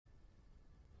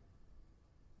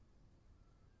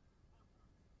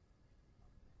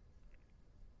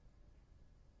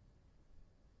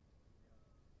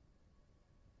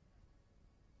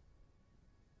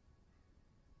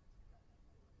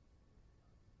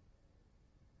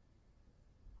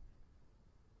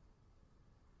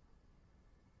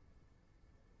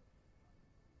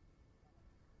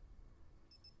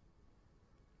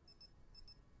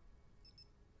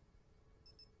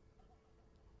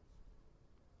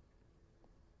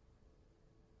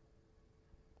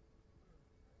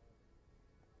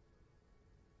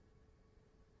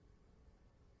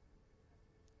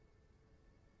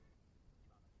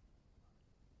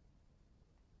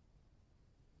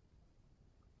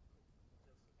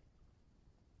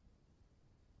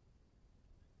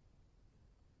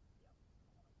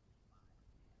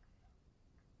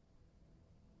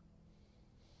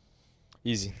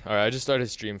Easy. Alright, I just started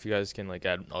stream if you guys can like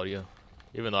add audio.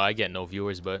 Even though I get no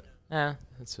viewers, but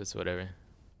it's whatever.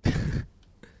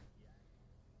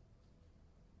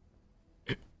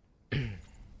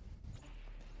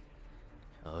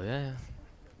 Oh yeah.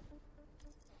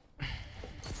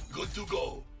 Good to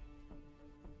go.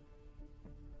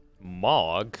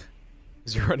 Mog?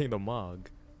 Is he running the Mog?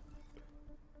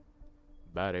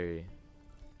 Battery.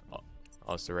 Oh,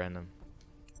 it's a random.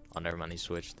 Oh, never mind, he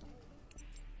switched.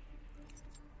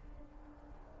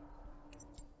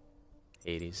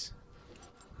 80s.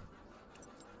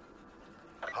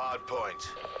 Hard point.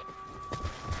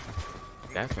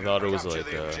 I thought it was like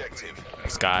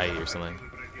Sky or something.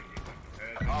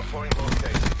 Hard point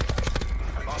located.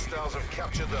 Hostiles have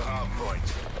captured the hard point.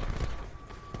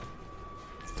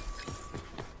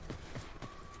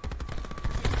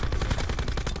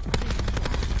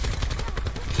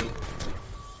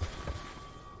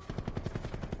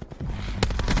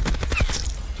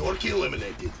 Torque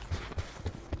eliminated.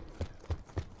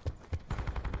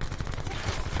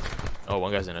 Oh,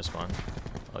 one guy's in a spawn.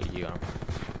 Oh, you got him.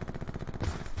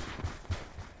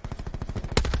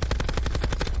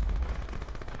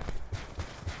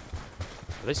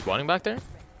 Are they spawning back there?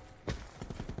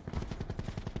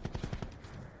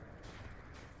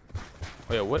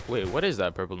 Oh yeah, wait, what is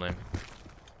that purple name?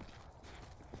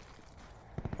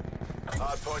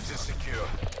 Hard point is secure.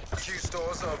 Q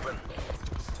stores open.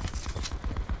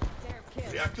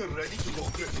 Reactor ready to go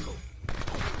critical.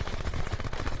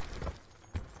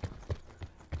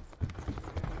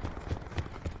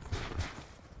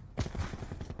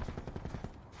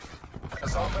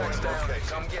 Assault point's down.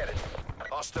 Come get it.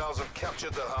 Hostiles have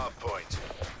captured the hard point.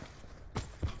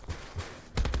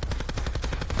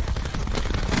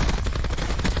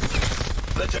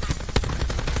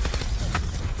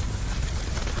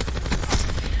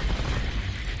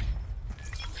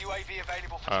 UAV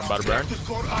available for I'm about to burn.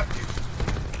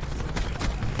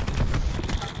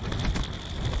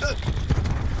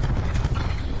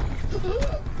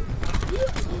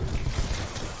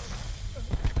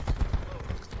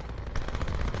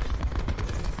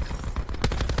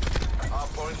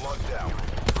 Hardpoint locked down.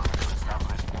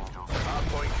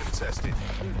 Hardpoint contested.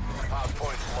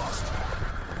 Hardpoint lost.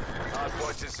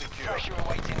 Hardpoint is secure. Pressure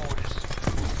awaiting orders.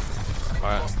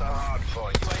 Alright. Lost the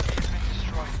hardpoint. UAV has been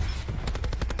destroyed.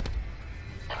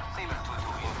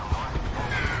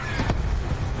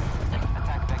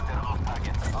 Attack vector off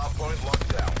target. Hardpoint locked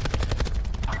down.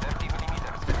 30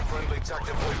 millimeters. Friendly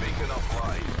tactical beacon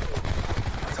offline.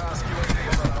 Task UAV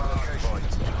on the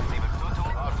hardpoint.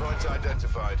 Hardpoint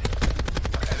identified.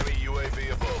 Enemy UAV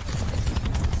above.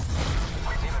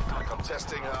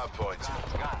 Contesting hardpoint.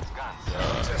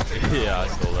 Yeah, I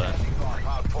stole that.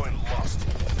 Hardpoint lost.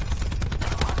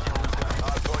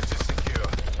 Hardpoint is secure.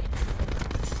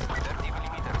 30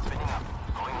 millimeters spinning up.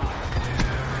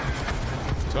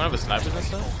 Do you have a sniper this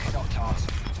time?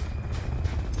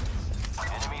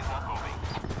 Enemy is not moving.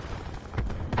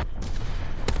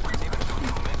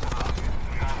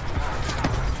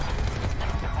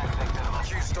 Q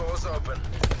stores open.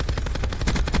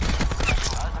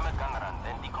 Ultimate gun run,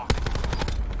 then deconflict.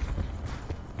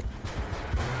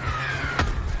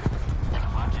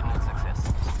 Marginal success.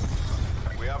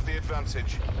 We have the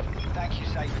advantage. Thank you,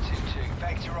 Saber 2-2.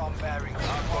 Vector on bearing.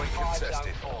 Hardpoint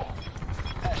contested. 4.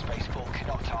 Airspace 4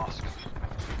 cannot task.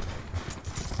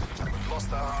 We've lost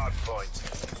the hard point.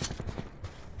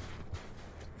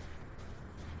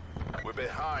 We're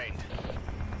behind.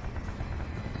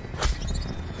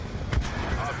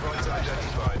 Hard point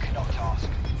identified. Cannot task.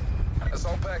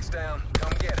 Assault packs down.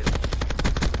 Come get it.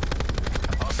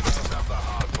 Hostiles have the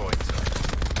hard point.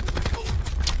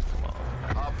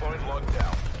 Hard point locked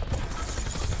down.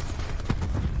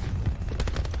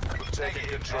 We've taken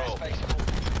control. Airspace 4.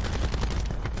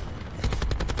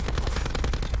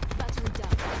 Battery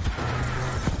down.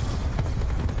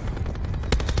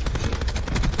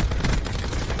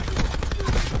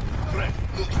 Threat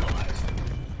neutralized.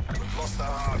 We've lost the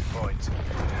hard point.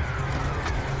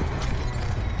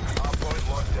 Hard point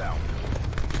locked down.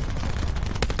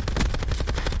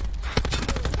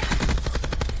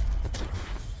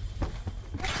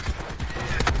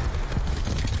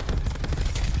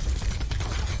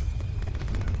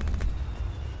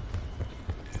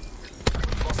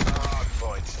 We've lost the hard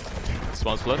point.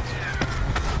 Spawn's flipped.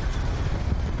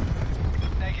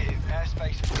 Negative.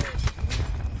 Airspace 4.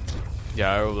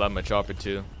 Yeah, I will let my chopper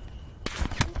too.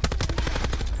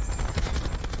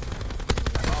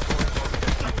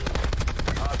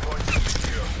 Hard point is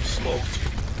secure. Smoked.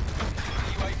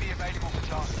 UAV available for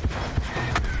task.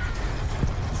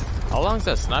 How long is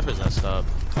that sniper's nest up?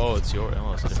 Oh, it's your.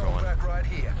 Oh, it's a different one. Back right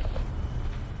here.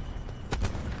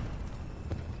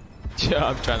 Yeah,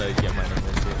 I'm trying to get my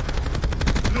number too.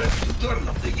 Ready to turn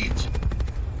up the heat.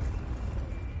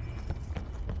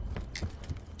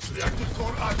 Reactor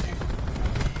core active.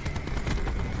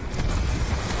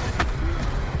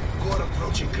 Core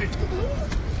approaching critical.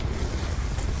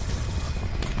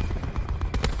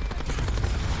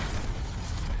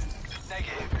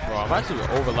 Negative. Bro, I'm about to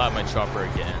overlap my chopper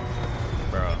again.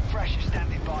 Bro. Fresh is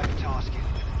standing by for tasking.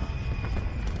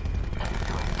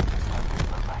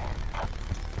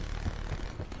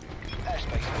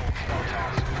 Airspace full, cannot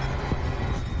task.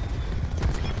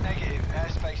 Negative,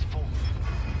 airspace full.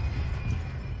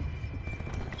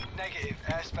 Negative,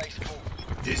 airspace full.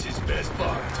 This is best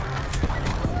part.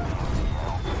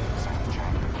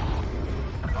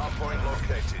 Hardpoint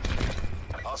located.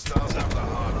 Hostiles have the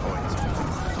hardpoint.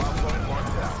 Hardpoint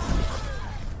locked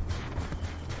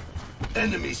down.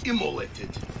 Enemies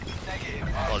immolated. Negative.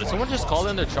 Oh, did someone just call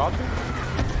in their chopper?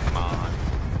 Come on.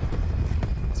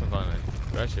 Someone calling in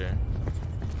pressure.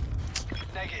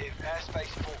 Negative,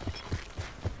 airspace full.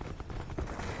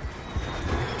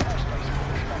 Airspace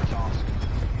full, cannot task.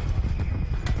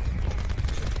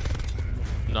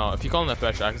 No, if you call in the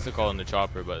pressure, I can still call in the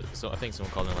chopper, but so I think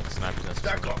someone called in like a sniper's nest.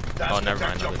 Stack up. That's Oh, the never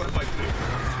attack mind. chopper in my grip.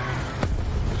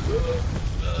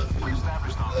 We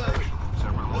established our station.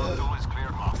 Server 1-2 is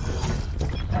cleared off.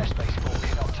 Airspace full,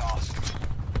 cannot task.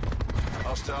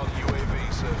 Hostile UAV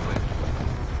circling.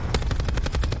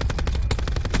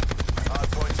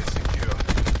 Hardpoint is secure.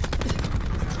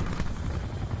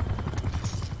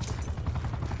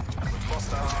 Lost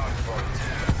the hardpoint.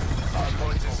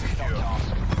 Hardpoint is secure.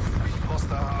 Lost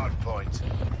the hardpoint.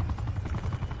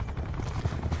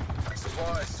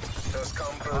 Supplies. First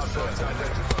come, first served.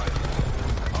 Identified.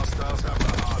 Hostiles have the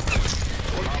hardpoint.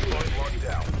 Hardpoint locked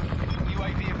down.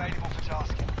 UAV available for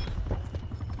tasking.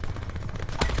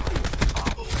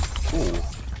 Ooh.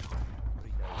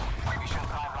 Mission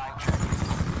timeline check.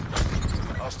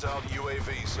 Hostile UAV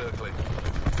circling.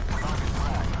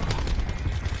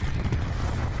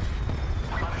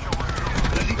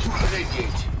 Ready to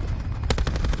irradiate.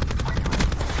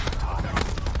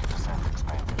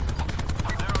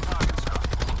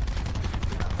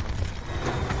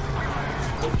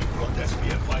 Hope you brought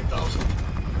SPF 5000.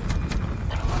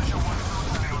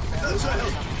 That's a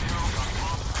help.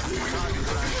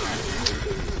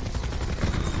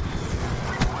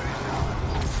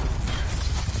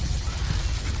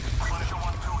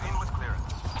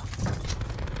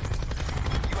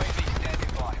 UAV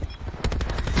standing by.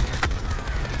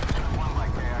 One by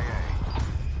KIA.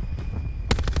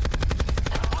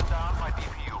 One down by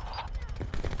DPU.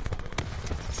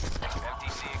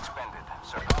 MTC expended.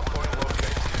 Sir, hardpoint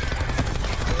located.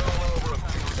 We're all over him.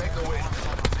 Take the win.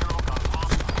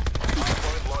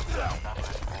 Hardpoint locked down.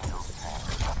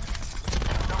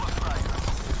 Double strike.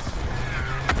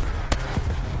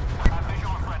 Have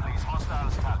visual friendlies.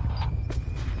 Hostiles tapped.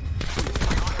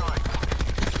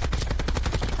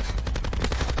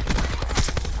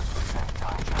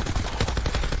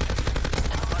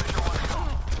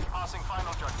 Passing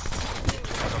final judgment.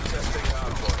 I'm testing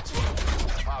hardpoint.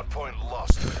 Hardpoint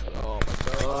lost. Oh my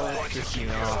god. Just you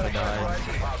know, I died.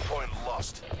 Hardpoint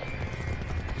lost.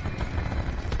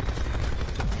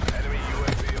 Enemy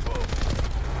UAV above.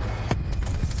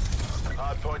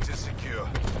 Hardpoint is secure.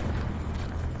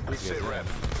 Sit rep.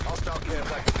 Hostile care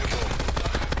package above.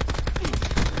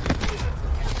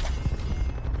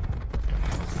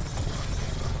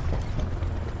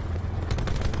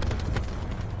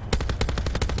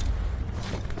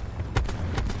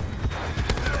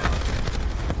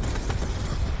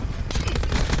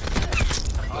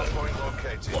 Hardpoint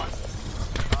located.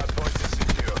 Hardpoint is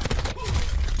secure.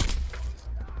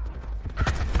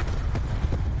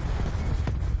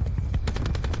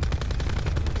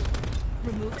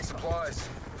 Remove it. Supplies.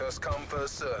 First come,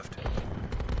 first served.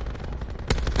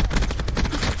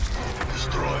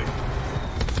 Destroy.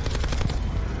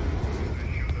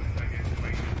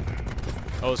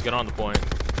 Oh, let's get on the point.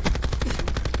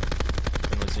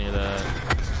 What's near that?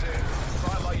 This is it.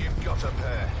 Fight like you've got a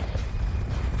pair.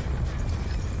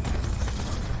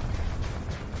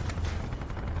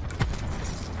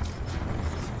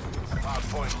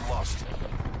 Hardpoint lost.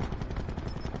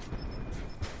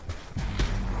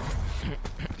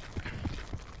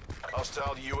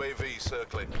 Hostile UAV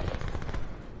circling.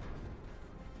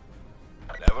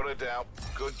 Never a doubt.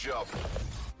 Good job.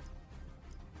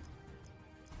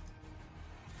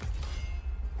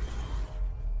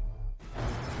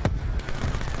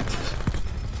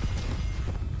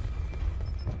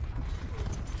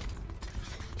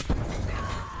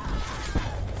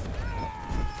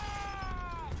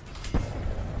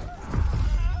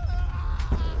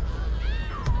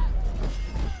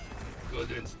 Good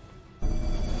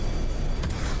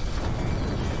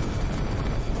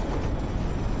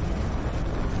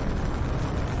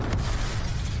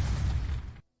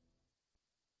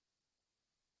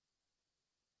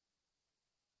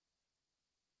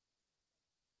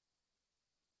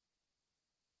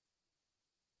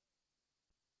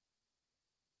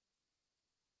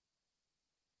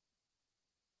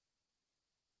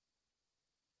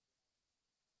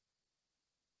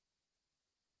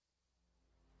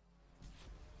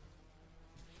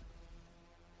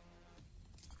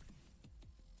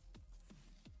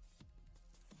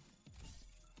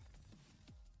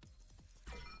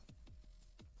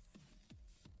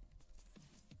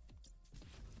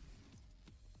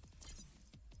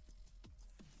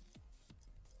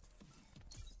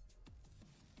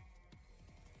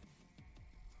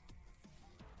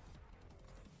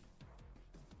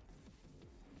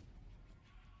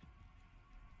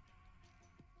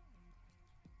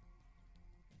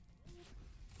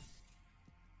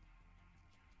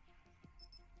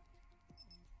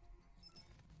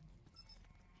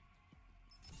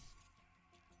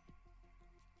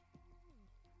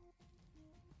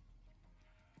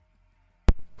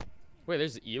Wait,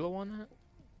 there's ELO on that?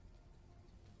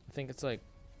 I think it's like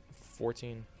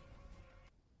 14.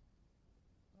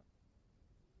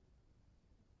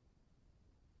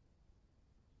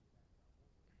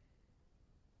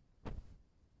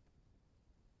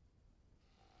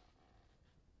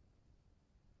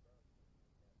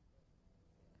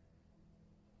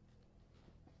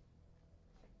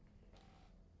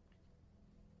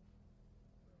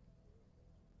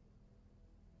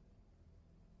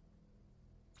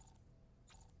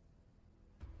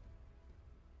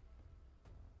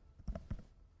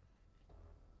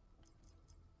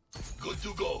 Good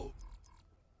to go.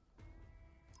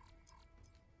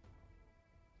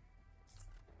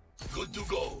 Good to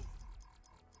go.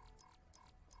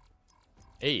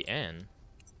 AN?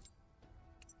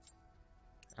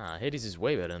 Ah, Hades is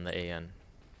way better than the AN.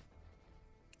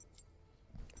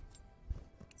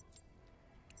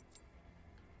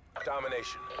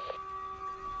 Domination.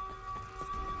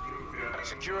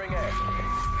 Securing A.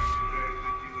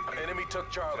 Enemy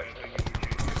took Charlie.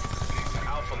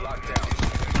 Alpha locked down.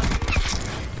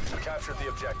 Captured the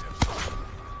objectives.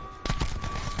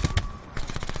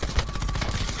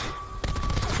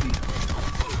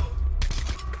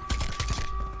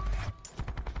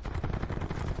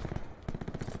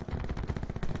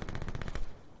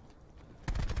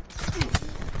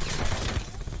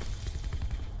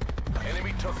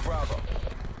 Enemy took Bravo.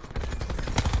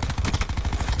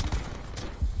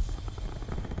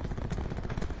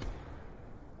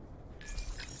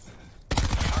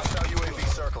 Hostile UAV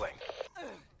circling.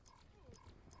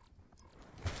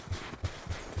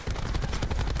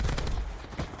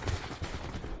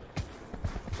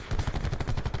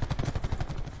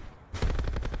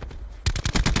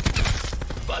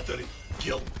 Battery.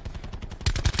 Kill.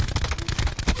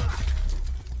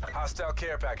 Hostile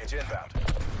care package inbound.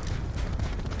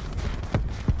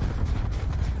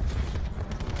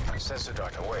 Sensor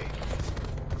dart away.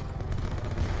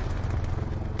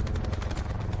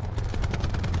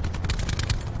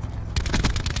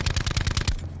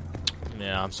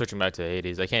 Yeah, I'm switching back to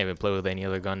Hades. I can't even play with any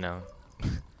other gun now.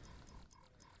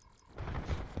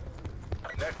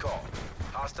 Net call.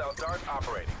 Hostile dart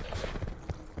operating.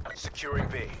 Securing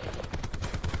B.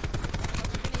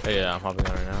 Hey, yeah, I'm hopping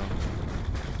on right now.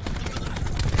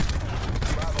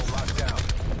 Bravo locked down.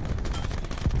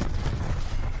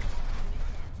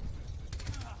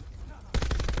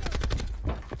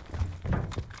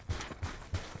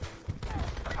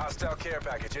 Hostile care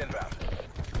package inbound.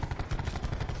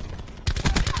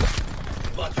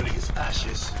 Battery is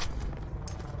ashes.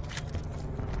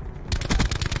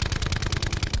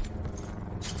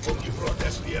 Hope you brought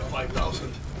SPF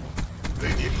 5000.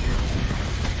 Radiant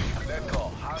here. Net call.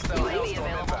 Hostile UAV hailstorm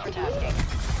available for inbound. tasking.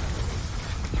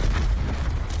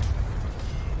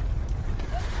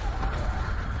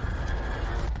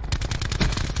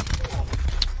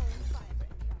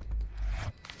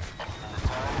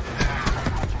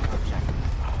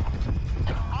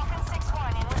 Falcon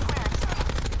 6-1 in with clearance.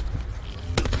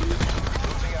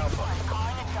 Losing Alpha.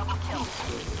 Calling a double kill.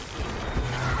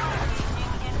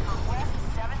 Engaging in for west,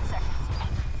 7 seconds.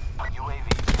 UAV.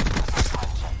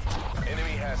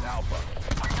 Enemy has Alpha.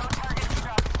 No target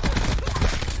struck.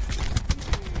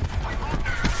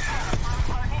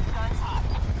 Target guns hot.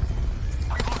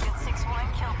 Falcon 6-1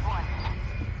 killed 1.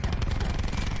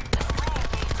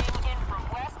 Re-engaging in for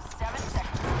west, 7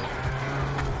 seconds.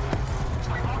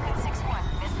 Falcon 6-1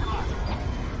 missed the mark.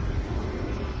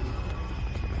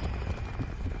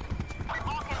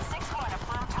 Falcon 6-1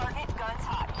 affirmed target guns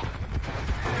hot.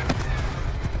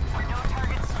 No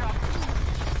target struck.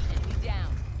 Enemy down.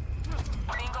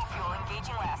 Bingo fuel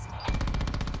engaging last.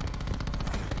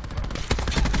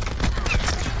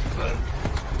 Missed them.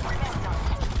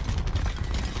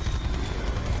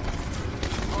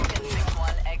 Falcon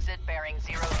 6-1 exit bearing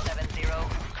 070.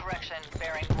 Correction,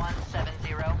 bearing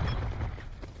 170.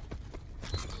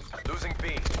 Losing B.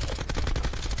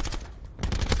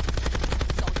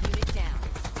 Assault unit down.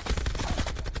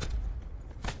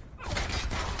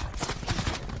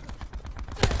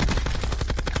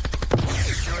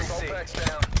 Securing C.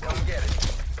 Down. Come get it.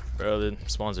 Bro, the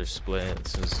spawns are split.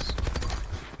 This is...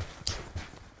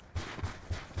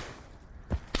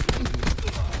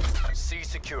 C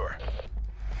secure.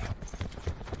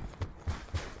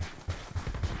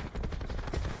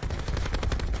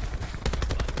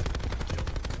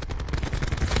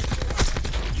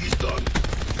 He's done.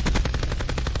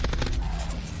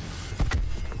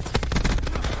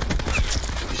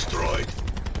 Destroyed.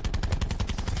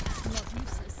 Not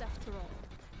useless after all.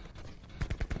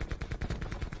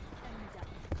 Enemy down.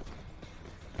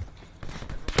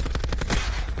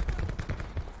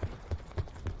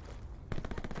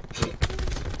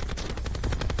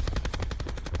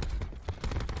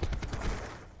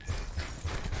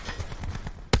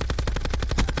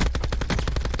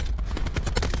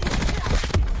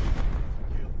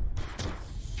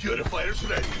 Shields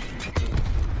ready.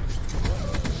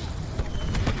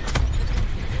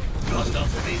 Lost out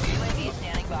the baby. UAV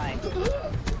standing by.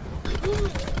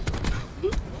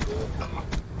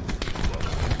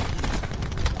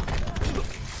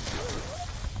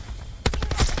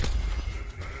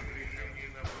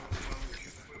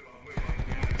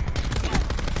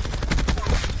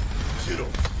 Zero.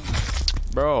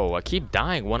 Bro, I keep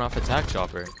dying one off attack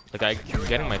chopper. Like I'm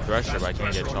getting my thresher, but I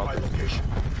can't get Pressure on my chopper. location.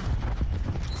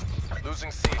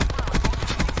 Losing C.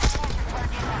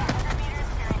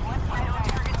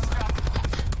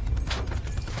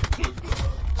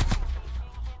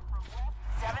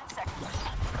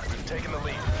 Taking the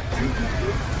lead.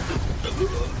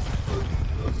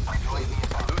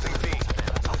 Losing B.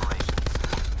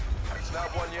 It's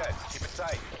not one yet. Keep it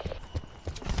tight.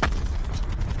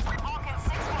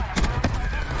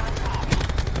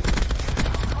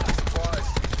 Supplies.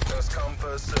 First come,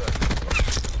 first serve.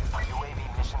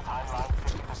 UAV mission timeline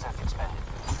 50% expended.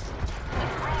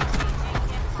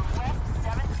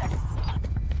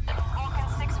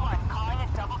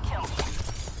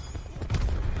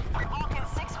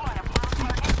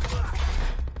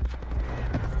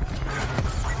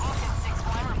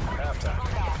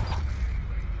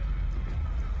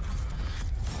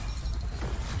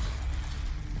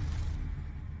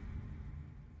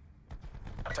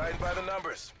 Tightened by the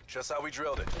numbers. Just how we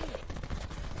drilled it.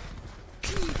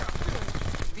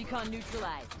 Recon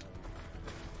neutralized.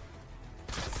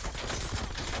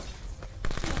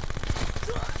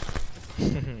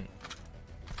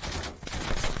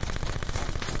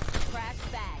 Crash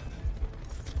bag.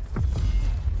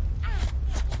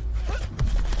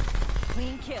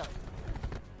 Clean kill.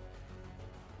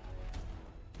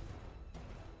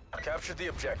 Captured the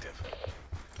objective.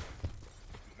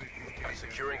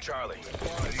 Securing Charlie.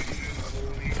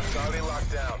 Charlie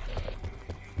locked down.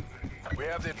 We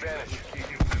have the advantage.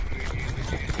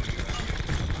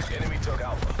 Enemy took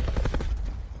Alpha.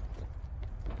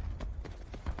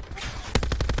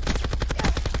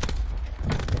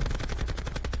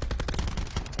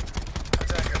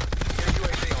 Attacker, get a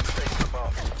UAV on station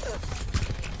above.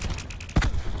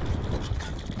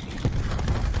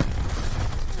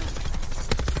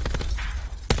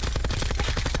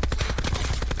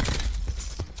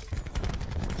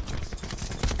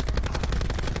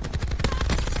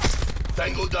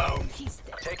 Tango down. He's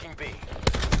dead. Taking B.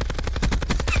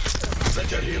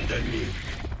 Better him than me.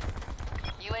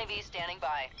 UAV standing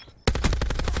by.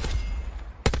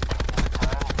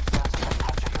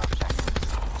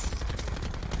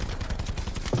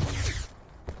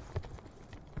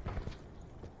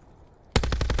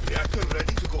 Reactor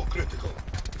ready to go critical.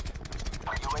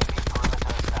 UAV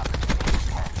perimeter established.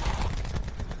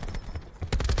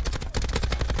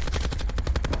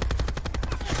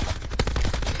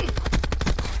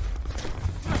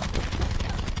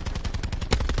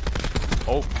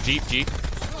 Oh, Jeep.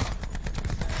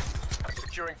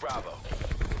 Securing Bravo.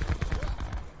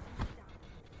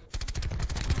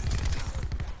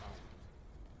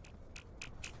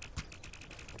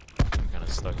 I'm kind of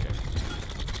stuck here.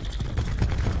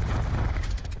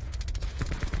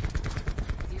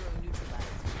 Zero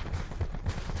neutralized.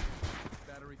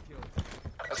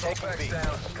 Assault pack's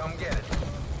down. Come get it.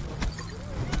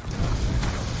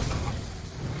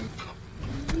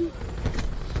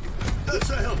 That's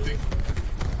a helping.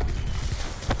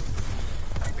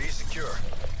 Be secure.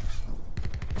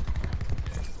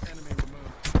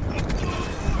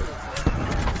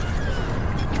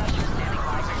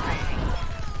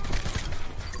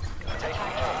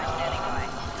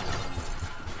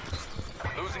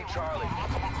 Losing Charlie.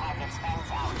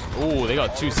 Ooh, they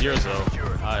got 2 zeros though.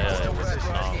 Ah, yeah, it was just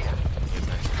not.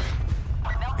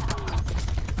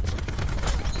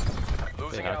 They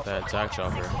Losing got Alpha. that attack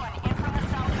chopper.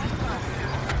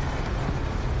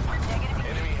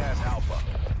 Enemy has Alpha.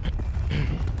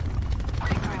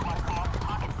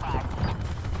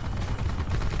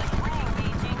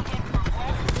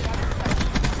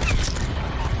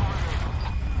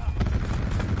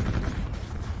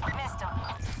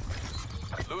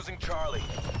 Losing Charlie.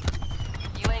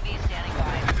 UAV standing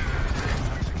by.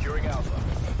 Securing Alpha.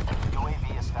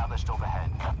 UAV established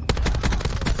overhead.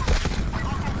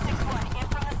 Vulcan 6-1, in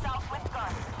from the south with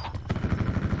gun.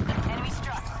 Enemy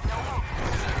struck. No move.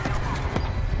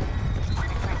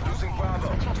 Losing Bravo.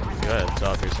 You got a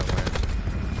top here somewhere.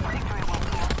 Victory will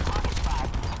be on target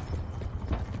 5.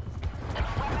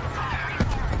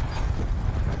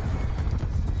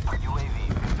 UAV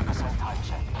 50% time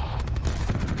check.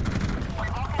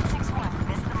 Vulcan 6-1,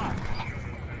 missed the mark.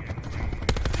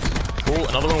 Cool,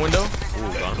 another one window.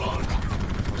 Ooh, got him.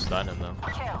 What's that in though?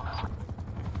 Kill.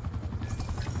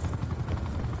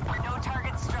 No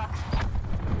target struck.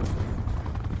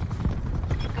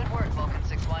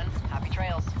 everyone. Happy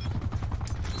trails.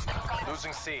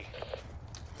 Losing C.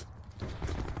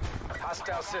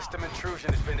 Hostile system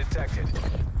intrusion has been detected.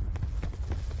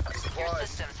 Your Supplies.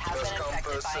 systems have First been come,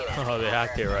 infected first by served. an Oh, they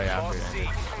hacked it right after. Lost C.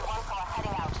 Infantry 1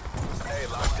 heading out. Hey,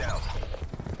 locked down.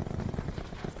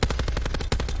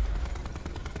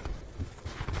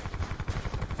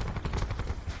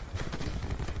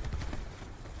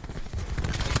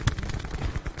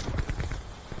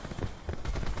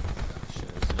 Shit,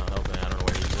 this is not helping. I don't know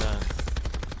where he's at.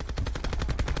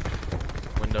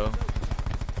 Window.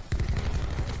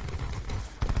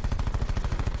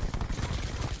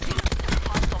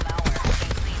 Hostile malware has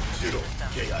been cleaned from Zero. your system.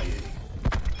 KIA.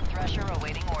 Thresher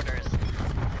awaiting orders.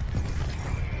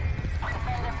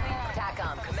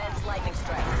 TACOM, commence lightning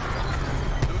strike.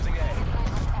 Losing A.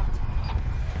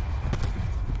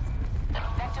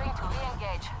 Vectoring to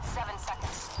re-engage. 7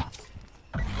 seconds.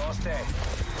 Lost A.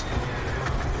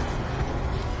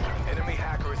 Enemy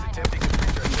hacker is attempting to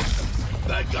breach our systems.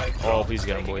 Bad guy. Oh, please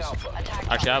get him, boys. Attack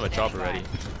Actually, I have a chopper chopper standing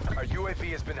ready. Our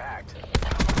UAV has been hacked.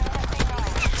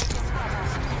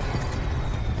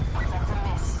 That's a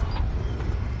miss.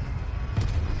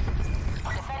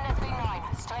 Defender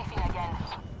 3-9, strafing again.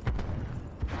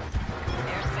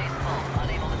 Airspace full.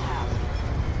 Unable to task.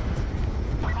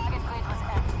 Target grid was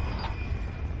empty.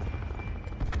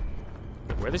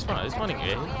 Where are they spawning? Are they spawning Vectoring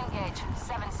to A? re-engage.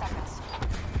 7 seconds.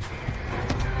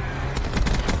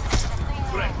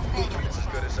 Frank, As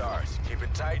good as ours. Keep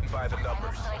it tight and by the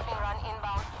numbers. Strafing run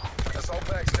inbound. Assault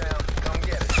packs down. Come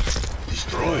get it. Oh,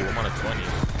 destroy. I'm on a 20.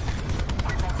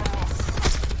 That's a miss.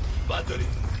 Battery.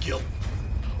 Kill.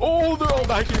 Oh, they're all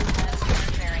back here.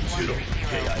 Bearing Zero. 130.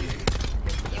 KIA.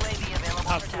 UAV available I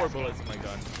have for 4 tasking. bullets in my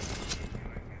gun.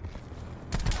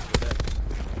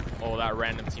 Oh, that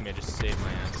random teammate just saved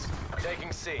my ass.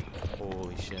 Taking C.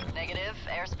 Holy shit. Negative.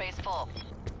 Airspace full.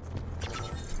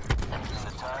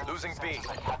 Losing B.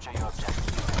 Capture your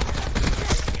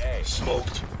objective. A.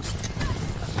 Smoked.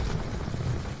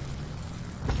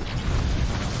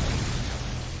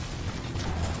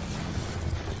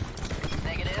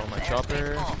 Negative. Oh, my Airspace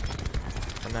chopper. full.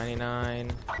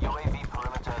 199. UAV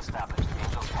perimeter established.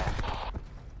 Angel 10.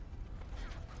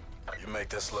 You make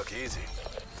this look easy.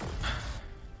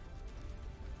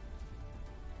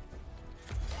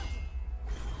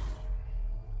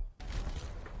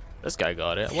 This guy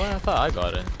got it. Well, I thought I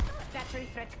got it. Battery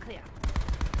threat clear.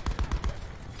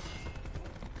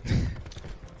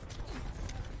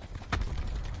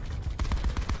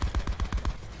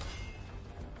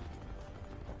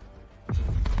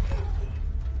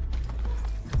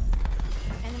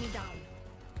 Enemy down.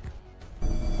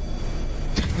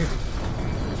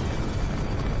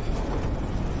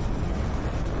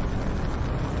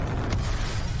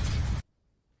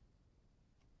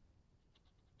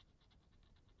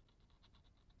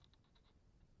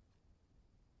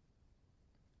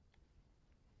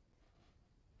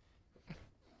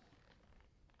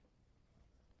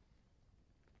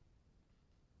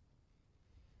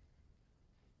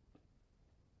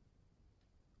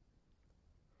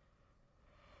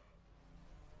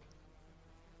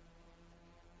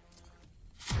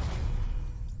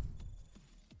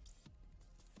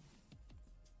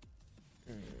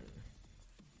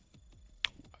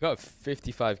 I got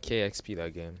 55k XP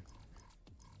that game.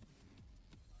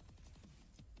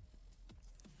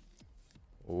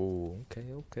 Oh,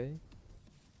 okay, okay.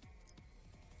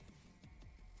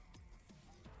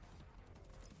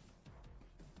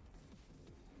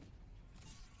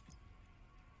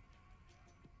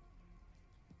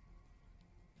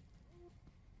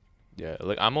 Yeah,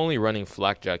 like I'm only running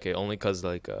Flak jacket only cause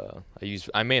like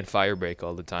I made fire break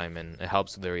all the time and it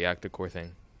helps with the reactor core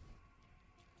thing.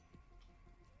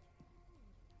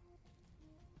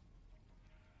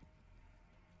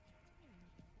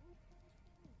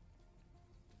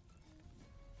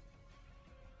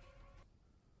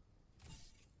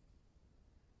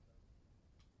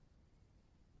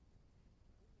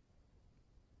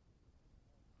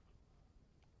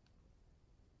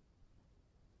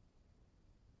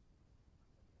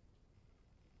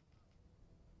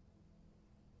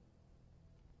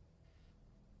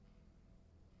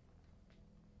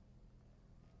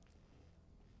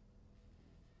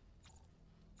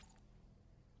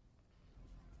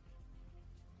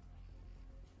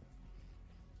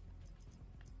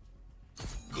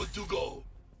 Good to go.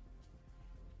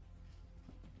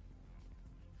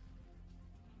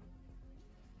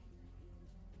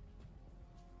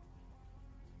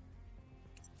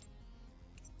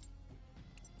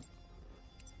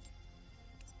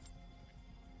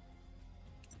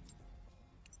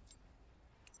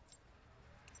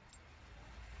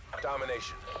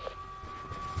 Domination.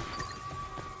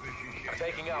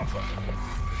 Taking Alpha.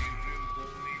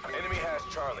 Enemy has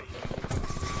Charlie.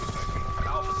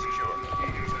 Alpha secure.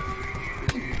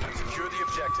 Secure the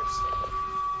objectives.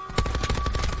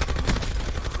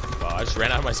 Wow, I just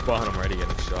ran out of my spawn. I'm already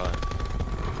getting shot.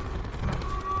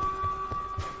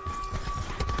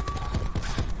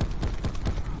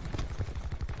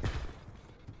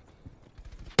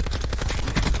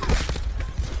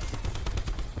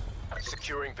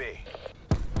 Securing B.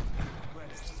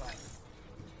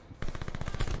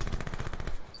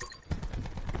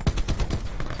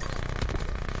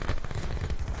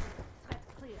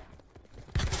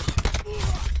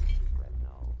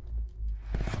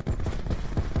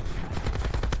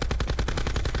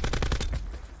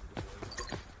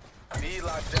 B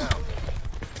locked down.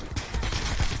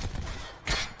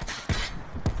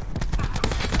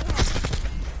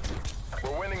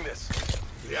 We're winning this.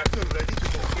 Reactor ready to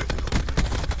go critical.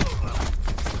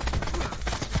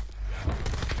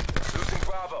 Losing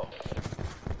Bravo.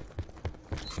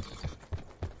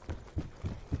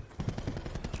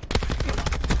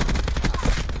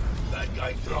 That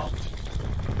guy dropped.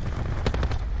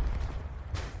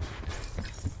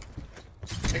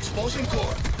 Exposing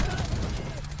core.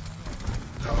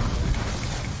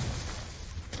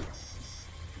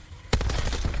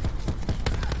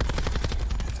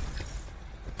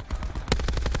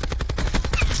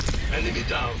 Enemy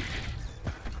down.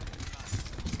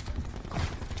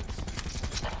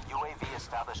 UAV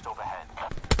established overhead.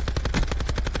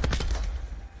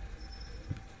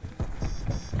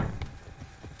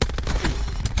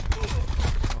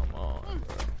 Come on,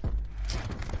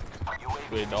 bro.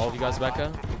 UAV Wait, all of you guys back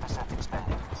up? 50%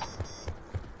 expended.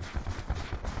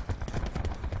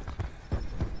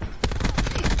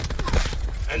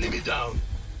 Enemy down.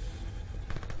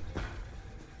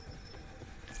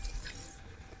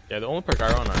 Yeah, the only perk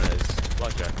I run on is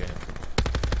Flak jacket.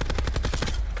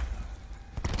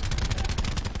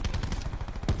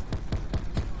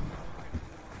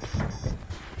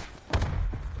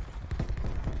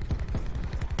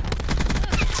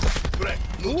 Threat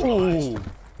neutralized. Ooh!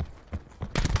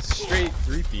 Straight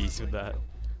 3-piece with that.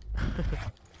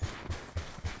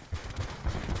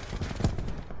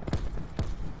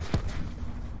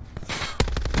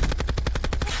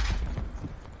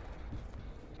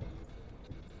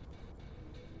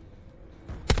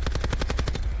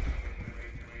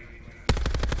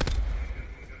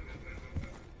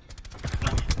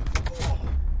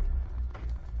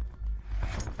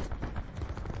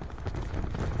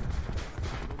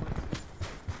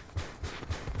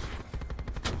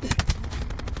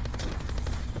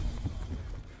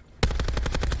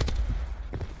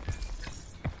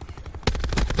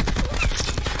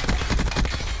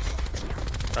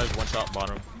 Guys, one shot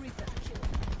bottom.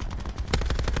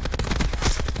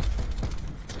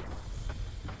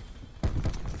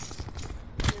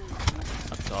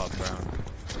 Up top, Brown.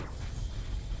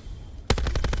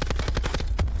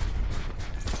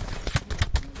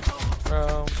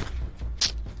 Bro.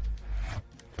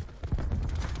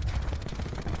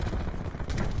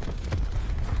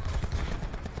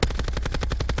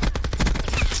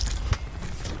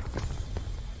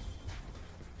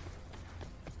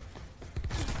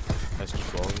 That's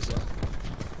just all of that.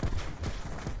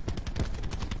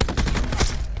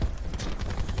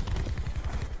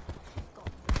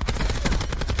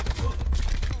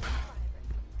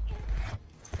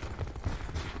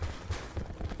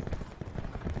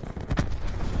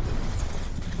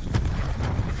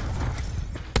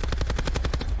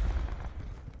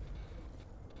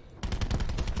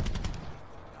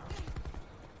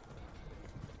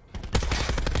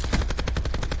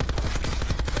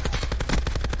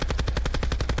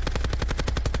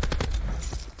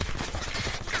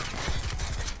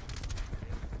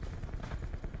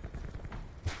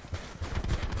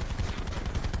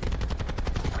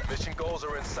 Mission goals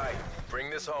are in sight. Bring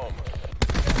this home.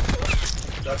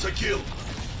 That's a kill.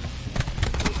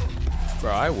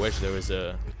 Bro, I wish there was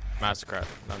a Massacre.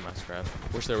 Not Massacre.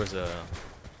 Wish there was a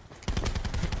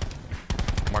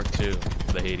Mark II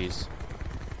for the Hades.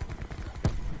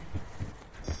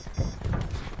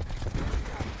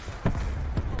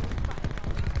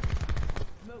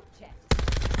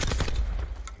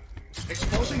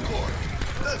 Exposing core.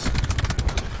 That's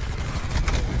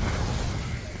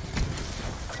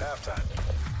Halftime.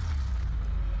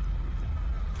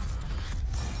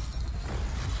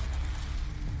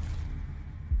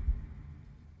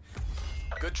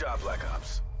 Good job, Black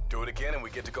Ops. Do it again and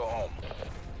we get to go home.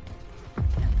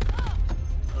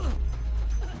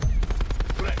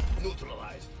 threat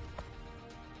neutralized.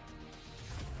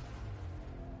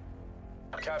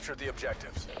 Capture the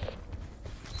objectives.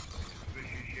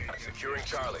 Securing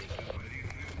Charlie.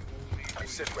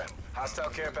 Sit rep. Hostile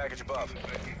care package above.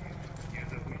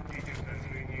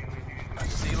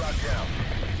 C locked down.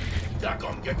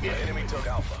 TACOM, get me in. Enemy took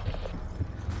Alpha.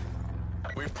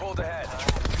 We've pulled ahead.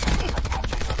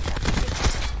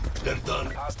 They're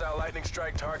done. Hostile lightning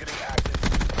strike targeting active.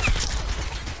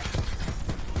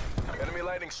 Enemy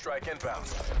lightning strike inbound.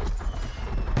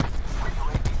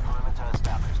 UAV perimeter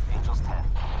established. Angels 10.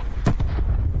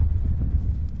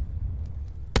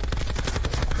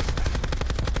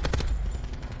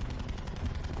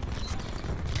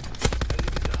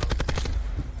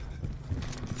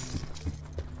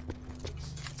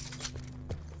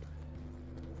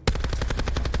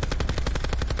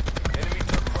 Enemy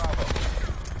took Bravo.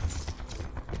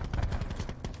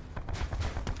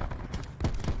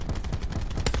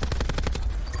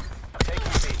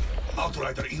 Taking B.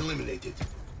 Outrider eliminated.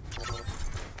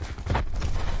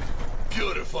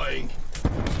 Purifying.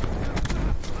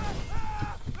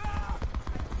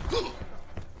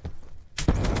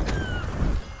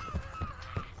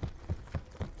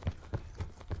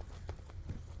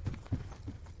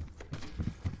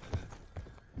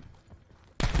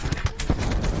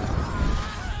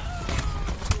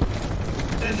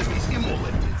 Enemies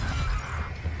immolated.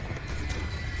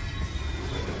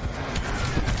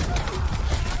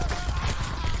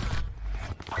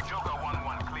 Joker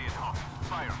 1-1 cleared off.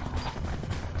 Fire.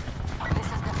 This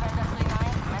is Defender 3-9,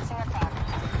 commencing attack.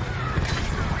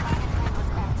 Target grid was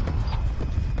empty.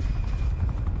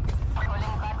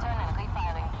 Calling pattern and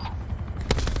refiring.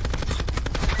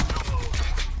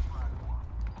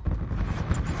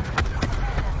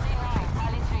 Defender 3-9,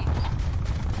 tally 3.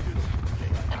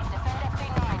 Defender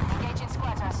 3-9, engaging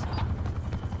squatters.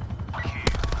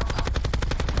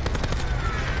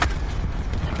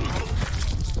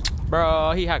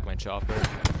 Bro, he hacked my chopper.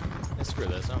 Yeah, screw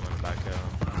this, I'm gonna back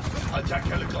out. Attack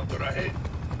helicopter ahead.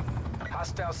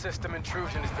 Hostile system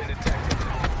intrusion has been detected.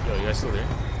 Yo, you guys still there?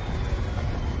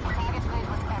 Target grid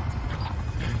was empty.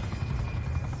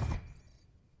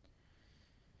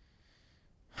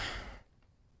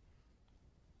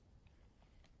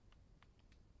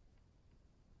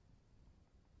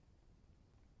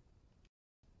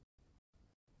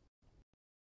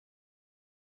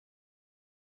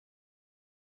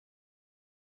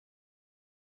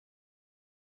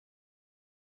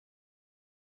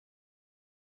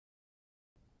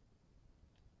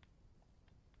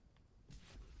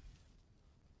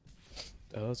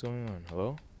 The hell's going on?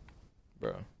 Hello?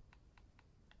 Bro.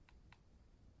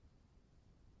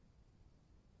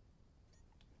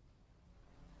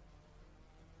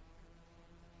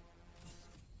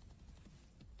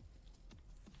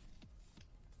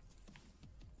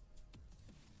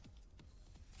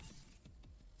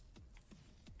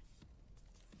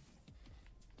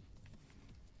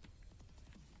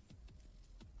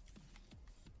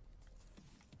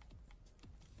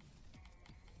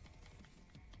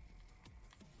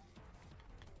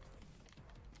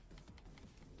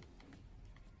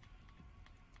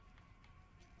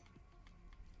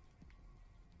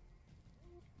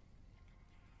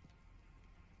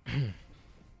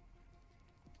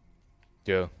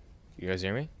 Yo, you guys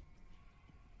hear me?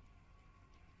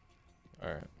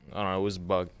 Alright. I don't know, it was a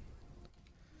bug.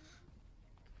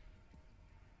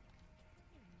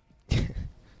 I'm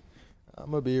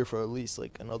gonna be here for at least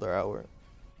like another hour.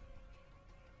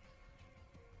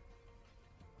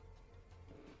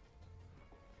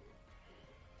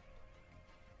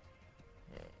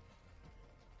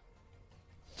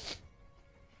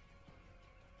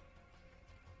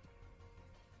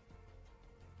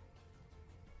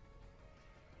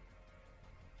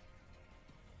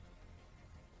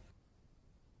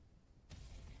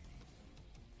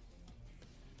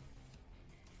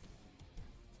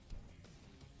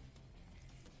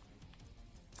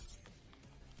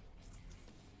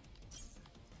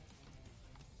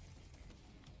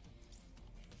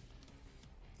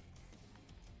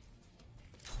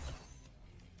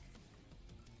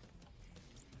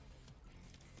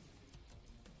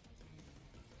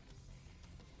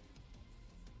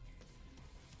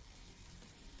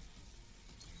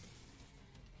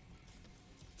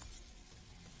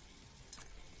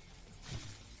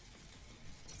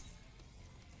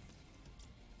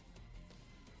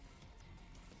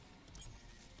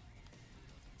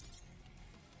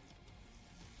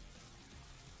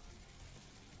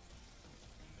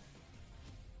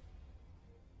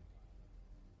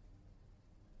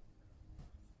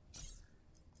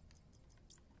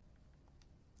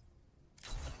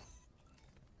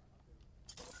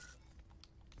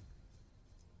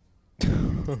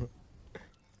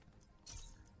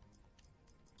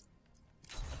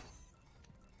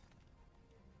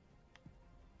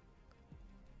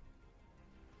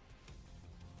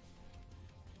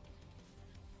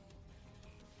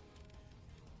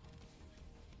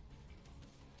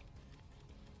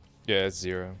 Yeah, it's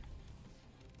 0.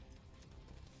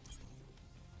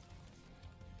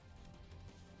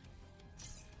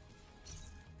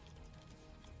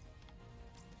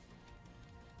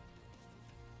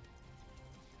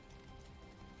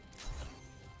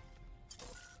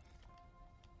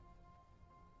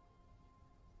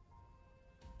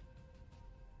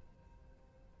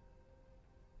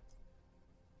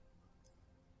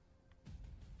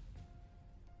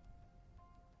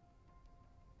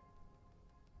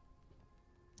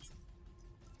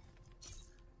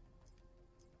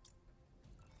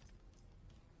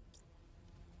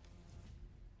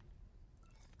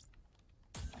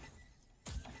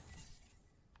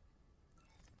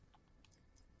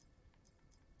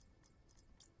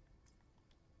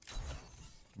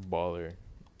 Baller.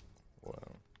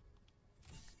 Wow.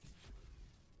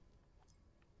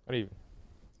 What do you?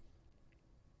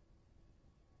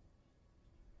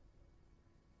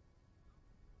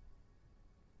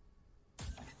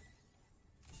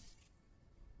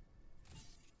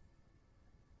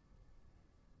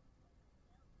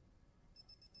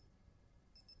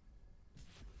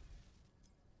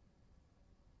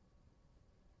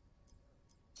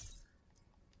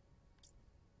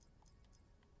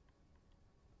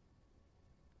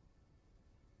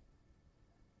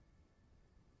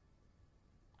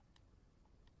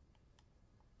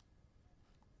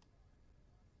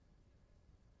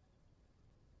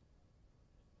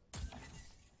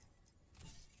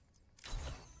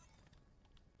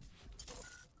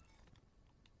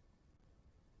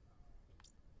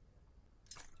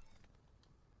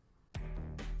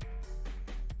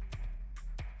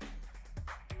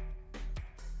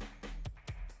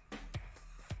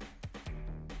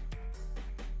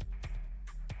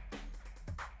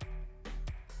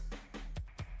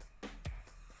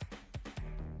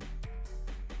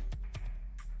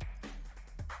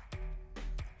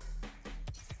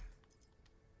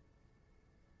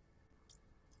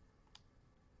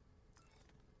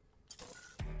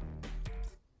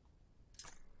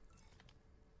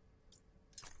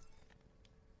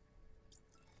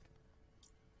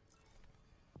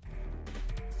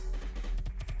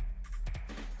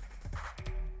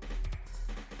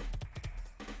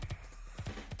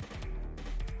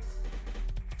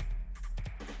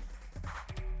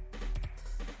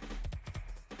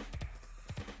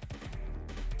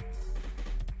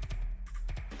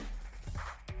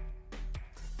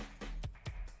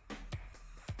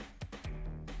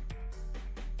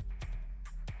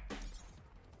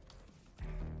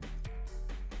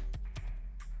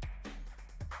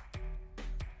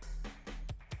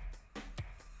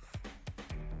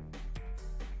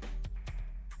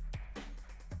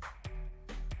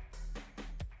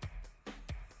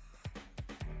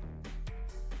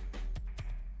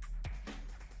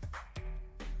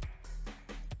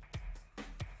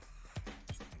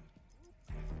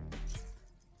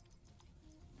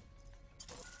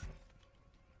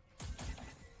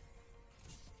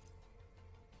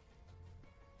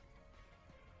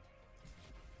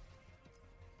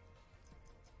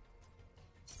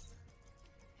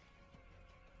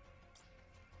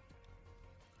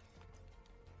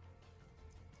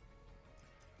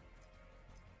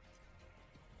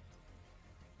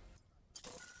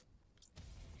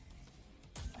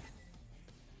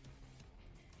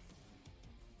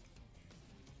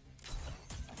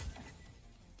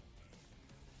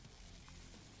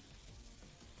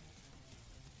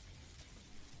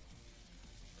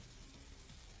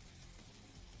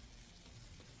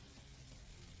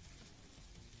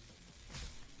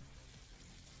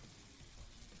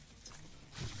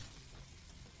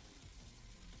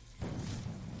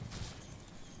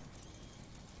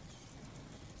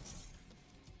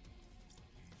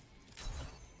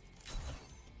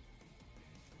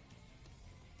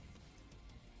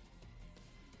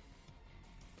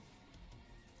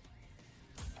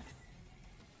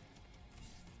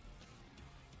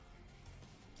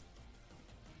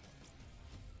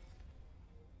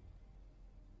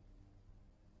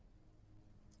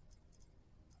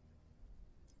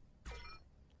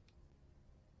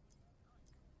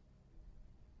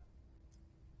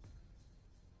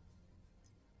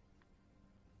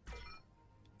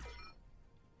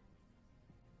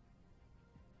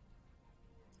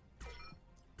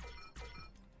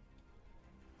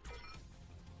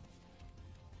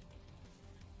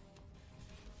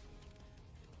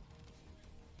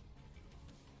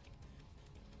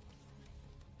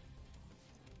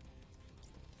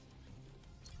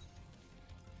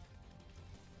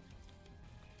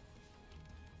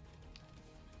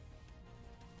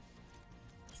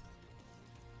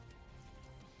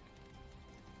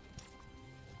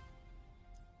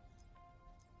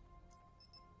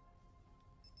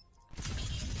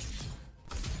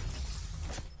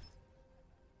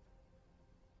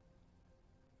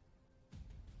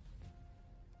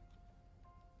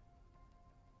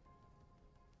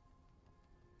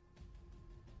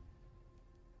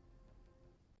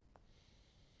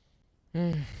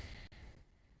 $56.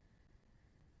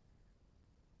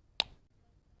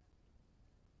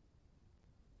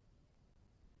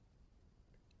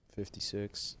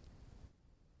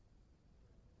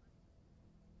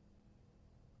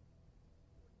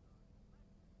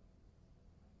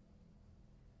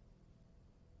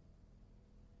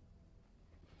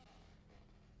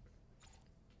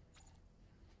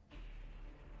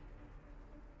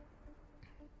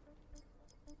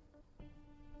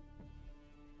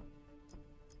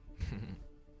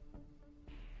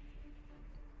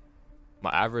 My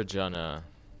average on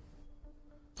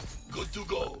Good to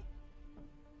go.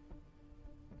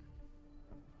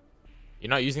 You're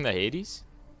not using the Hades?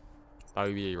 Thought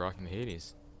you'd be rocking the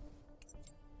Hades.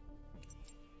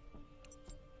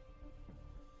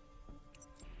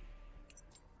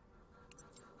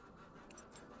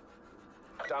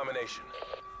 Domination.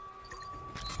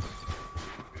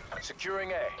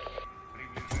 Securing A.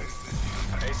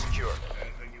 A secure.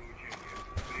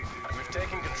 We've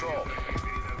taken control.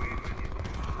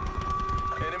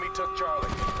 Enemy took Charlie.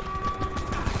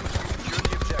 Secure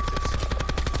the objectives.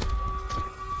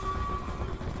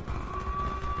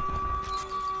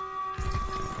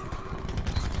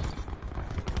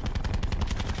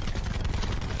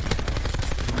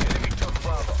 Enemy took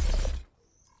Bravo.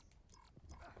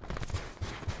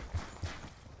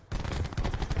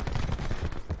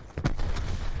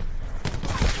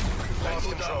 Lost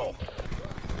control.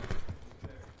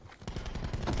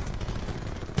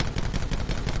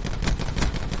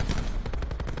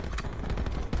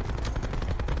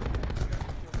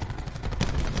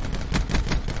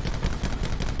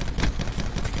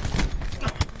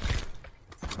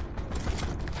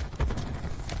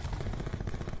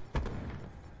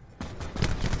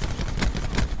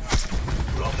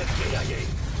 Rocket KIA.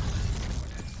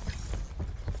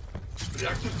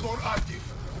 Reactor core active.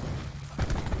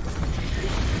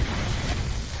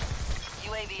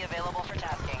 UAV available for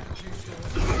tasking.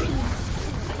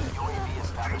 UAV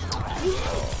established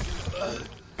overhead.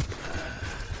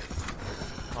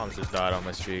 Mom's just died on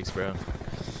my streaks, bro.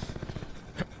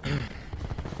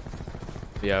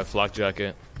 Yeah, flak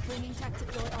jacket. Bringing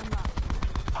tactical on route.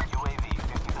 UAV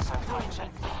 50% time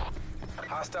check.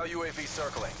 Hostile UAV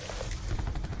circling.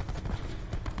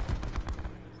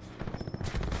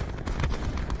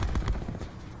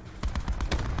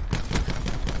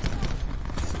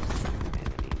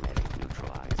 Enemy medic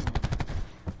neutralized.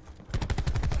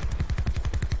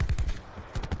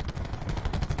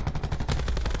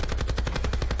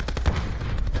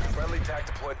 Friendly TAC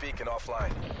deployed beacon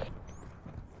offline.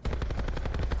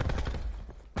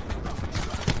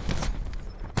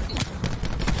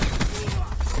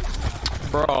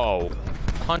 Bro,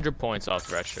 100 points off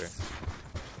Thresher.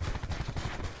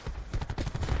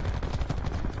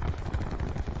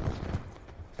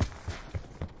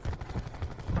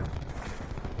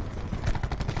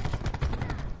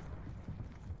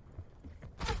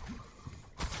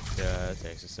 Yeah, that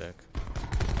takes a sec.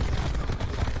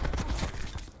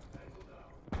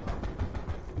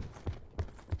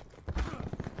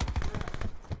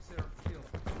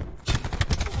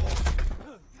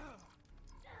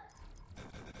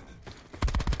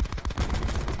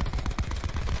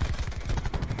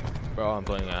 Bro, I'm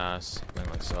playing ass. I'm playing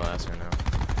like so ass right now.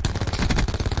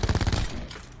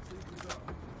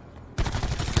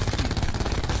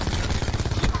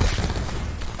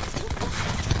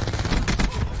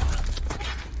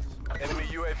 Enemy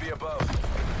UAV above.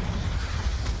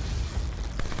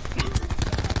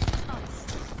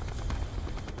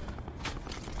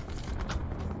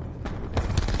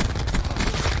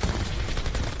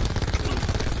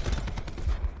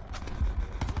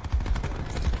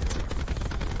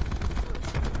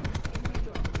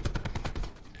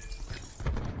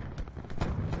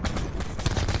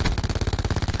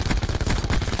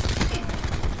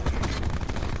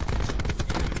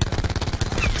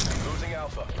 Losing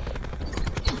Alpha.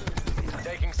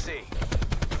 Taking C.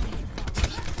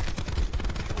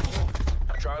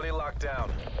 Charlie locked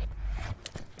down.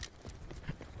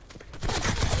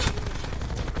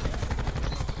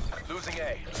 Losing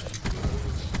A.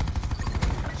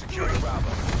 Securing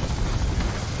Bravo.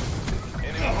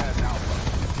 Enemy has Alpha.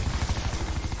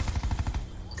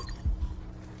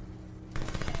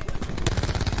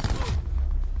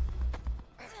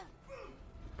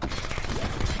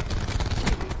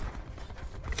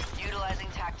 Utilizing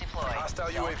TAC deployed. Hostile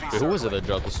UAV. Wait, who was it circling. that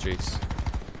dropped the streaks?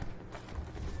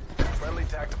 Friendly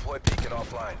TAC deployed beacon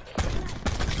offline.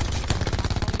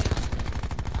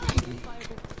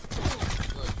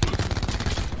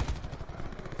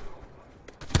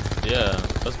 Yeah,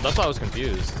 that's why I was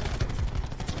confused.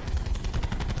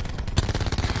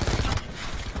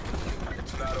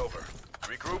 It's not over.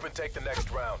 Regroup and take the next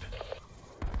round.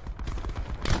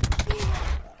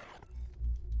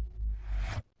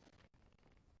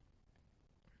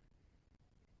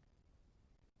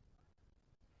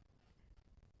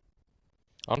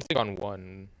 I don't think on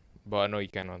one, but I know you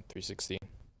can on 360.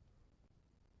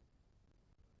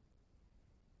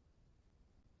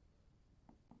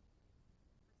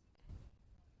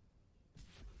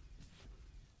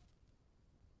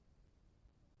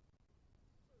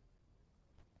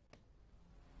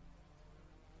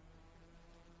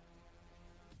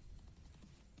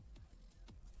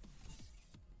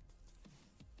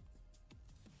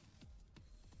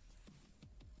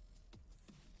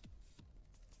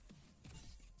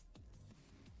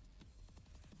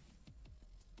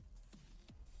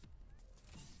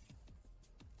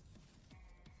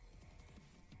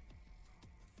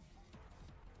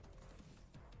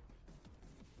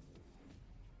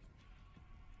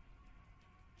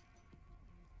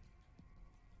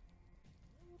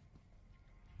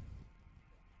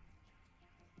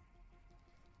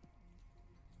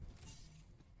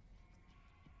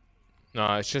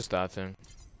 No, it's just that thing.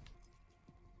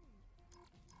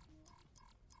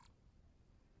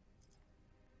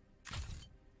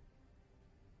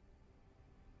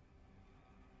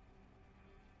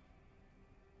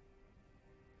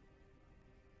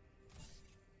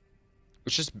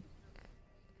 It's just.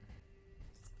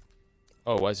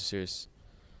 Oh, why is it serious?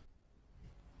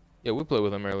 Yeah, we played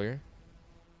with him earlier.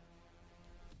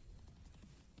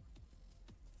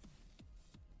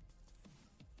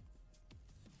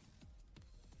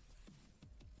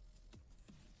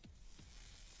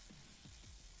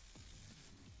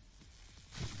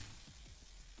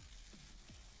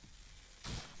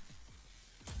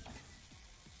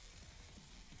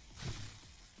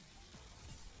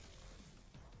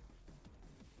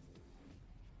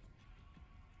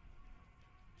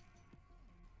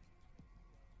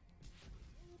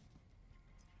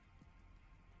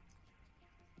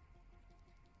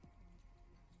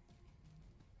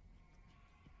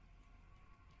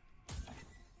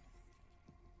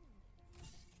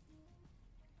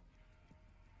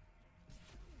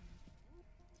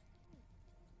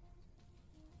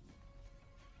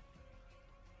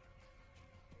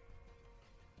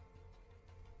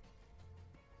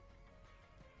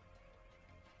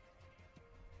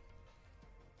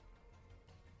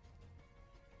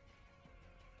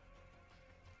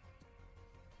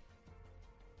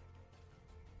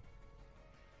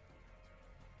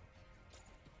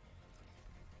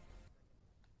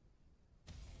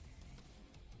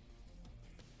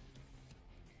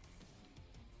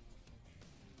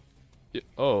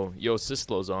 Oh, yo,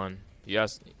 Sislo's on. He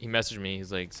messaged me.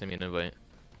 He's like, send me an invite.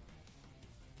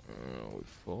 We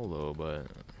follow, but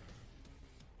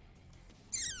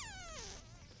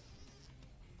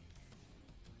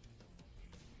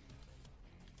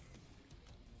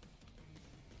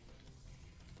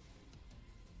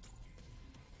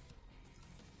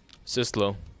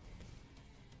Sislo.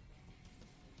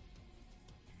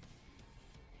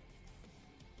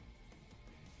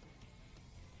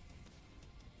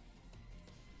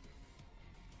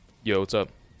 Yo, what's up?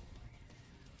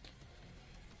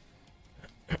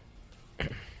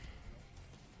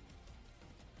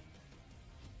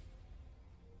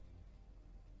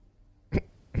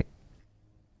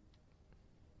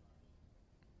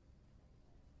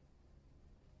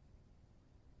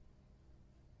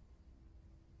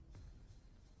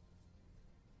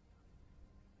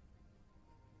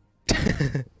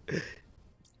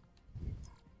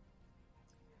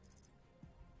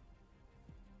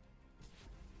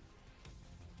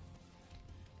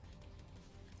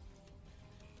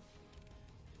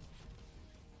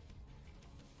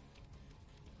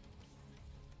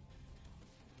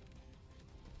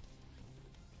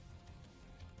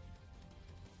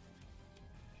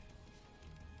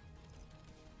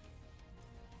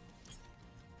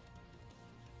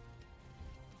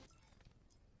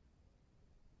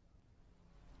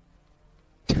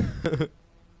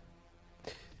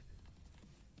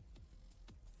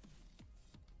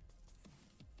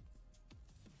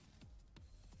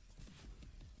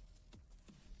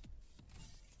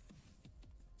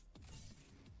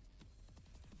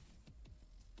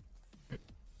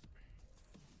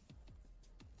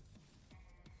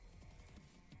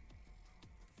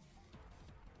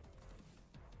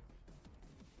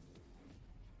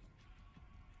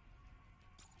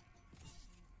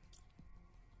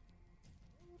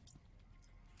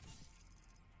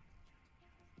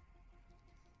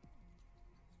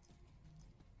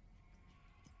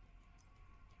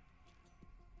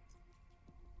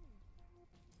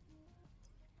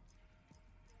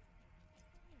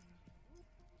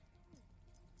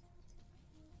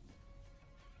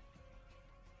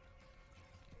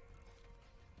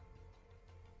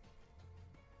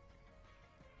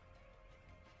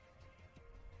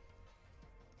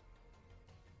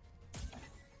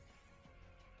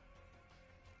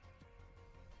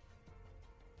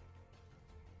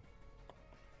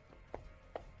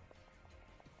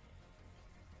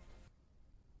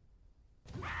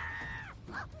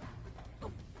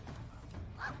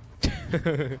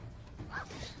 Yeah,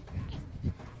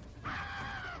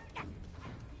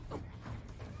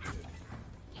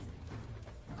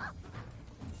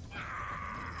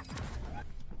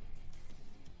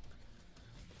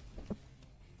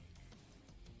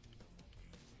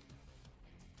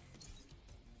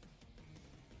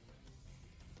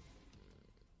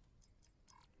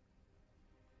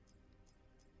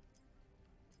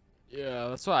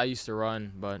 that's what I used to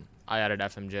run, but I added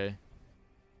FMJ.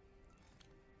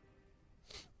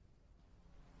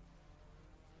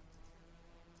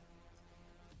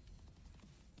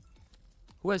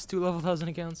 Who has 2 level 1000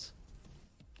 accounts?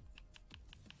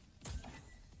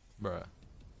 Bruh.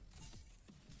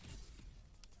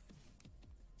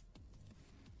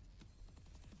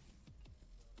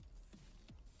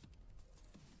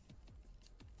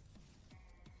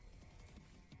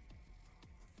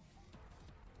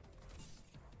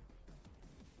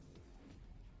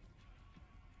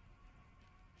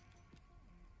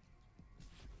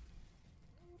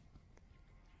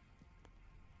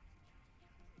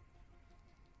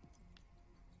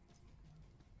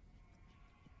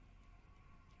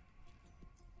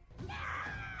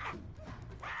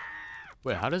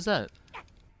 Wait, how does that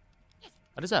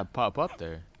pop up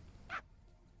there?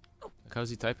 Like,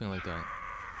 how's he typing like that?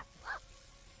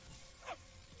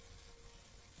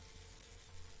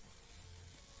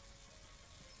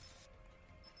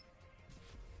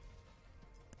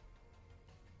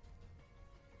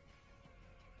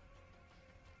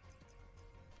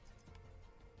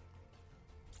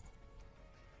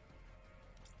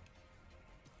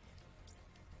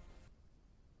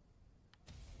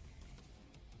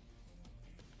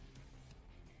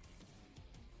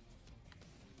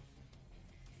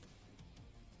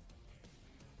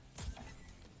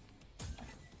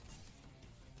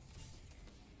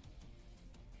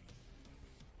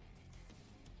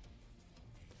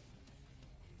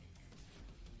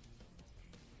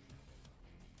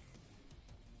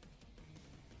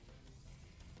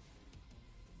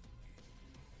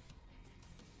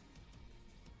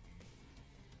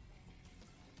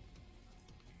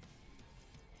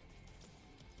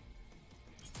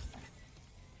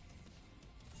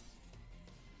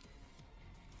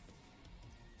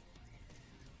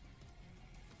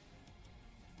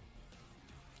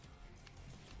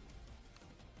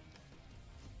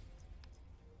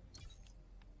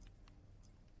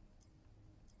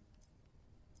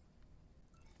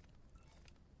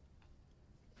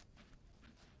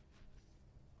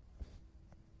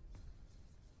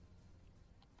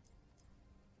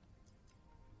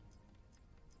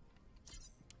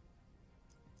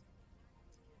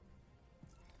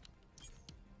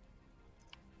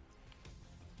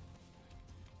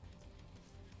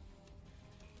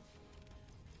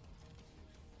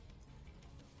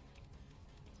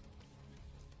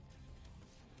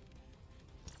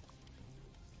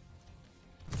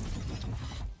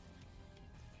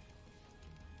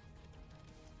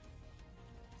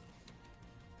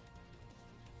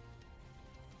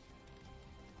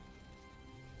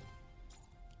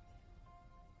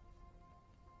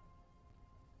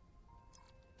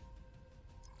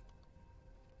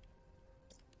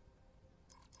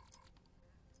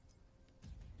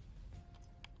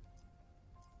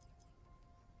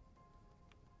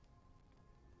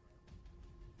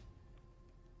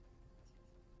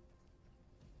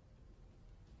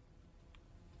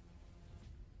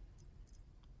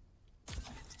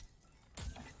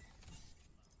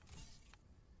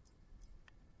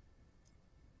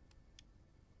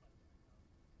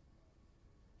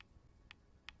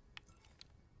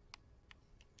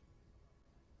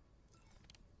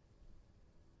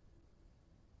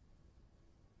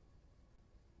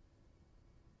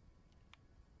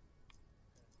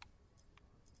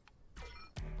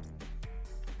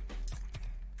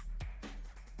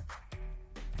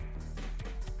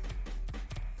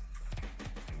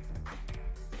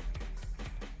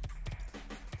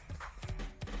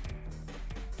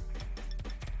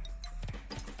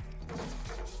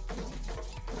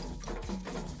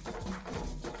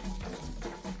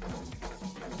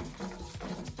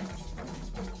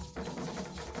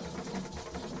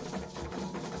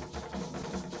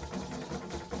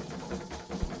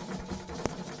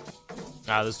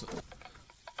 Ah, this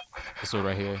one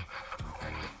right here.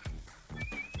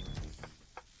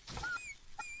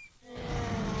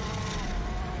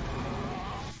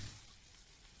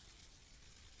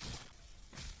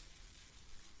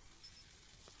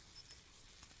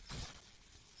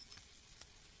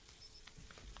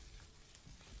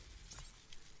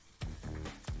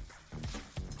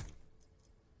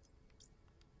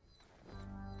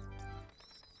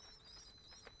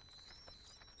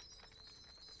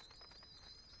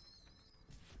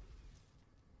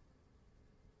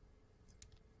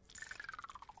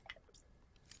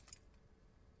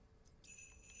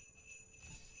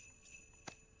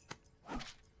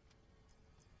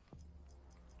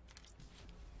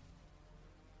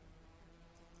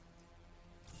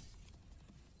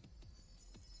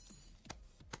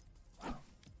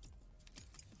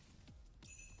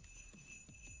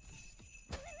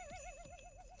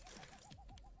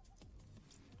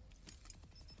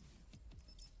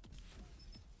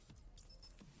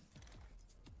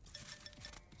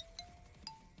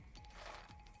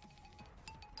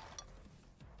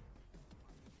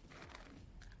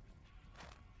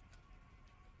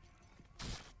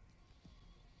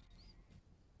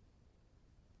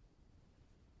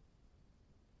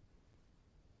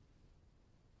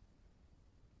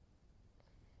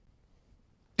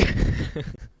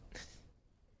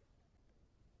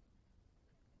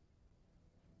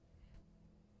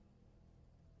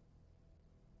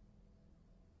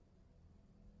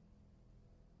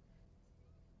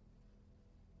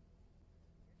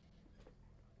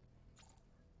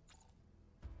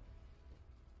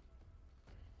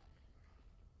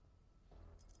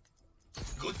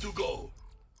 Good to go.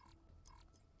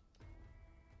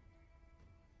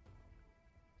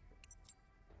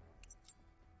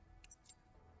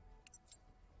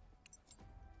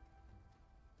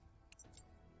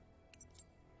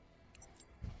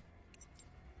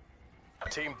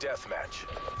 Team deathmatch.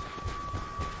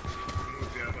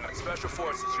 Special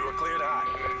forces, you are cleared hot.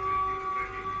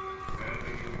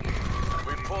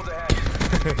 We've pulled ahead.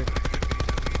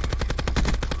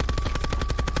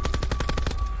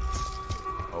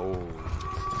 Oh.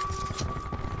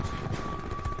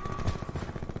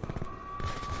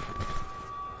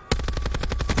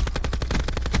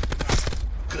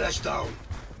 Crash down.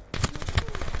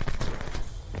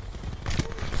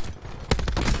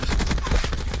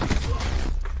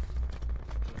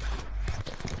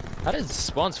 How did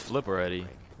spawns flip already?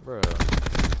 Bro.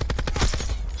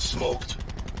 Smoked.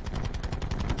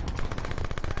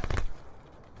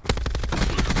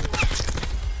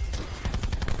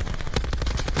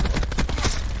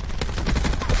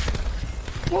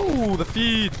 Whoa, the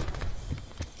feed!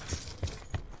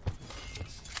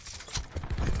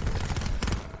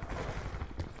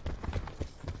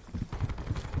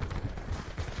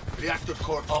 Reactor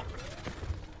core up.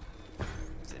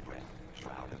 Sit rep.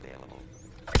 Shroud available.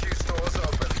 Q stores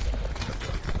open.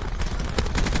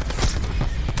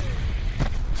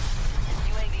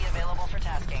 UAV available for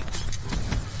tasking.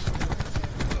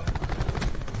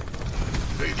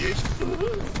 Radiation.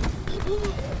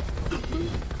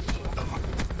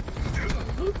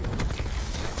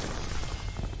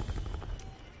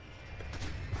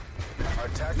 Our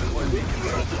tactical beacon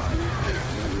is offline.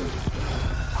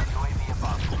 UAV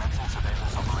above. Commencing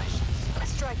surveillance operations.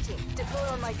 Strike team, deploy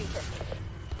on my beacon.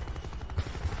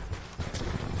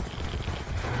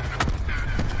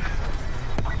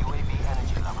 UAV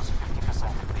energy levels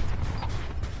 50% depleted.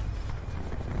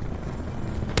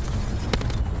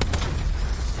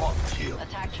 One kill.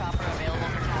 Attack chopper available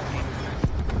for tasking.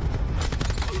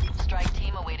 Strike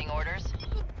team awaiting orders.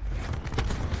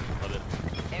 Love it.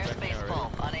 Airspace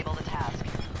full. Unable to task.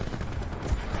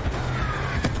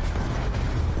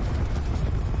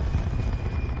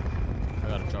 I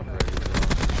got a chopper ready.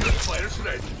 Fire's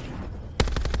ready.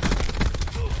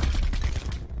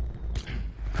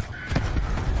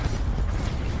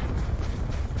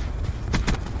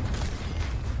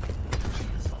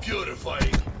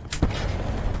 Purifying.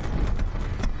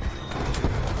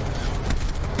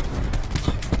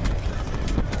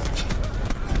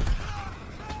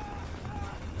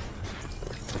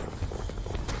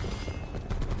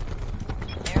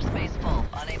 Airspace full.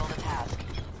 Unable to task.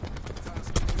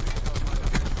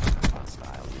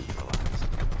 Hostile neutralized.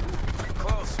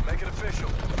 Close, make it official.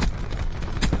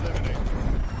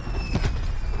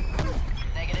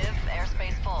 Negative.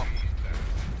 Airspace full.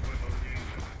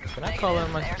 Can I call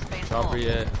in my Airspace chopper full.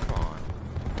 yet? Come on.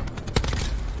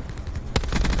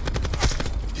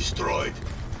 Destroyed.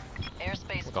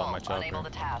 Airspace Look on my full. chopper. Unable to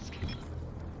task.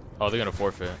 Oh, they're gonna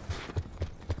forfeit.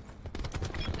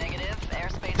 Negative.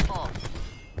 Airspace full.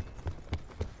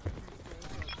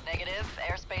 Negative.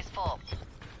 Airspace full.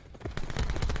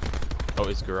 Oh,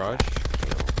 it's garage?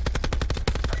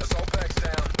 Assault pack's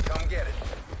down. Come get it.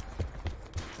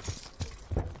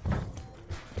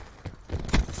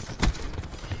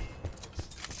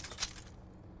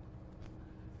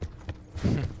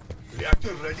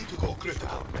 Reactor ready to go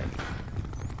critical.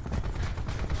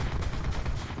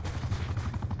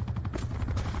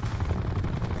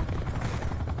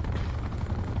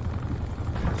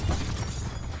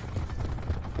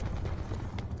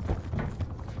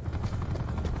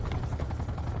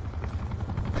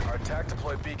 Our attack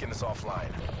deployed beacon is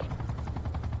offline.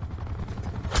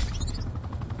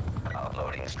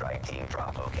 Uploading strike team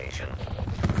drop location.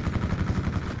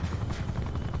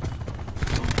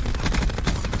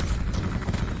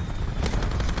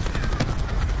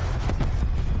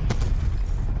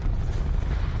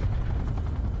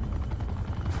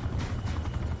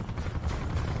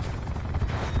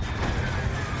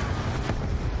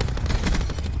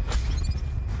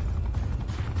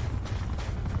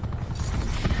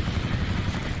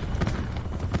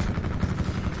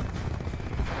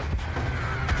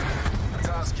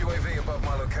 Task UAV above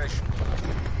my location.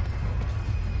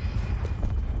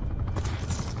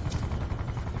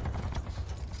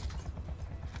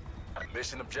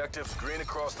 Mission objective, green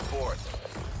across the board.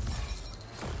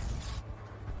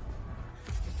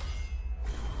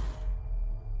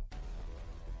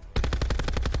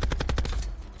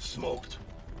 Smoked.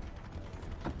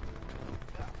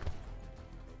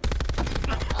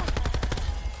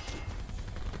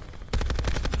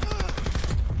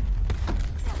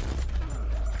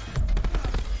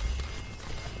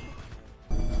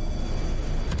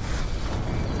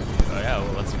 Oh yeah,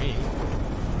 well let's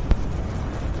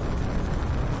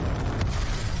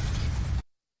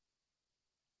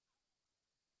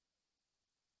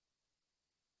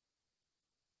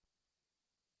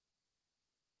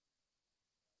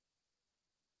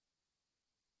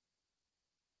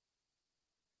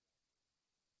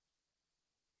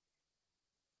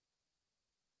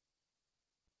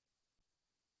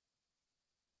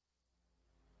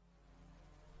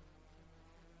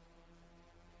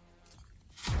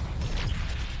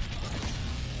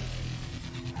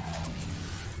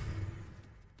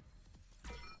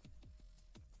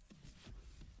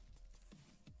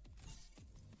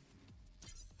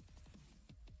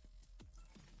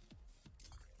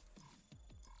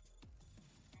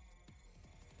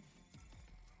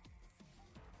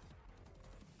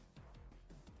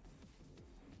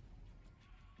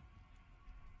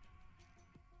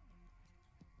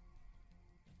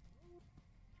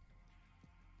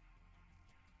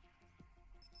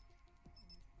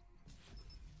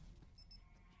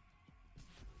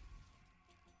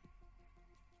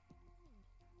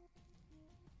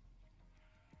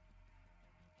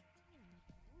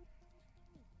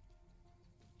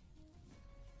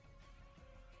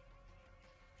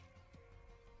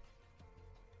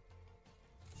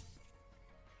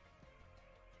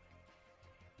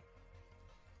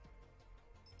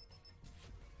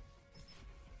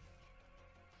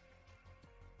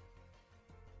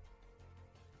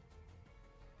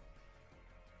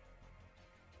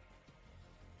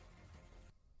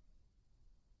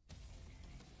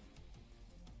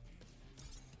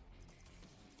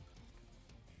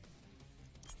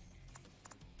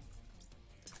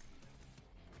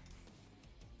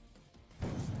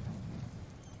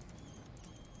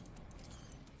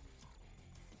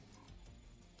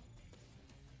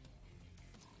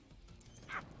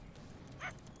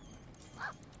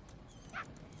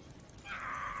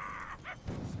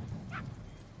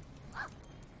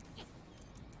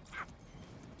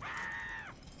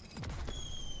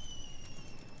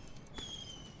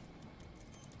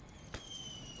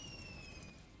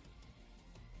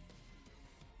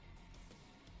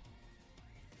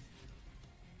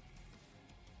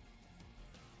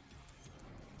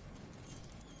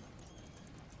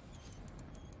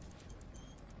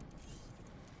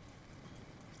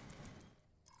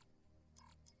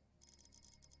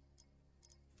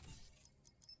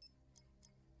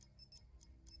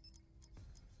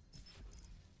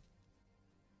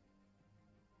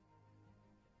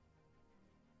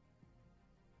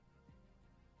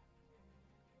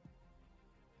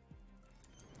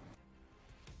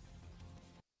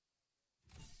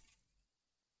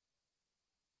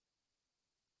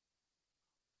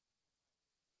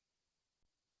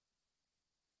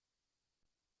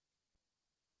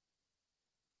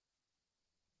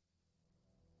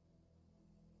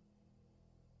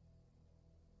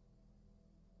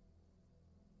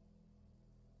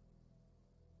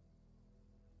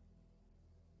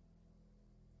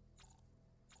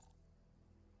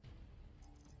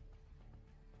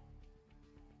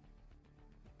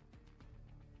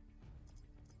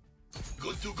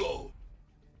Good to go.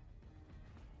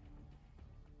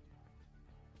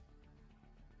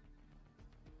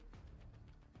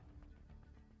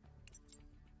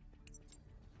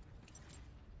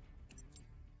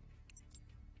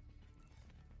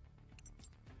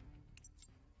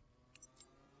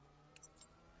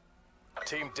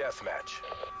 Team deathmatch.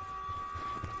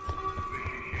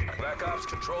 Black Ops,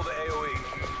 control the AOE.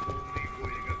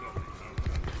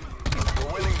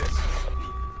 We're winning this.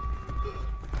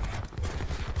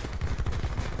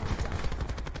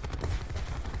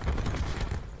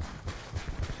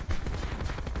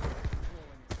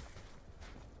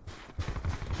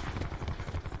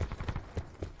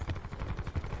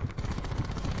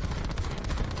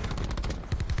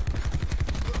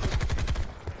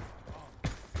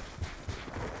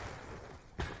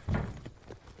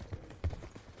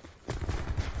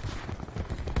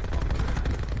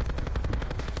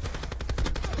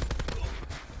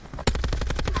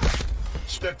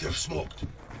 Spectre smoked.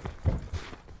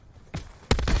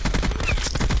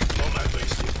 Nomad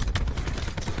wasted.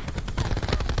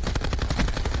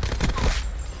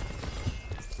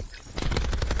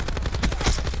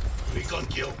 Recon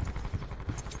kill.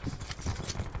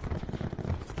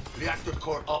 Reactor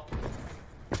core up.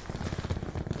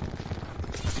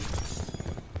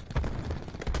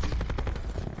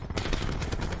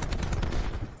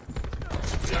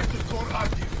 Reactor core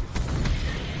active.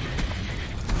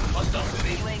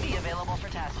 UAV available for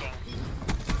tasking.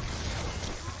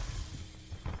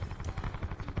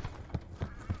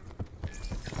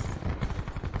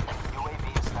 UAV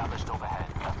established overhead.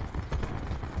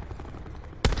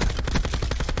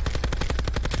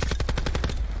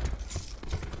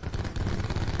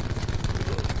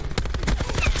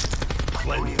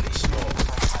 Plenty of smoke.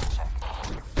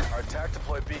 Our attack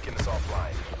deploy beacon is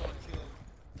offline.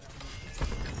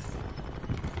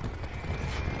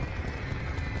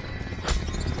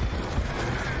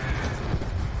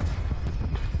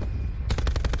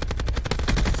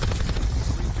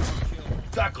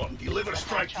 TACOM, deliver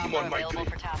strike team on my Available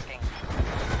grid. for tasking.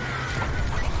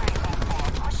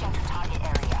 Pushing to target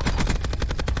area.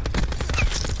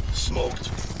 Smoked.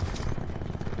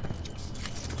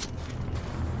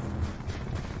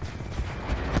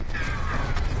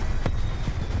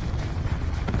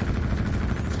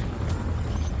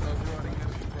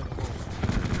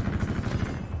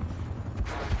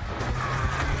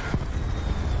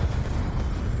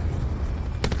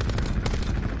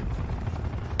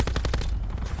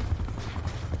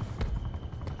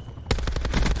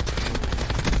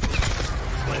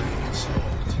 Plenty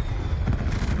smoked.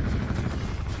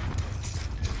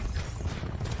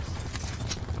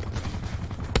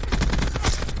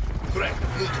 Threat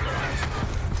neutralized.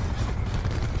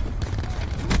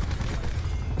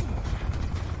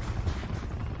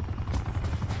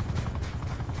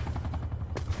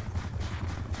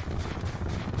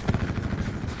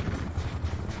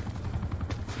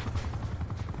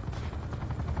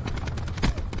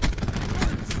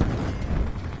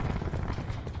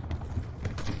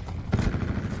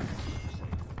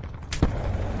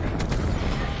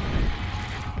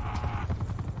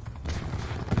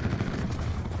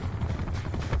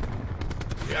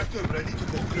 Reactor ready to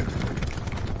go critical.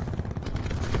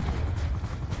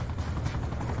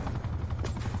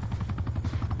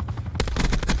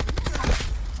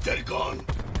 They're gone.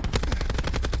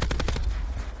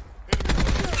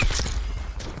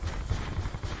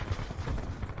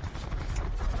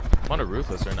 I'm on a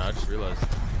ruthless right now, I just realized.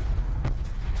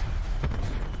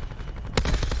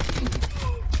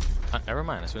 Never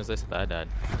mind, as soon as I said that, I died.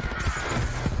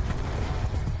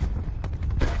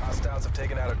 Hostiles have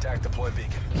taken out attack deploy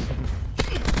beacon.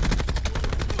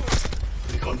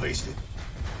 Recon wasted.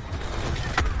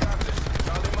 Got this.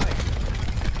 Found a mic.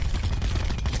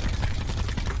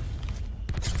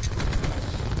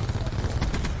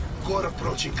 Core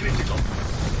approaching critical.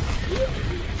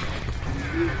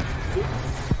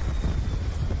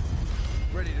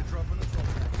 Ready to drop an assault.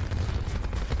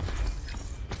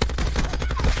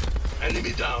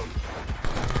 Enemy down.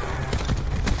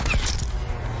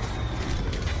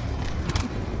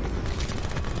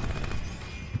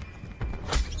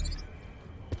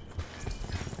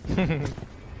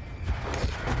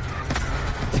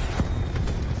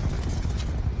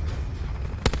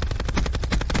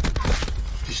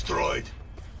 Destroyed.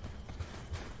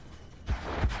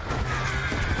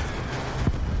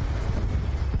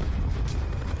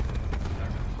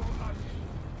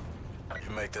 You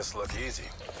make this look easy.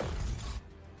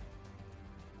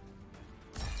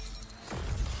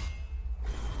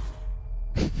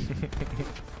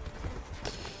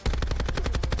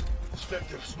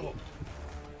 Spectre smoked.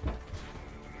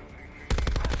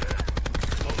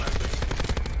 Nomad wasted.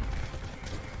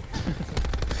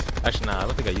 Actually, nah, I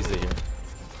don't think I used it here.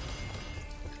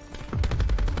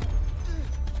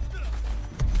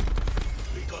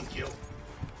 Recon kill.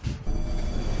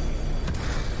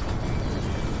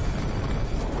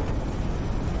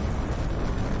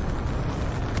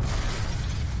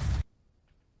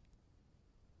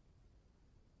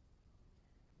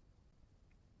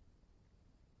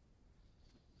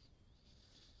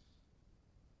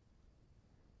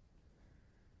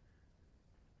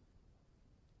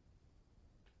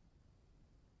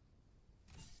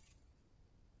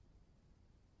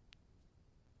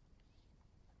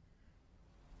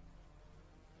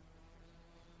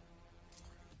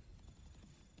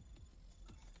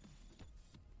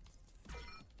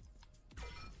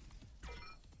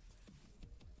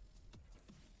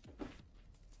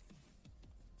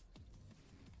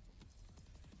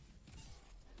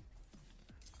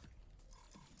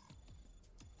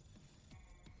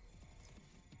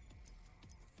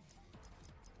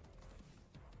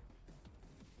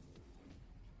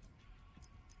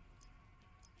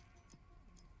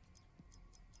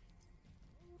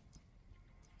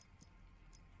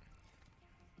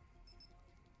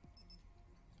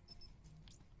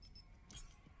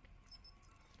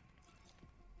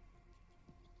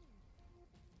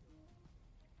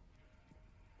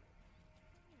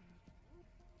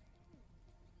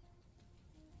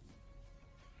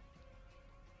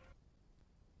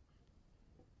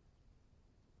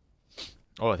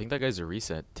 Oh, I think that guy's a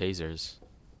reset. Tasers.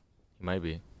 He might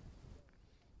be.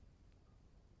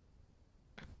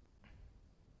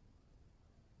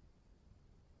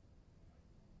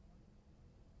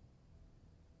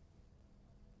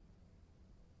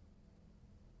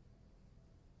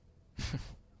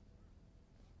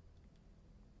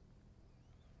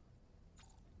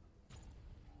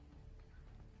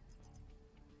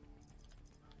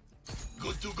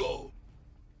 Good to go.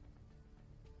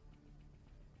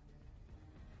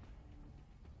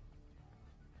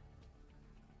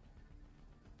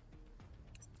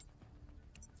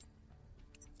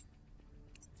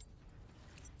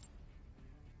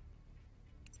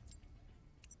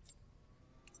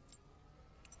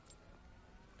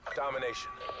 Domination.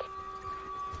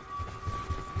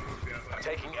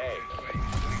 Taking A.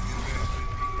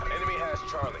 Enemy has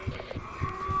Charlie.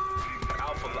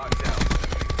 Alpha locked down.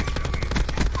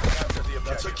 Capture the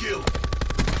That's a objective. kill.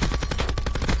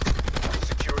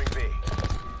 Securing B.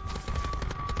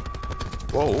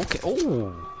 Whoa, okay.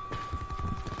 Oh.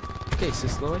 Okay,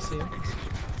 Sislo, I see him.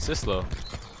 Sislo.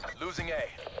 Losing A.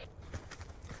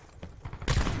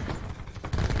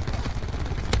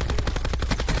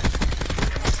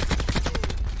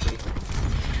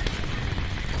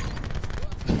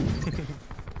 In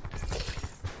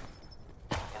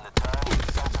the turn,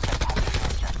 sensors are capturing the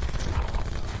objective.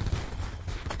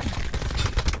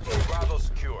 Bravo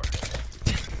secure.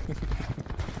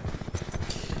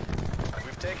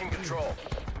 We've taken control.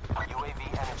 UAV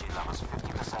energy levels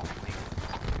 50% depleted.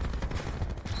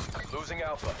 Losing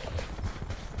Alpha.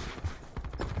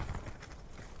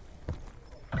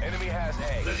 Enemy has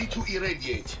A. Ready to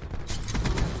irradiate.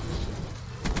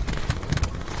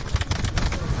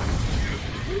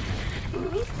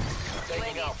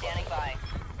 Taking UAV Alpha. standing by.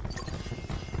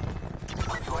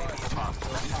 UAV above.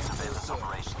 Let's surveillance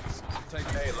operations.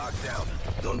 A locked down.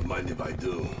 Don't mind if I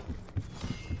do.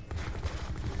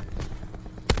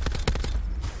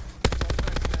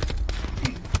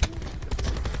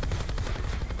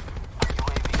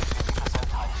 UAV 50%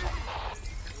 hijack.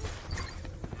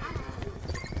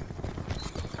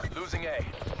 Losing A.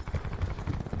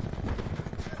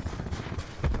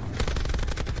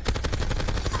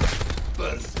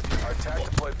 Burn. Our attack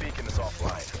deploy beacon is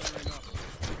offline.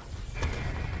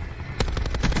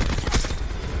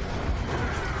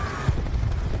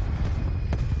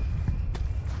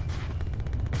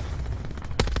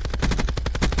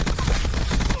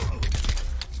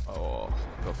 Oh,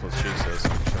 go for Jesus.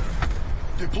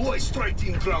 Deploy strike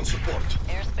team ground support.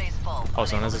 Airspace full. Oh,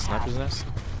 someone has a sniper's nest?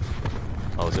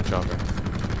 Oh, it's a chopper.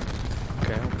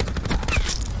 Okay.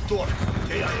 Torque.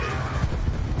 KIA.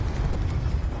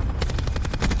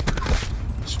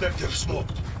 Spectre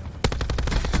smoked.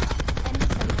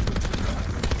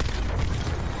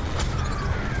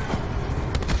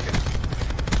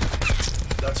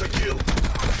 That's a kill.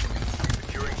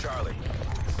 Securing Charlie.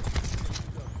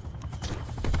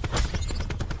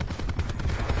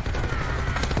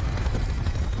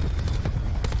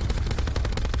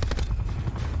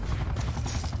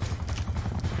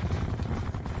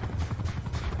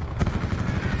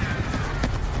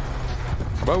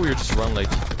 Why we would just run like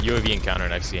UAV encounter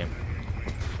next game?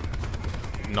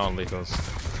 Non-lethals.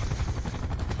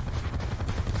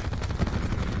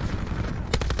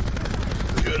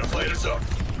 Purify Fire's up.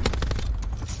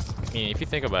 I mean, if you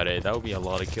think about it, that would be a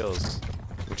lot of kills,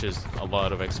 which is a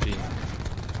lot of XP.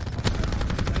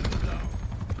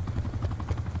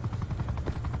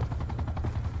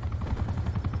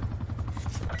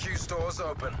 Q stores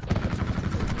open.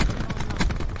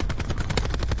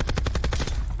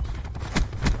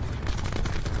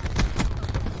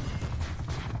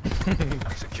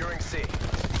 Securing C.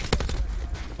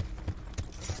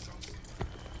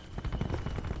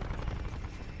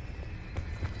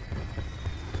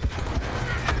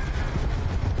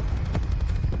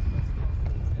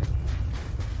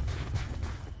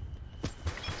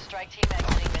 Strike team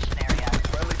exiting mission area.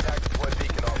 Friendly tactical deploy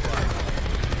beacon offline.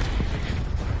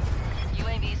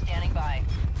 UAV standing by.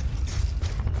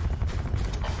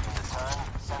 In return,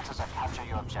 sensors have captured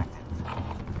your objective.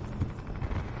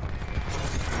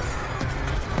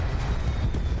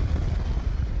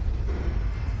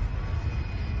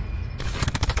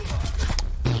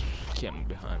 Can't move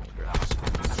behind me, bro.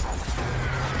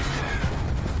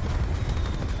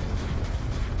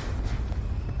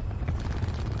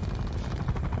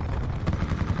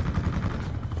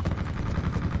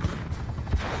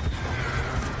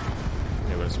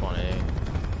 They would spawn A.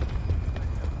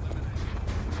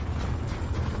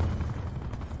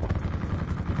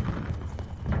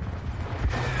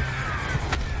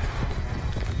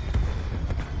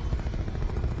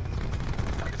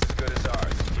 It's as good as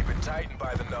ours. Keep it tight and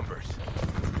by the numbers.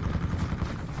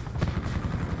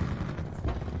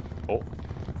 Oh,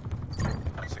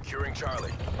 Securing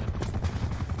Charlie.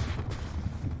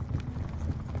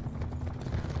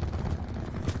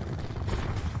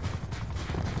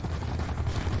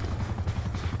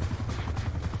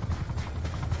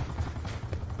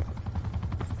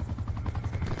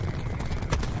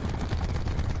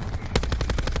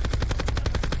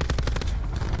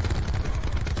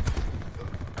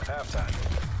 Halftime.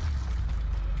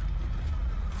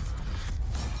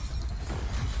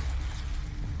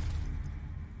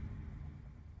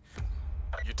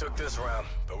 You took this round,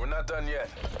 but we're not done yet.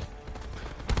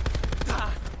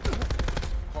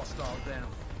 Hostile down.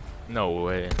 no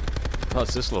way. I thought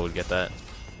Sislo would get that.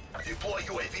 Deploy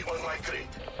UAV on my crate.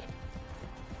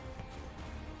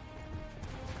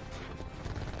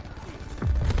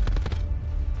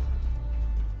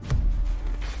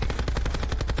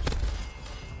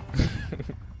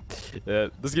 Yeah,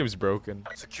 this game's broken.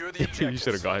 Secure the You objectives.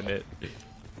 should have gotten it.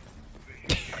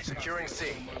 Securing C.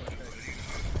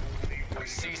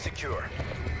 C secure.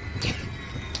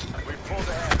 We pulled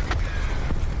ahead.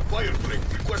 Fire break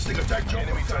requesting attack chopper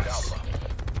Enemy turned gas. alpha.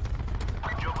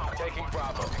 Taking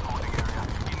Bravo.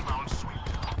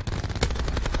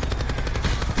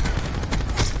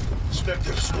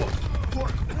 Spectre smoke.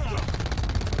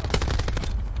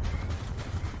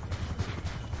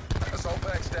 Assault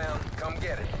packs down. Come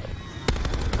get it.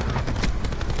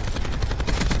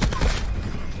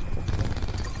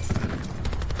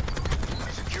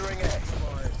 Securing A.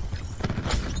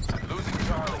 Losing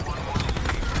Charlie.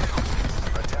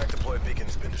 Attack deploy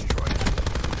beacon's been destroyed.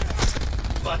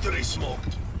 Battery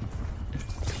smoked.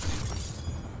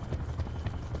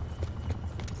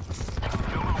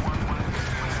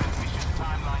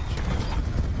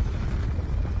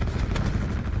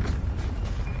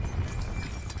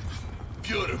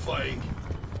 Purifying.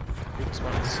 Oops,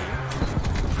 one to see.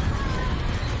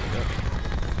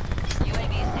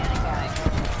 UAV standing by.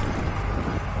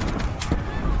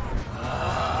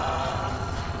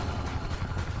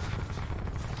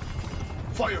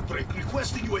 Fire break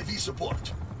requesting UAV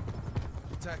support.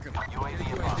 Attack him.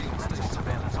 UAV advanced to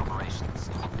surveillance operations.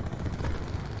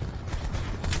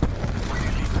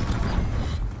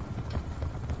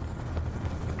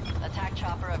 Attack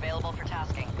chopper available for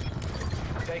tasking.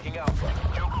 Taking Alpha.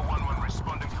 Joker 1-1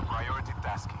 responding to priority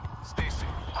tasking. Stay safe.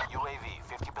 UAV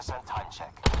 50% time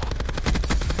check.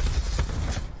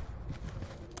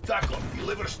 TACOM,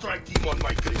 deliver strike team on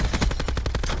my crate.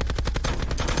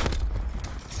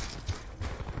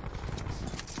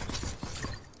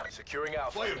 Securing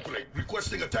Alpha. Fire break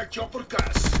requesting attack chopper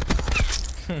gas.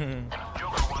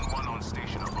 Joker 1-1 on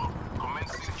station above.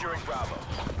 Commence Securing Bravo.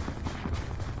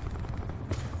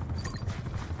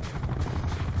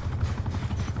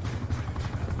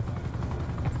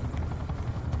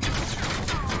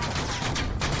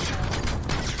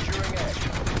 Securing A.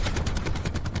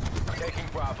 Taking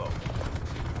Bravo.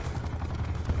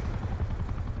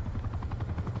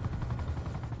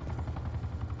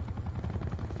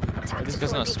 Why this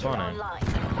guy's not spawning?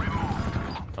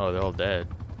 Oh, they're all dead.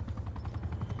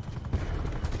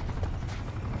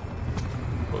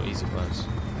 Oh, easy plus.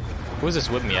 Who is this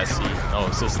with me? I see. Oh,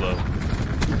 it's Sislo.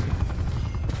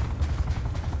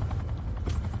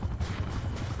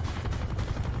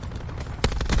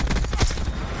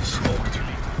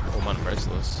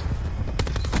 close.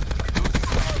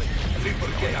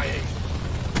 Reaper KIA.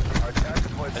 Our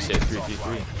tactical I beacon say is 3v3.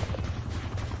 offline.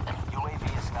 UAV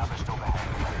established overhead.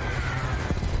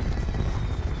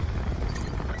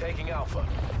 Taking Alpha.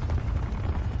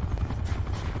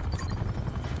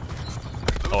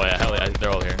 Oh yeah, hell yeah, they're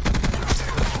all here.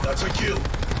 That's a kill.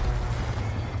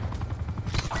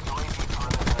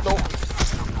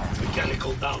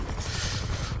 Mechanical down.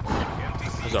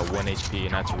 There's a 1 HP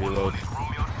and that's reload.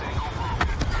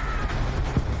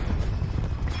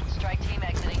 Strike team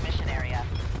exiting mission area.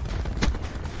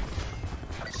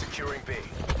 Securing B.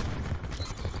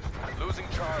 Losing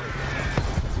Charlie.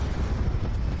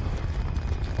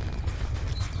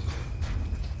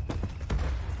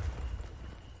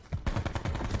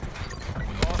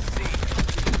 Lost C.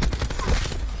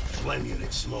 Flame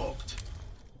unit smoked.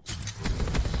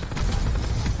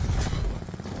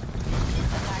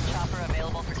 Attack chopper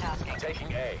available for tasking.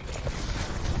 Taking A.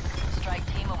 Strike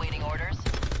team awaiting orders.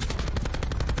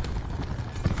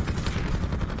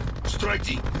 Strike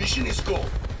team, mission is go.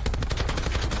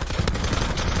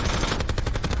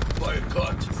 Fire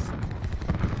cut.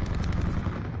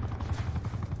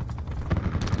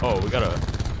 Oh, we got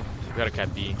a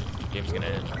cat B. Game's gonna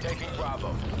end. Taking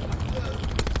Bravo.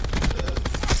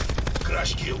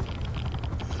 Crash kill.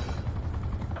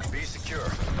 Be secure.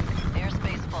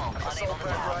 Airspace full. Unable to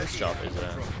pass. This job is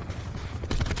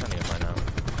trying to get mine out.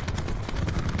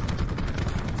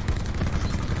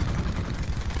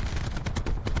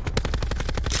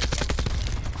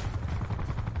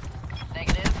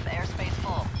 Negative. Airspace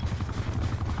full.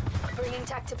 Bringing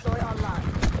tac deploy online.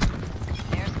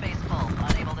 Airspace full.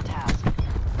 Unable to task.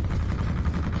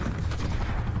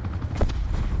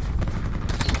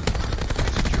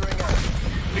 Securing A.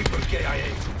 Reaper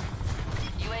KIA.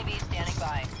 UAV standing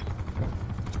by.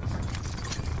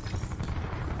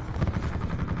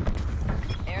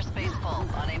 Airspace full.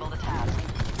 Unable to task.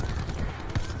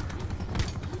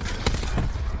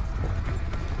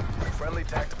 Friendly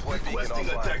tac deploy beacon Requesting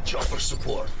offline. attack chopper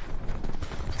support.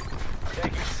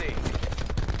 Taking C.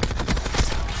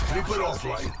 Reaper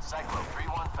offline. Cyclone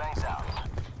 3-1 fangs out.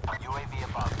 UAV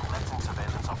above, commencing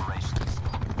surveillance operations.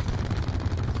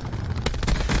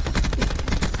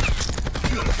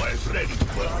 Purifier's ready to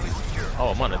burn. Oh,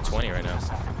 I'm on a 20 right now.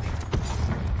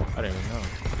 I didn't even know.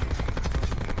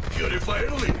 Purifier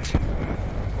lit.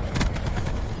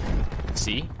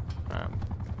 See?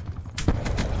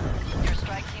 Your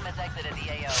strike team has exited the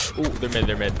AO. Ooh,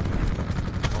 they're mid.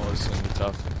 Oh, this is gonna be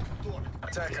tough.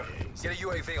 Attack him. Get a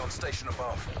UAV on station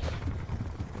above.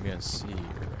 Maybe on C or...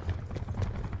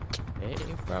 Hey,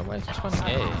 bro, why is this one A?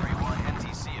 3-1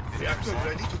 NTC at 50%. Reactor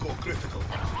ready to go critical.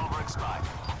 Over expired.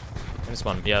 This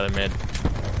one, yeah, they're mid.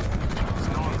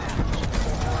 Storm damage.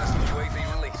 Last UAV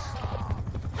release.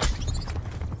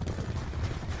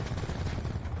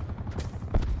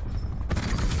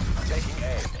 Taking A.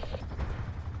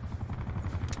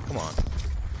 Come on.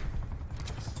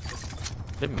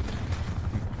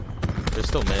 They're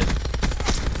still mid.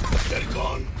 They're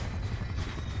gone.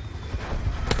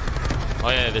 Oh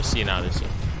yeah, they're C now, they're C.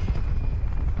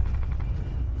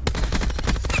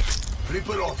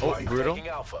 Reaper Oh, offline. brutal. Taking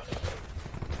Alpha.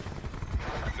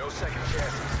 No second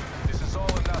chances. This is all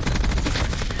or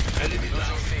nothing. Enemy Losing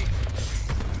down. C.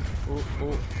 Ooh,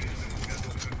 ooh.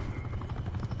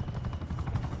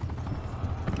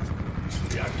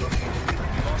 Reactor heated.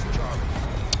 Lost Charlie.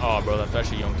 Oh, bro, that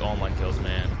actually yoinked all my kills,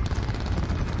 man.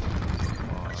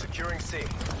 Securing C.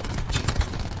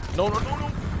 No.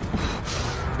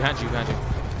 Behind you.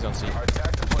 He's on C. Our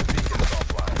tactical beacon is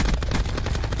offline.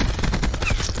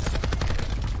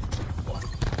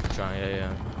 Trying,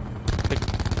 yeah. I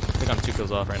think I'm 2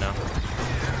 kills off right now.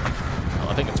 Oh,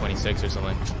 I think I'm 26 or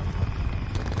something.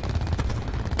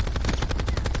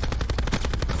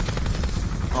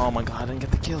 Oh my god, I didn't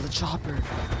get to kill the chopper.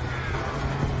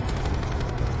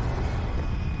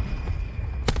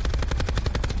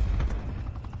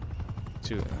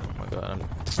 Two. Oh my god, I'm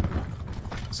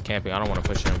just camping. I don't want to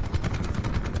push him.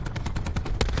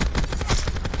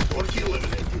 Torque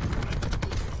eliminated.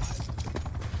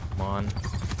 Come on.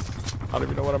 I don't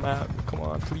even know what I'm at. Come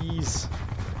on, please.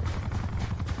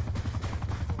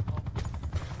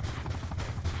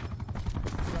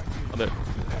 Oh, there.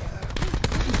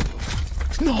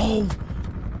 No!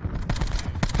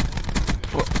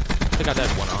 Bro, I think I died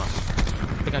 1 off.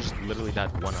 I think I just literally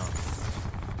died 1 off.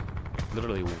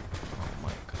 Literally. Oh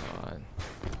my god.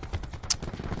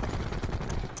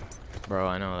 Bro,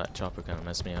 I know that chopper kind of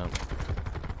messed me up.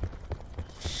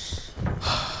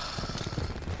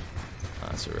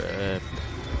 That's a rip.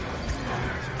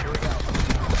 Securing Alpha.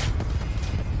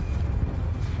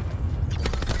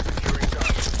 Securing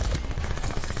Charlie.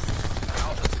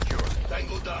 Alpha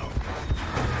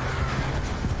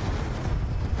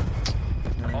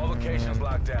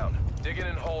locked down. Dig in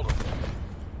and hold them.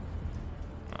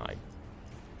 I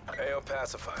AO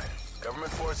pacified.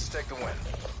 Government forces take the win.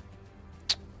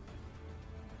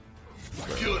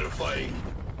 Purifying.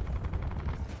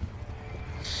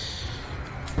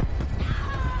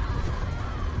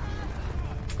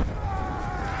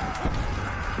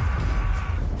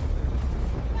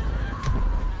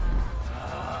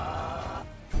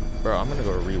 Bro, I'm gonna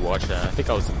go rewatch that. I think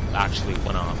I was actually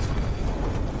went off.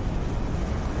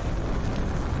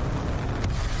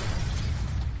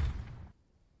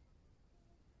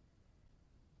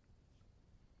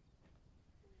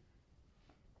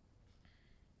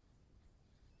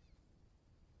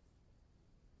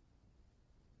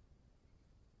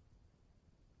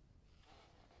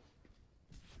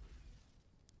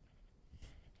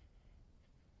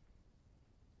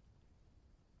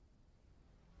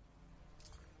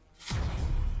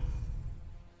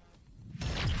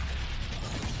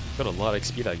 Got a lot of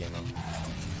XP that game though.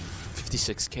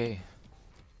 56k.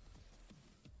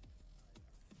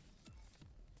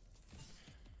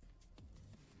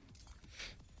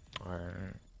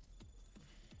 Alright.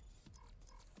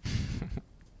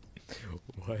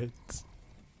 What?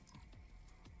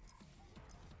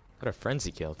 Got a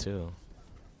frenzy kill too.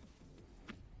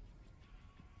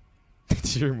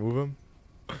 Did you remove him?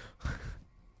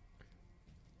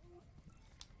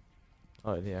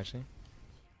 Oh, did he actually?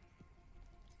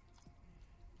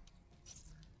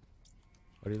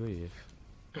 Why did he leave?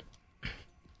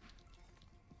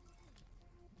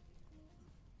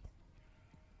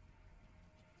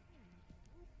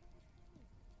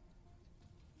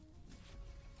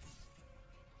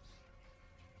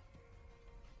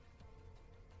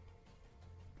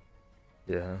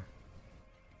 Yeah.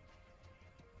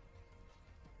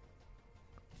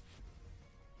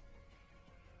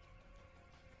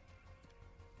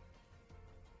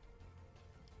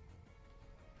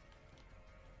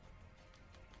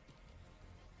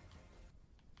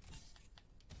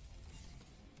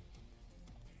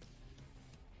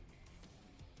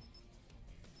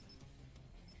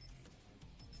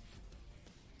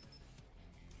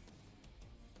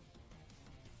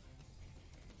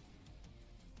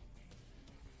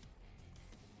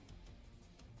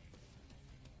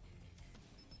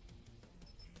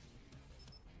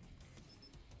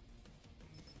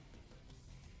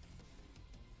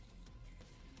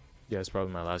 Yeah, it's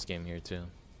probably my last game here too.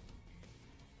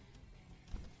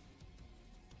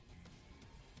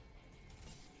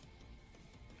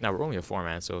 Now we're only a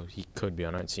 4-man, so he could be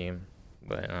on our team,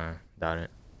 but doubt it.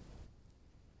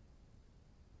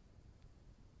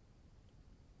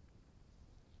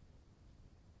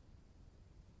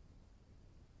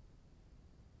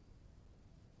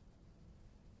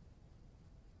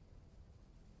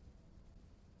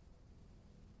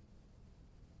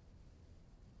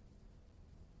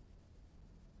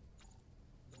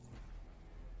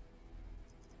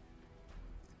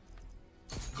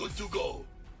 Good to go.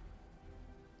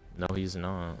 No, he's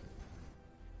not.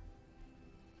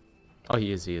 Oh,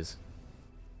 he is, he is.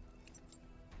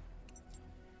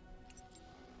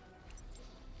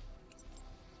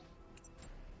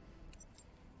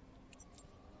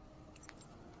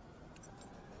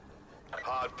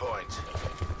 Hard point.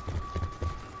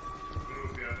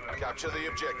 Capture the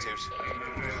objectives.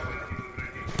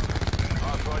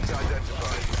 Hard point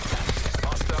identified.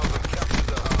 Hostiles have captured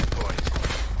the hard point.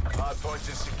 Hard point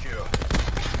is secure.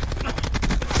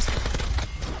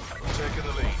 We're taking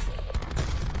the lead.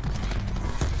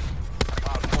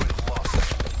 Hard point lost.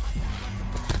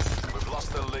 We've lost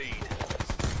the lead.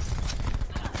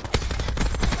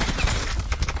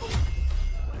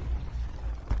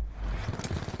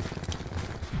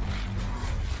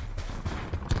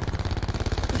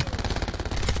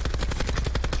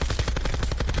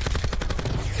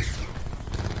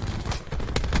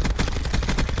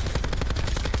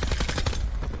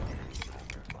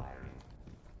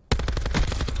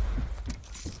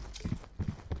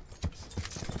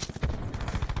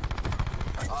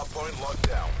 Point locked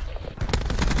down.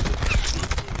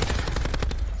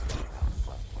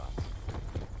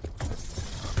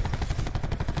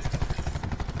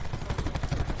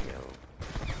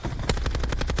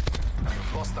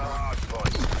 Lost the hard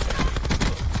point.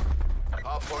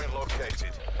 Hard point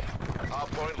located.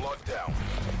 Hard point locked down.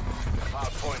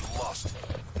 Hard point lost.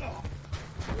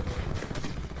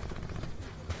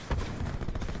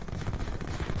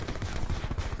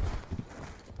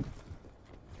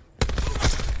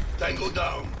 Tango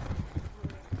down.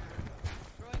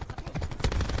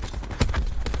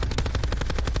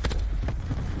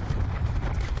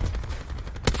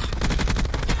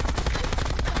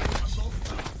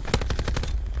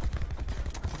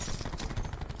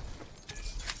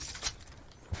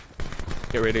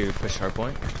 Get ready to push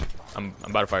hardpoint. I'm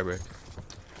about to fire break.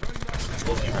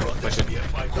 Push it.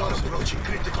 Core approaching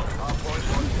critical. Hardpoint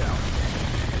locked down.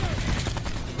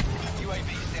 UAV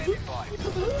standing by.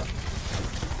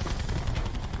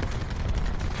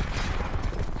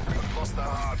 Lost the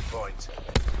hardpoint.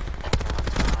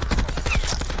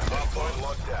 Hardpoint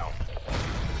locked down.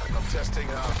 I'm testing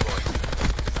hardpoint.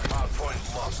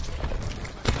 Hardpoint lost.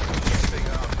 Testing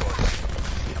hardpoint.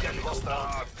 Lost the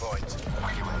hardpoint.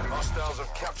 Hostiles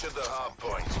have captured the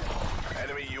hardpoint.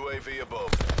 Enemy UAV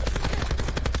above.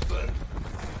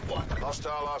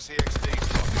 Hostile RCXD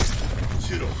spotted.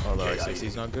 0. Oh, the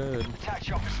R60's not good. Attack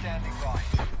chopper standing by.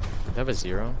 They have a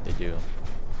 0? They do.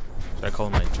 Should I call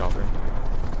him like chopper?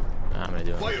 Nah, I'm gonna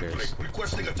do it. Who Fire cares? break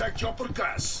requesting attack chopper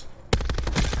gas.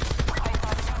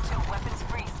 I-522, weapons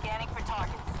free, scanning for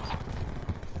targets.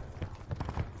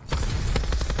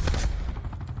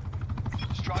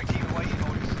 Strike team awaiting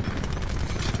orders.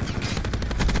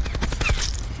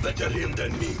 Better him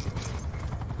than me.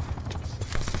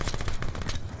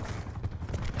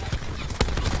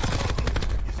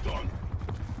 He's gone.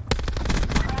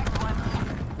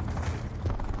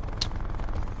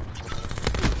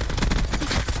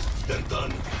 Then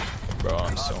done. Bro,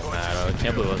 I'm so mad. I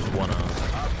can't believe I just won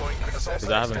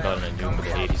because I haven't gotten a nuke with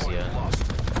the 80s yet.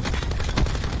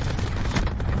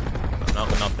 Not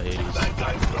the 80s. That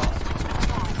guy dropped.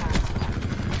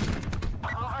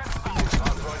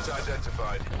 Hardpoint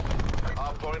identified.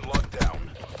 Hardpoint locked down.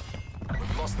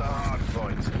 We've lost the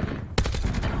hardpoint.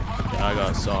 Yeah, I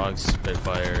got SOG,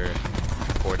 Spitfire,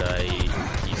 4.8,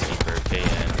 Peacekeeper,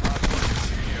 KN,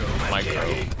 Micro.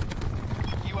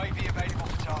 UAV available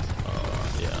for task.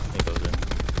 Yeah, I think those are.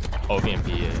 Oh, VMP,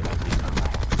 yeah.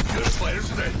 Purifiers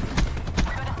ready.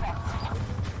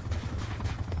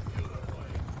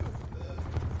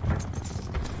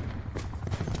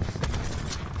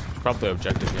 Probably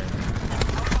objective game.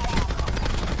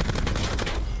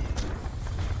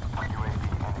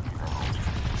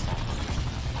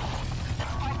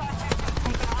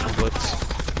 Blitz.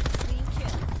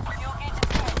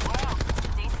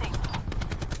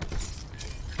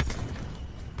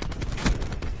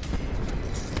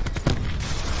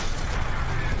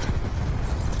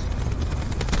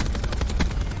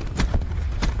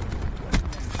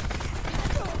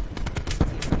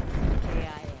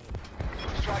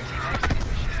 Strike team exiting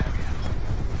mission area.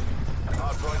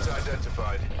 Hardpoint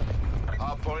identified.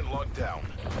 Hardpoint locked down.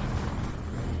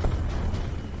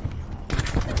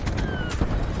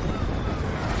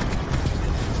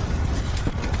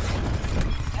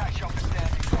 Attack chopper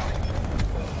standing by.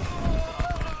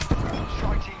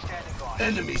 Strike team standing by.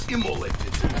 Enemies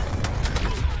immolated.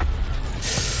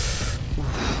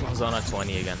 I was on a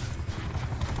 20 again.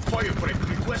 Fire break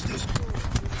requesting.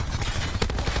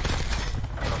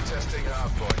 I'm testing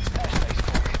hardpoint.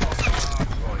 Lost the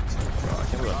hardpoint. Bro, I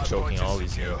can't believe I'm choking all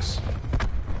these secure. nukes.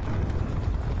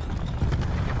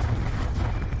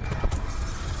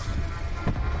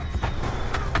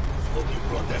 Hope you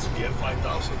brought SPF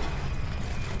 5000.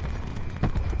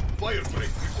 Fire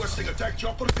break requesting attack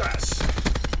chopper gas.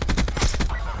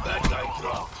 That guy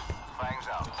dropped. Fangs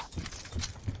out.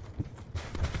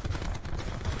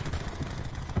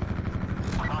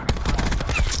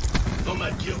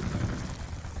 Nomad kill.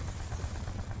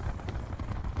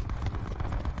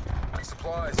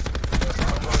 Supplies.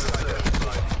 Hardpoint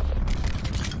identified.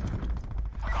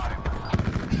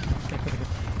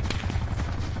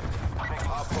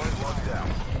 Hardpoint locked down.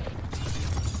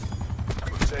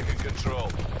 We've taken control.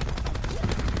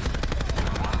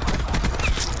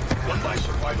 One by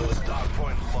survivalist down.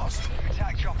 Hardpoint lost.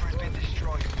 Attack chopper has been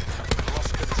destroyed.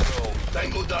 Lost control.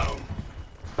 Tango down.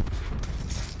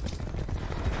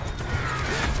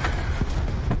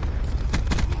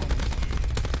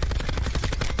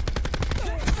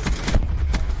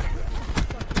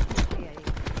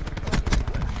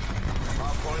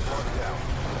 Hardpoint locked down.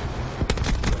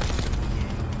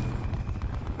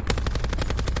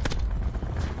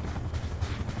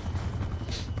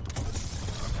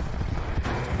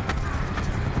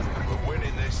 We're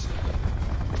winning this.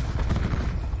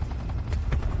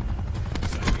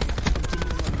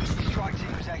 Strike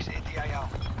team has exited the AO.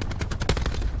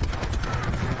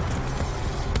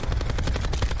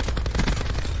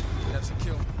 That's a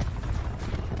kill.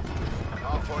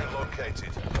 Hardpoint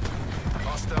located.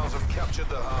 Hostiles have captured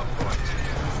the hardpoint.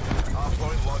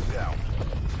 Hardpoint locked down.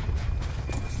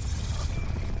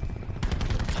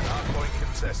 Hardpoint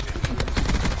contested.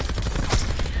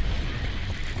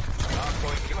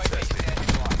 Hardpoint UAV contested.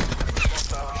 standing by. Lost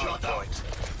the hardpoint.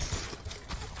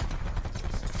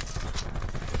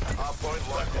 Hardpoint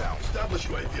locked down. Establish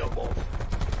UAV above.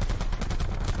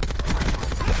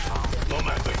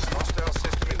 Nomad base. Hostile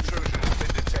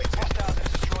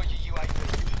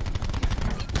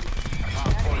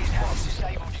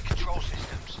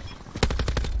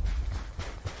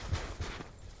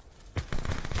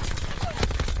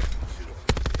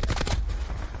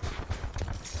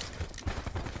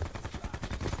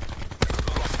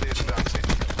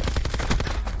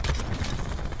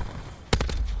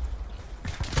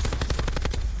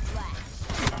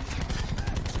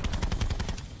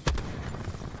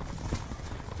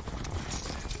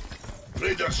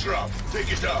Radar shrub.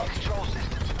 Take it out. Control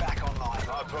systems back online.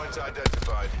 Hardpoint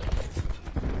identified.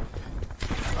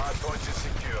 Hardpoint is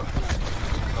secure.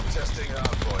 I'm testing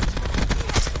hardpoint.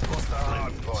 What's the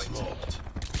hardpoint? Smoked.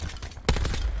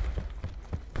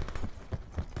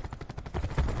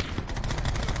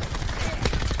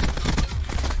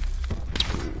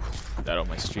 That out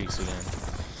my streaks again.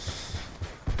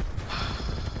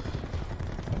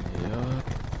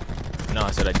 Yup. No,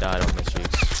 I said I died off my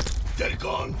streaks. They're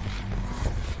gone.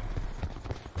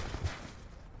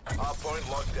 Hardpoint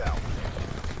locked down.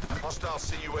 Hostile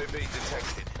CUAV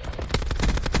detected.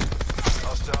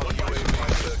 Hostile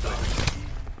UAV circling.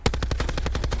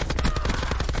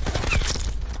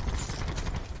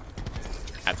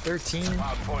 At 13.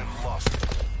 Hardpoint lost.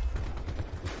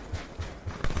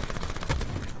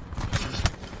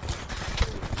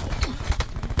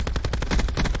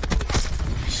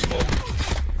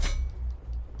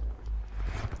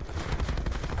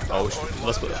 Oh,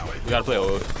 let's play. We gotta play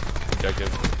objective.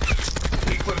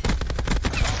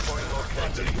 Hardpoint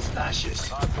located. Ashes.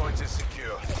 Hardpoint is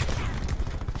secure.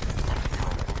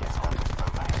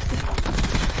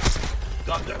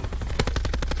 Got them.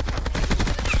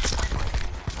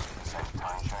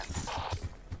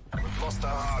 We've lost the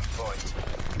hardpoint.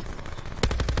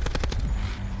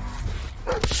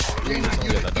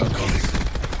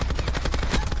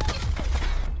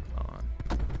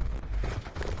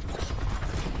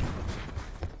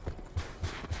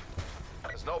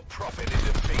 There's no profit in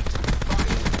defeat.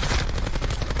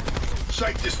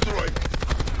 Site destroyed.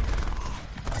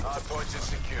 Hardpoint is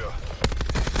secure.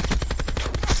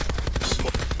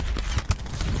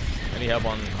 Any help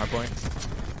on hardpoint?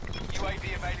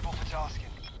 UAV available for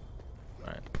tasking.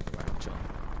 Alright, I'm chilling.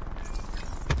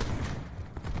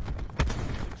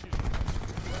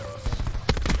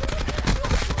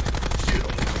 Zero.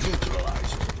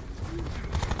 Neutralized.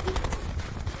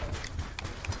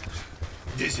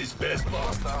 This is best boss.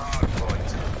 Lost the hardpoint.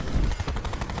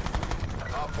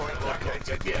 Hardpoint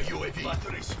located. Get here, UAV.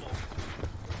 Battery smoke.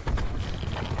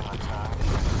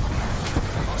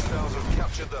 Hostiles have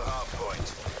captured the hardpoint.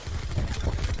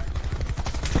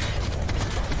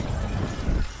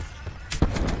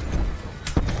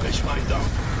 Fish mine down.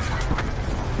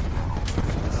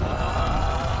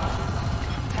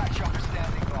 Attack chopper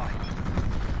standing by.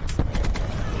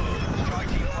 Strike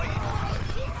team waiting.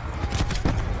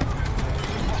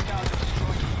 Hostiles have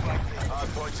destroyed the UAV.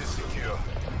 Hardpoint is secure.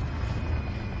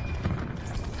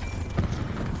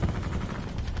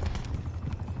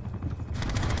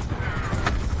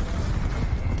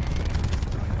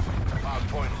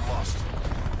 Hardpoint lost.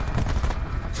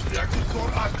 Reactor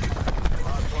core active.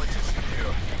 Hardpoint is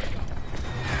secure.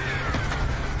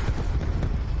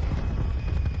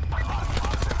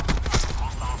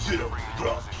 Zero.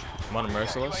 Drop. I'm on a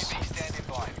merciless. UAV standing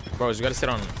by. Bros, we gotta sit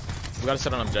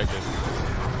on objective.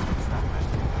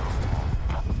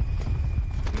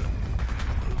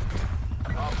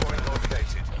 Hardpoint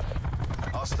located.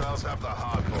 Hostiles have the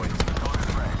hardpoint.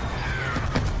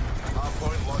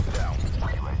 Hardpoint locked down.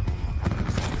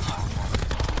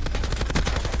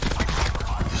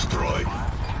 Destroyed.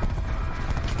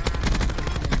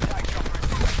 Attack chopper is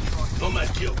being destroyed. Nomad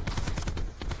kill.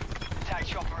 Attack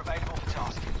chopper available for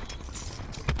tasking.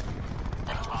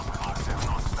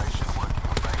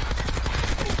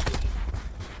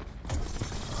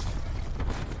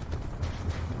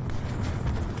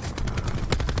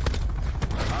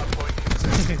 Hardpoint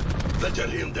contested. Better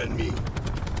him than me.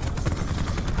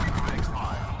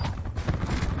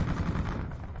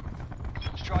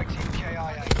 Strike team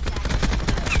KIA.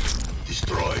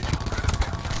 Destroyed.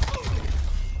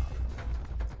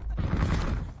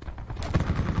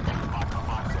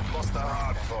 Lost the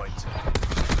hardpoint.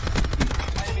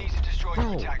 Enemies have destroyed the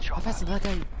attack How chopper. fast did that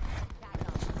guy?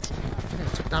 That guy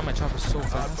took down my chopper so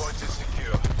fast. Hardpoint is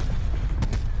secure.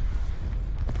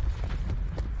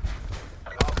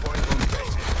 Hardpoint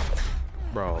located.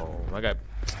 Bro, I got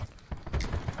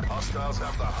Hostiles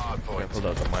have the hardpoint. pulled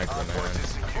out the micro, Hardpoint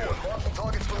is man. secure.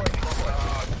 Targets for lost the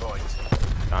hardpoint.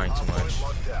 Dying too Hardpoint much.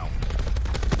 locked down.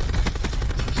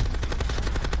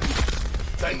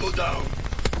 Tango down.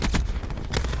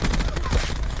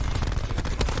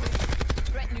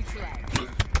 Threat neutralized.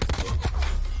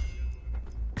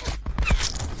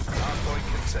 Hardpoint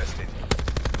contested.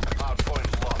 Hardpoint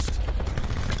lost.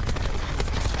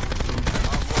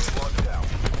 Hardpoint locked down.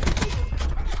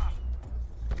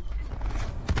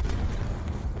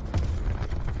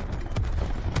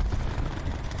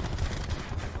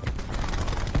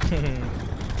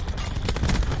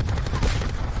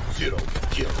 Zero.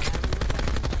 Kill.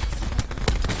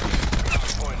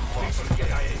 Hardpoint lost.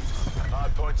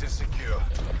 Hardpoint is secure. secure.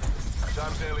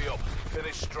 Time's nearly up.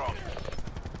 Finish strong.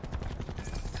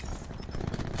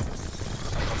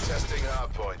 Contesting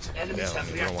hardpoint. Enemies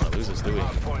have We don't reacted. want to lose this, do we?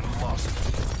 Hardpoint lost.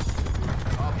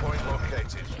 Hardpoint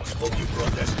located. Hope you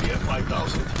brought SPF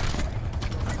 5000.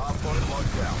 Hardpoint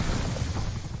locked down.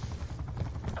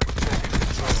 Taking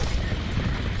control.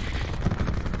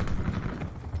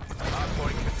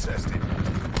 Hardpoint contested.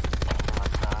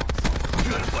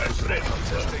 Purifiers ready.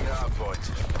 Contesting hardpoint.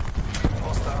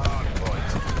 Lost the hardpoint.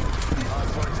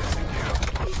 Hardpoint is secure.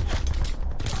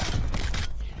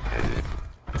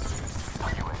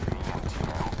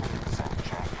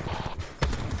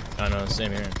 I know,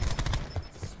 same here.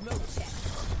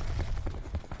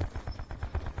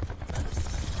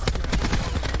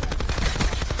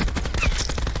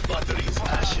 Batteries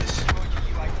ashes.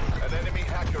 An enemy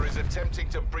hacker is attempting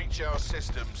to breach our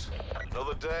systems.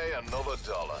 Another day, another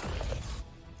dollar.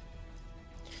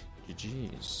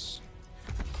 GG's.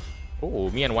 Oh,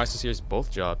 me and Weiss Series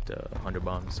both dropped 100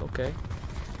 bombs. Okay.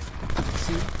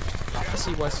 I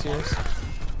see Weiss Series.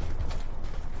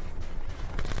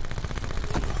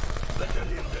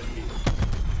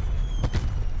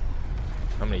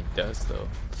 How many deaths though?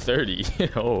 30.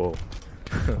 Oh.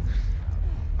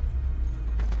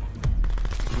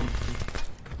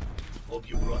 Hope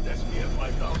you brought SPF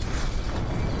 5000.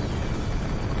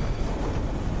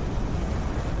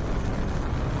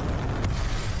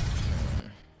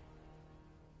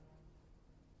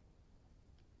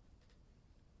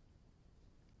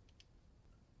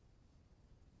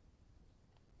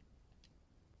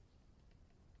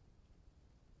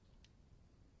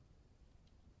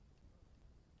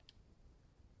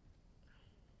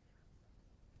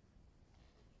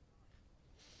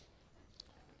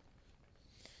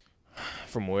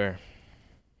 From where?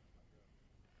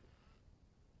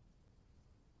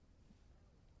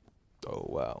 Oh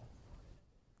wow.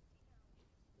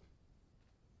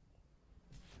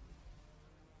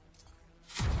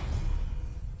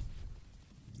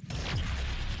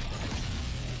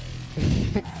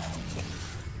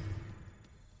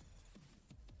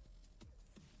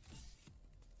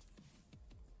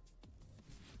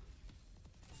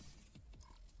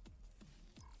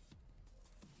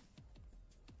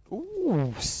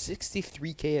 Ooh,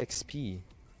 63k XP.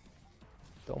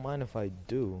 Don't mind if I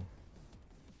do.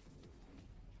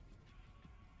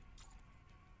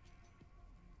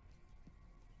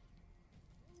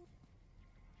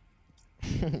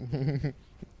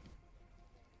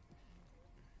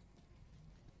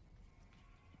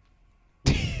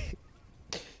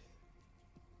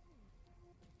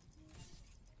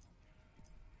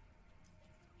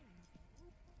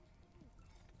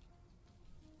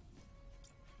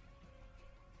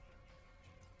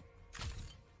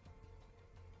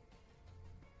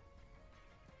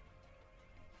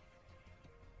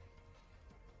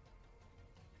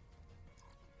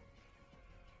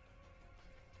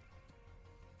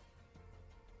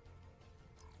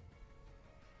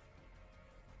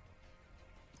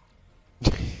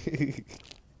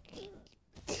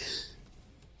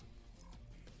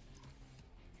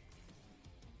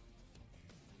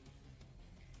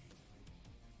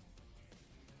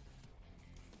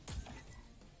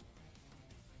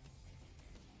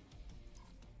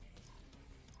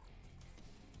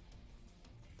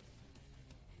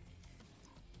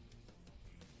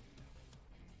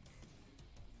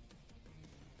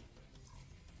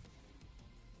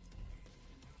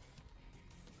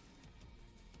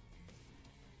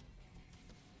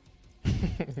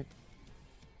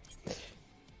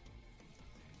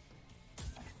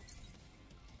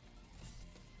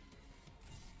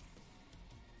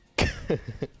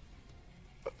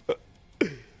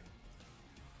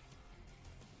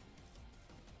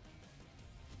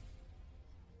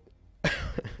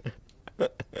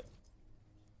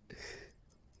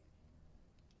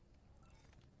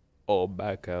 Oh,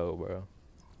 back out, bro.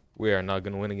 We are not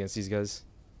gonna win against these guys.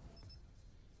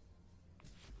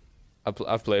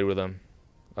 I've played with them.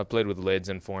 I've played with Lids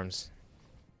and Forms.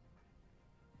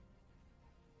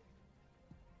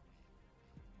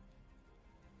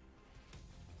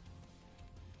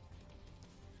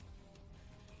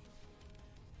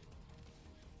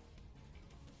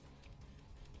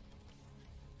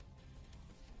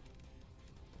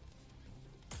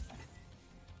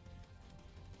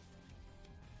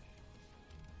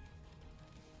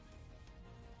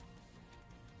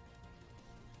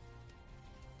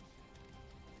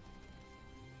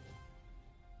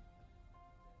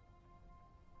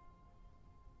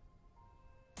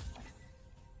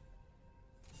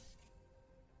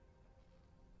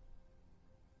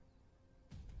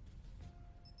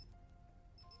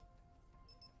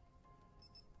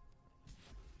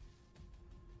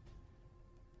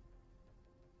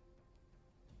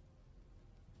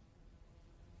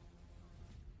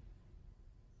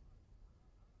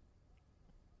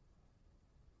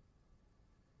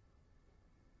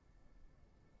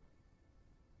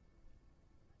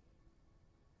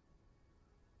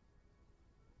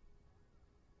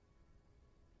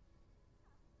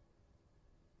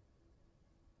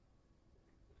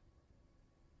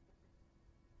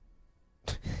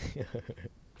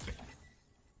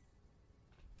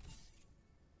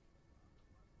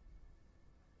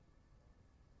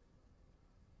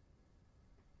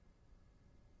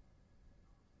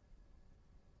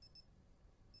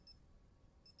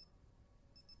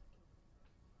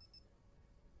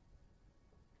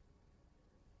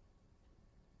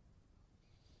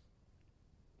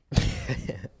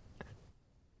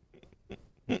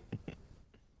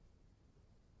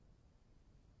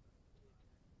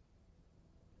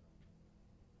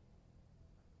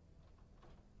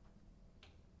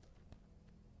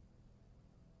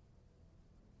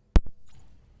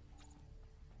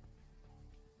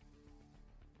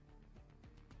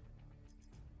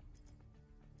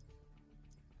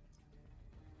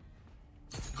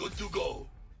 Good to go.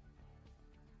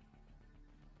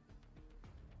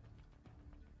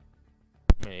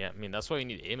 Yeah, I mean that's why you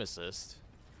need aim assist.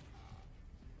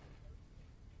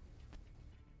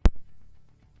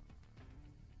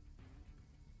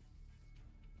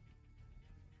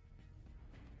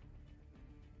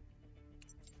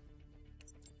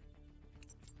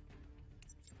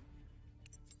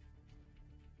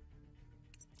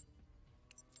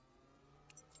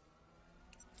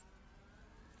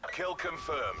 Kill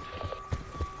confirmed.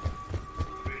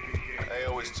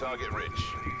 AO is target rich.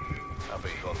 I'll be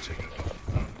hunting.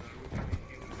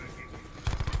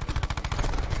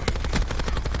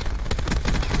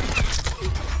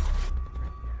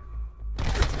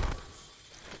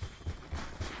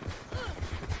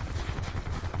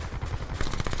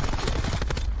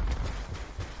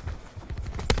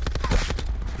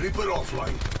 Reaper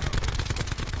offline.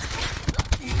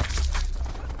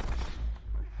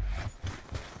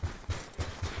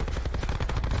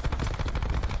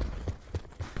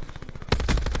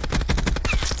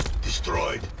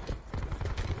 Destroyed.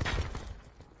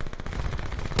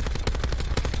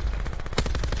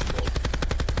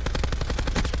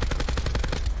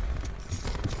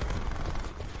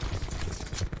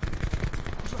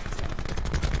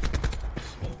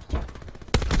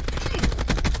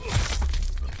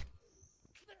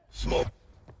 Smoke.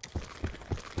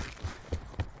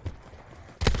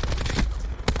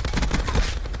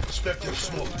 Spectre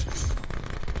smoked.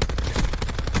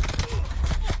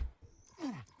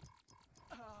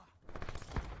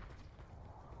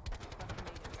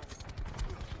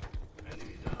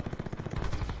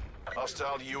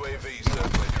 Hostile UAV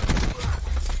circling.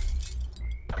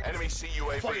 Enemy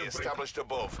CUAV Firebreak. established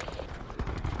above.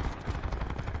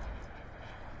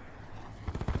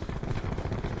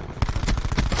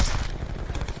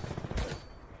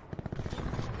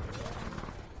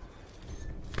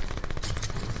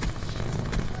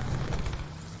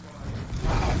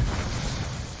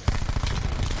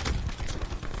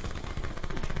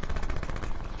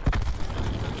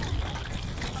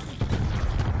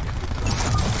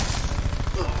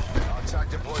 Our attack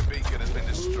deploy beacon has been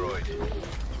destroyed.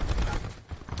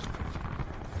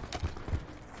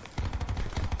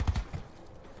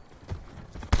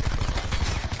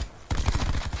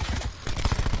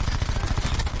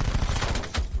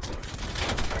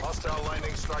 Hostile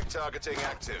lightning strike targeting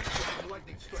active.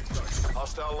 Lightning strike target.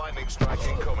 Hostile lightning strike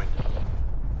incoming.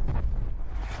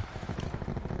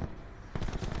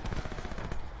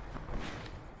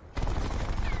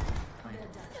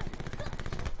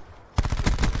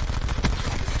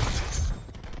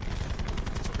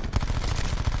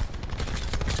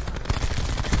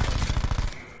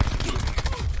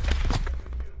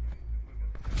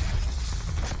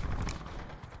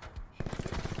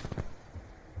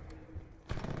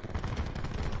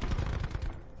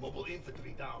 Mobile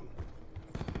infantry down.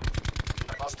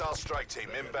 Hostile strike team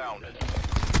inbound.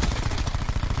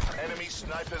 Enemy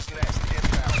sniper's nest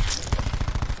inbound.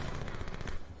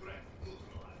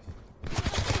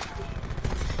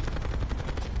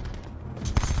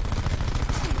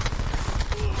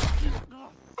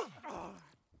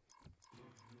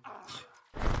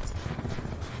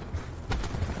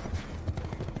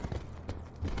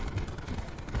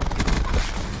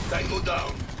 Tango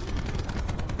down.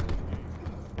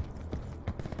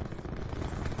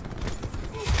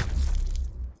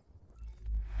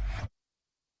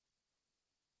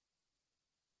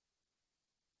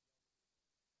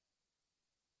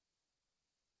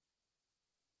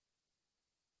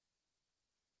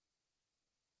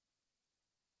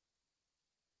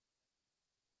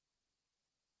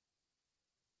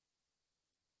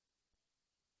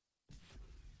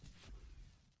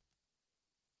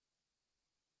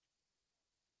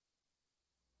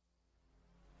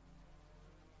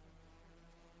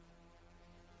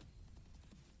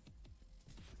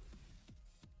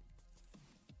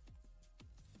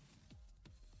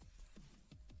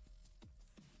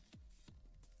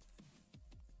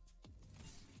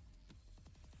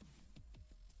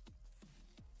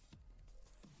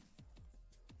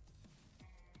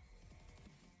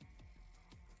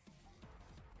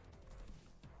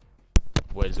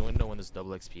 Wait, does anyone know when this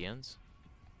double XP ends?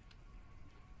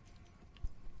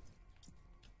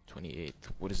 28th.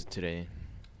 What is it today?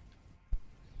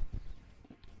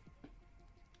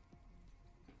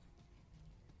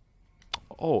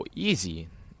 Oh, easy.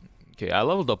 Okay, I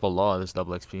leveled up a lot of this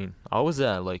double XP. I was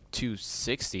at like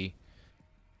 260.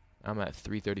 I'm at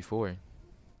 334.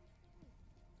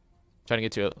 Trying to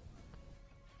get to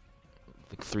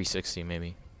like 360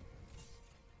 maybe.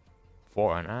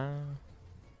 4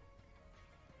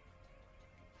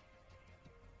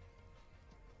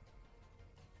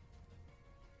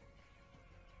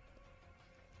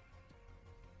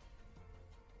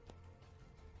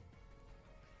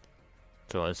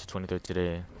 So it's the 23rd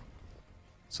today.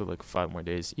 So like 5 more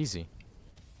days. Easy.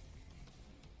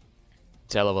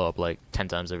 So I level up like 10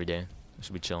 times every day. I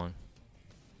should be chilling.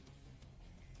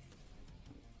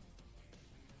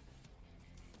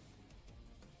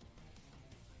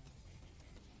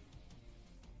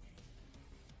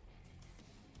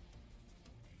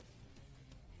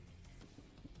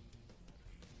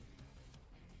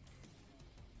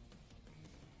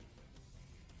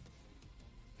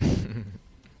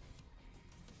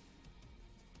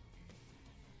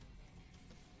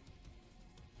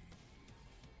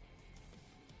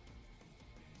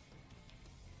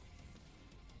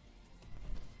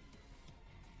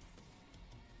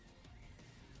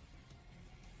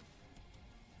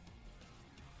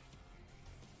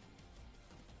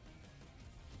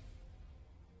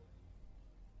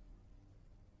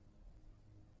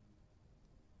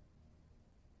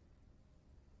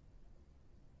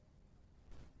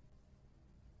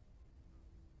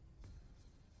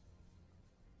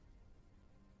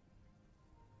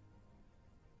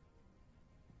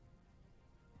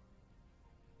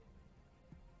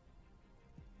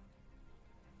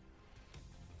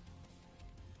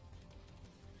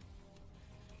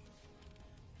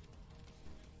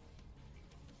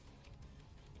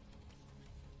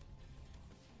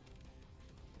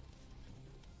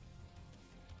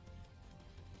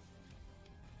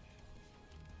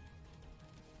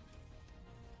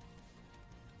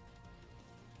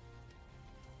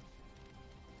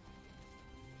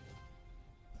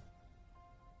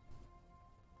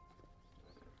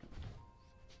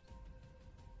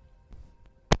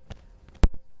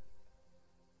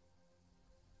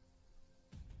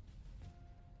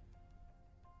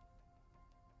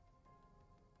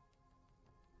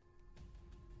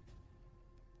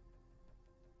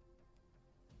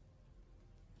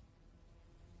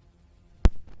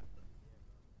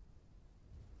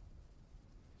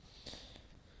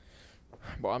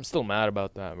 Bro, I'm still mad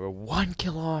about that, bro. 1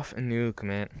 kill off a nuke,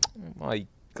 man. Oh my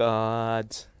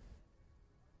god.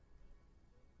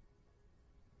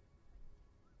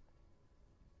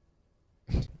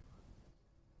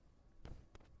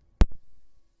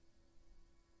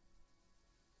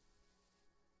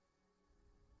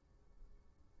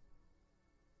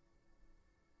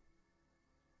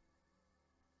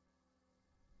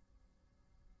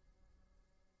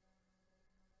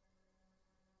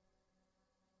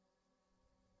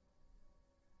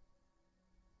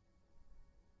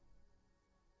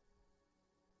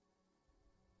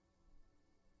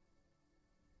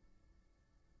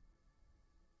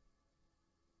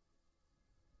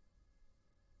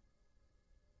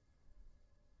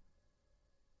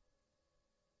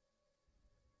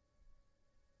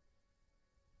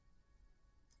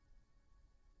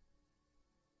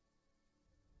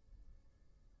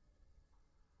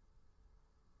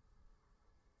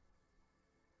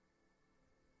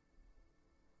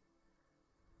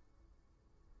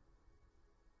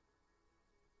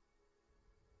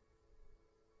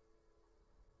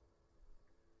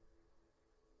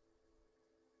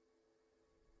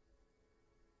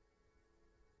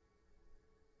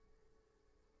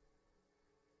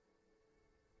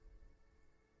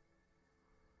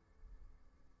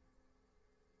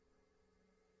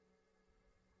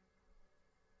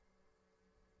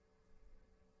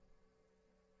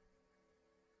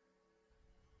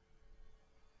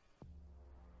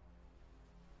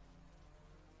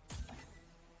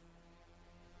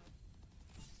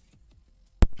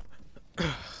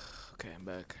 Okay, I'm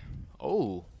back.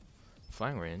 Oh,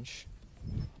 fine range.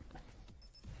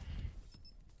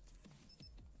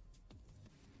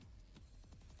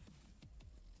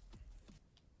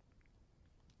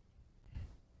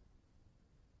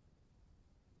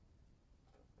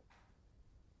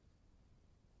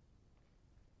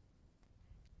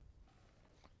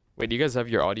 Wait, do you guys have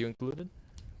your audio included?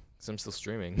 Because I'm still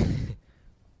streaming.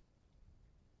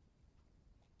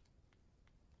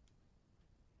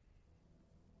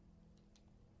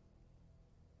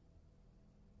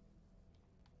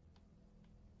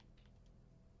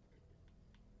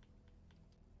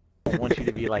 don't want you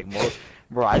to be like most,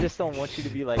 bro. I just don't want you to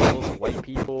be like most white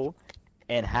people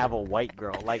and have a white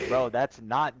girl. Like, bro, that's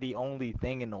not the only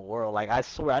thing in the world. Like, I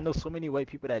swear, I know so many white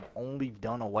people that only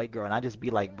done a white girl, and I just be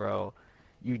like, bro,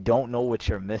 you don't know what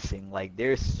you're missing. Like,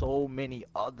 there's so many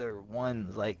other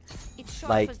ones. Like,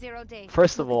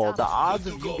 first of all, the odds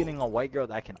of you getting a white girl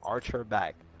that can arch her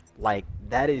back, like,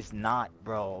 that is not,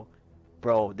 bro.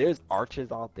 Bro, there's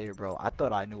arches out there, bro. I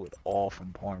thought I knew it all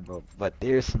from porn, bro. But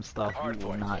there's some stuff you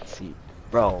will not see.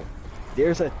 Bro,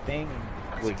 there's a thing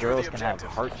where girls can have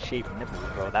heart-shaped nipples,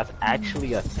 bro. That's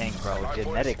actually a thing, bro.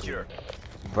 Genetically.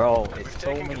 Bro, it's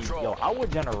so many. Yo, our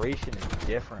generation is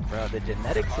different, bro. The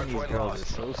genetics in these girls is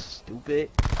so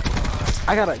stupid.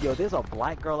 Yo, there's a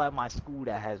black girl at my school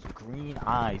that has green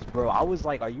eyes, bro. I was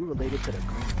like, are you related to the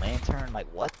Green Lantern? Like,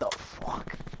 what the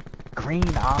fuck?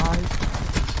 Green eyes?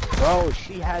 Bro,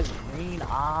 she has green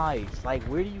eyes. Like,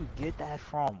 where do you get that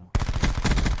from?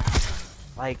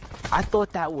 Like, I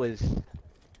thought that was...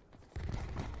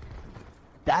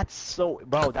 That's so...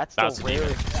 Bro, that's the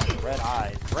rarest red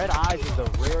eyes. Red eyes is the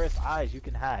rarest eyes you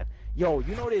can have. Yo,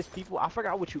 you know there's people... I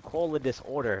forgot what you call the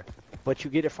disorder, but you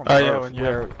get it from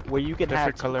birth, where you can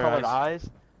have two-colored eyes.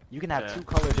 You can have two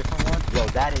color different ones. Yo,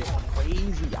 that is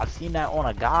crazy. I've seen that on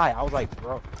a guy. I was like,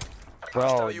 bro,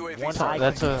 one eye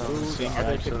that's can a be blue, the thing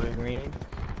other actually. can be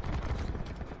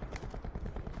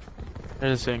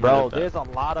green. Bro, there's a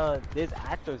lot of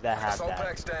actors that have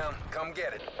that. Down. Come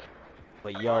get it.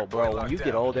 But yo, bro, when you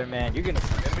get older, man, you're gonna see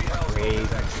some crazy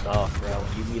stuff, bro.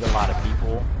 When you meet a lot of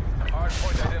people,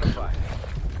 Hardpoint identified.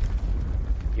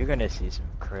 you're gonna see some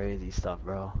crazy stuff,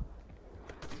 bro.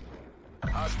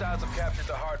 Hostiles have captured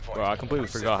the hardpoint. Bro, I completely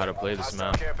forgot how to play this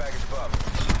map. Care package above.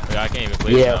 Like, I can't even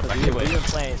play this map. We've been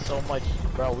playing so much,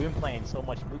 bro. We've been playing so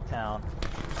much Nuketown.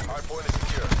 Hardpoint is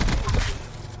secure.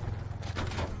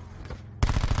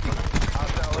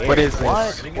 What is this?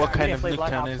 What? What kind of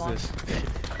Nuketown is this?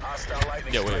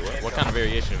 Yeah, wait, what kind of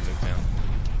variation of Nuketown?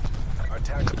 Our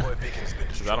tactical point beacon has been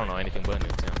Because I don't know anything but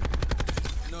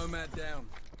Nuketown. Nomad down.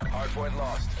 Hardpoint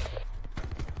lost.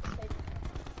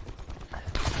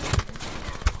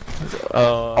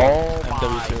 Oh my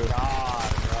MW2.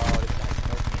 god,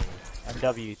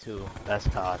 bro. MW2. That's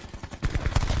COD.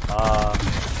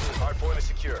 Hardpoint is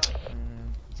secure.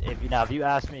 If you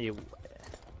ask me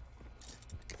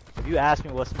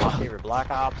what's my favorite Black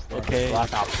Ops, then it's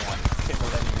Black Ops 1.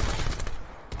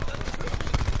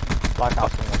 Black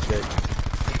Ops 1 was good.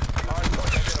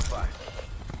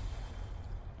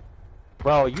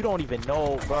 Bro, you don't even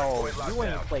know, bro. You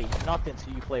ain't played nothing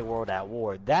till you play World at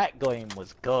War. That game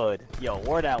was good. Yo,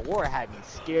 World at War had me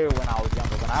scared when I was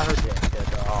younger. When I heard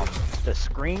the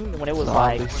scream, when it was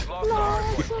like,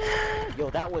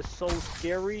 yo, that was so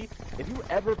scary. If you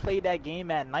ever played that game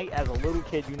at night as a little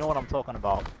kid, you know what I'm talking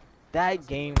about. That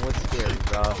game was scary,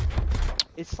 bro.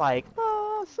 It's like,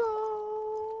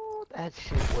 that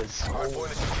shit was so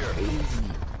crazy.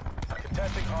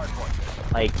 Contesting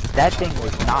hardpoint. Like, that thing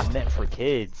was not meant for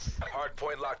kids.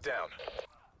 Hardpoint locked down.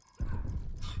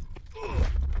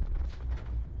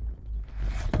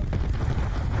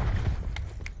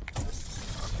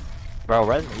 Bro,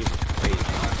 Resident Evil is crazy.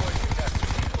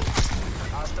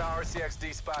 Hostile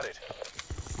RCXD spotted.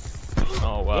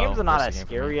 Oh wow. Games are not as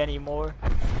scary anymore.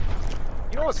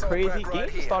 You know what's crazy?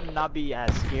 Games are starting to not be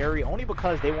as scary only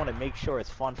because they want to make sure it's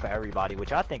fun for everybody,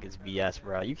 which I think is BS,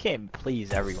 bro. You can't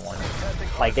please everyone.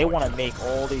 Like, they want to make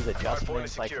all these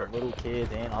adjustments, like, for little kids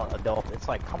and adults. It's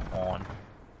like, come on.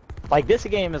 Like, this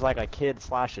game is like a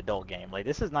kid/adult game. Like,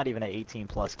 this is not even an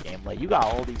 18+ game. Like, you got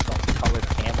all these colored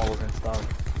camos and stuff.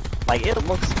 Like, it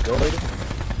looks good.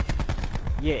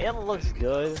 Yeah, it looks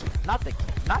good. Not the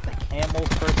camos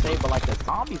per se, but like the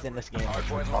zombies in this game are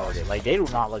retarded. Like, they do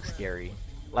not look scary.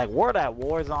 Like, World at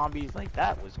War zombies, like,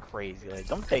 that was crazy. Like,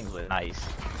 them things were nice.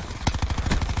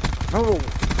 Remember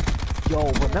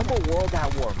World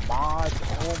at War mods?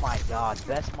 Oh my god,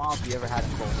 best mods we ever had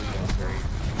in Call of Duty.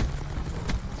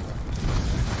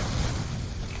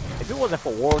 If it wasn't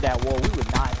for World at War, we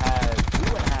wouldn't have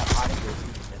hide and go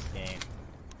seek in this game.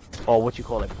 Or what you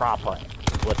call it, prop hunt,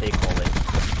 is what they call it.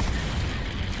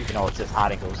 Even though it's just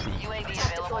hide and go seek. UAV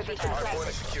available for Hardpoint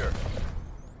is secure.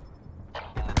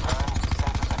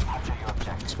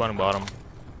 Spawning bottom.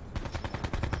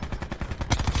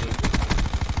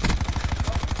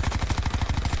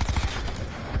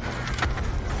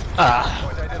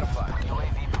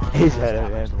 He's had it,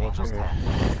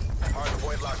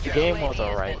 The game was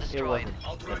alright. It wasn't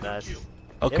the best.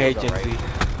 Okay, Gen Z.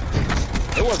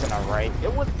 It wasn't alright.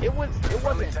 It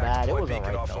wasn't bad. It was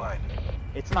alright though.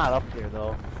 It's not up there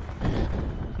though.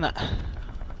 Nah.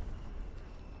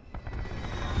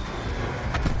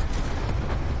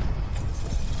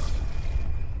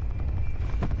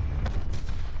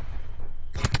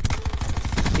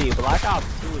 See, Black Ops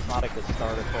 2 is not a good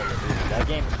starter Call of Duty. That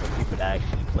game is for people that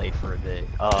actually played for a bit.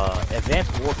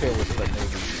 Advanced Warfare was for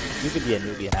newbies. You could be a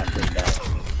newbie and have played that.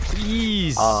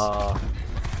 Please. God,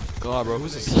 bro,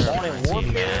 who's this? Modern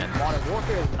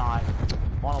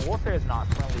Warfare is not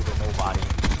friendly to nobody.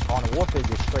 Modern Warfare is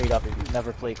just straight up. If you've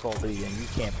never played Call of Duty, and you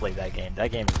can't play that game.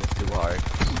 That game is just too hard.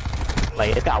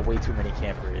 Like, it's got way too many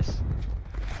campers.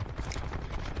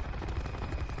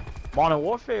 Modern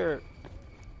Warfare.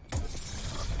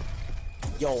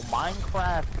 Yo,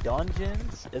 Minecraft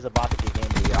Dungeons is about to be game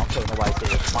of the year. I'm sure nobody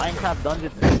says it. Minecraft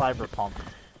Dungeons and Cyberpunk.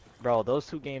 Bro, those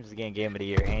two games is getting game of the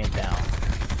year, hands down.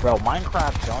 Bro,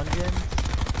 Minecraft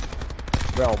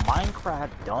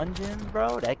Dungeons,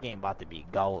 bro, that game about to be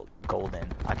golden.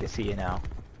 I can see it now.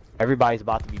 Everybody's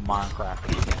about to be Minecraft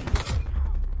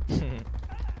again.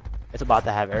 It's about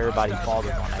to have everybody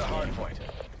fathers on that game.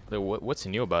 Like, what's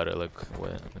new about it? Like,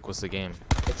 what's the game?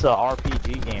 It's a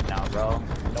RPG game now, bro.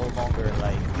 No longer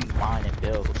like you mine and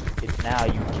build. It's now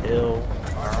you kill,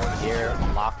 earn gear,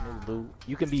 unlock new loot.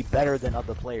 You can be better than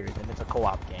other players, and it's a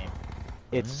co-op game.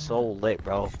 It's so lit,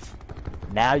 bro.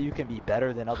 Now you can be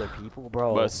better than other people,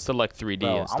 bro. But it's still like 3D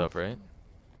and stuff, right?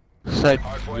 It's like,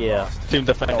 yeah. Team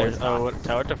Defenders. Oh,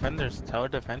 Tower Defenders. Tower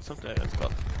Defense something. Let's go.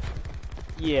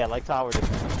 Yeah, like Tower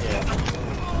Defense. Yeah.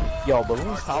 Yo,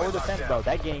 Balloon's Tower Defense, bro.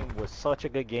 That game was such a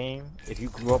good game. If you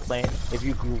grew up playing it. If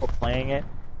you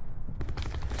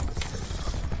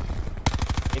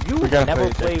never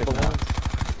played Balloons.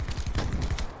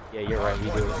 Yeah, you're right, we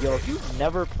do. Yo, if you've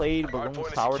never played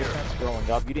Balloon's Tower Defense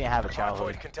growing up, you didn't have a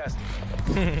childhood.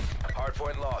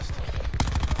 Hardpoint lost.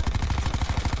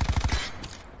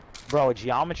 Bro,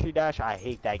 Geometry Dash, I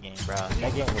hate that game, bro.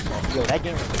 That game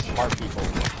was for smart people.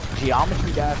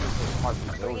 Geometry Dash was for smart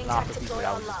people. It was not for people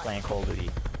that was just playing Call of Duty.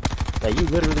 Like, you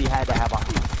literally had to have a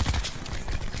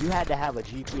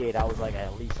GPA that was like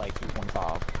at least like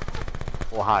 2.5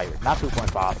 or higher. Not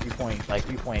 2.5,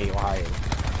 3.8 or higher.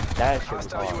 That shit was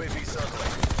hard.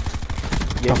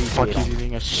 The fuck is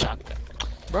using a shotgun?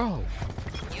 Bro.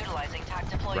 Utilizing TAC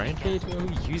deploy Rampage?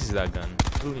 Who uses that gun?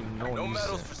 Literally no one No uses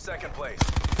medals it. for second place.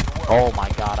 Oh my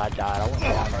god, I died. I went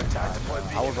down that time.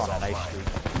 I was on a nice streak.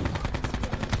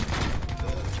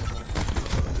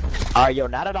 Alright, yo,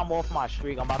 now that I'm off my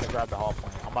streak, I'm about to grab the hard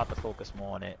point. I'm about to focus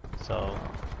more on it. So,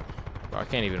 Bro, I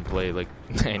can't even play like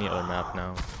any other map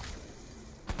now.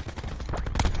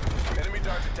 Enemy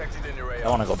dart detected in your AO. I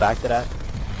want to go back to that.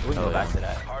 We can go back to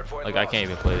that. Hardpoint Like, I can't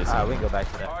even play this. Alright, we can go back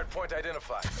to that. Hardpoint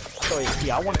identified. So,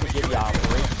 yeah, I wanted to give y'all a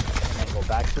break and then go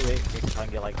back to it. Just so I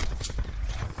can get, like,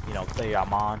 you know, clear y'all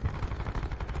mind.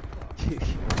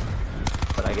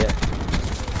 But I get.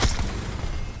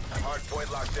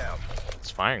 Hardpoint locked down. It's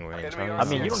firing range. I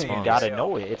mean, you don't even gotta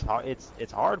know it. It's hard.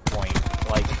 It's hard point.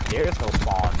 Like, there's no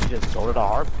spawn. You just go to the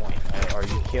hard point, or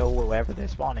you kill wherever they're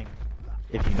spawning.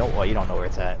 If you know, well, you don't know where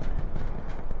it's at.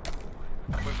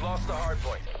 We've lost the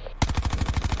hardpoint.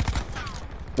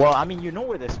 Well, I mean, you know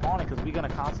where they're spawning because we're gonna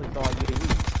constantly throw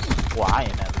UAV. Well, I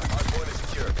am at least. Hardpoint is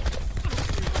secure.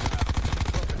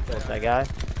 That's that guy.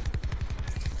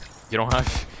 You don't have.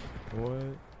 What?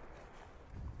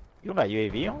 You don't got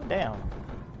UAV on? Damn.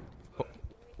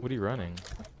 What are you running?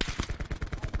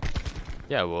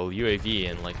 Yeah, well, UAV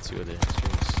and like 2 other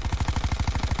streams.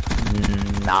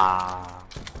 Nah.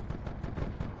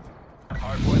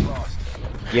 Hardpoint lost.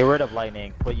 Get rid of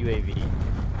lightning. Put UAV.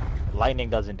 Lightning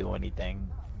doesn't do anything.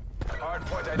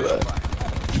 Hardpoint identified.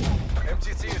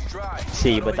 MTC is dry.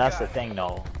 See, but that's the thing,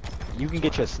 though. You can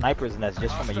get your sniper's nest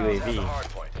just from a UAV.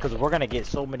 Because we're gonna get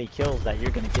so many kills that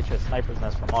you're gonna get your sniper's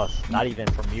nest from us, not even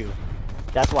from you.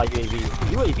 That's why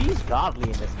UAV is godly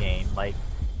in this game. Like,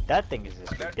 that thing is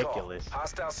just ridiculous.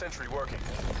 Hostile sentry working.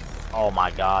 Oh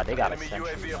my god, they got a Enemy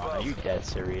sentry UAV on. Are above. you dead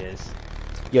serious?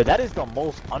 Yo, that is the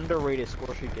most underrated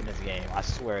score streak in this game. I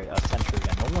swear, a sentry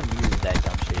gun. No one uses that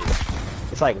dumb shit.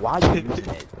 It's like, why are you using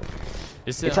it?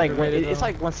 It's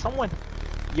like when someone,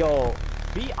 yo,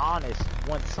 be honest.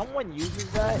 When someone uses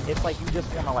that, it's like you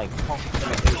just want to like punk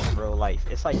imitate in real life.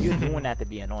 It's like you're doing that to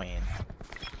be annoying.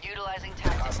 Utilizing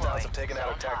TAC deploy. Hostiles have taken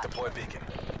out attack deploy beacon.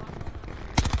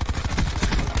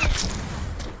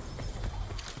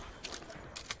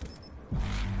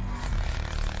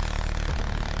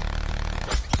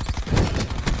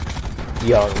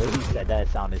 Yo, the way he said that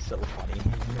sounded so funny.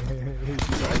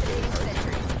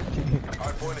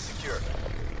 Hardpoint is secure.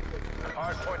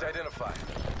 Hardpoint identified.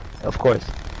 Of course.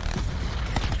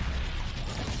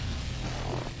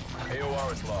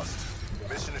 AOR is lost.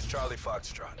 Mission is Charlie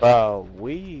Foxtrot. Bro,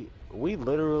 we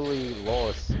literally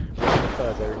lost just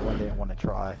because everyone didn't want to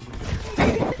try.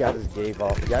 Y'all just gave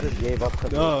up. Y'all just gave up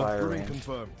because of the fire range.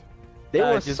 Confirmed. They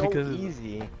were just so because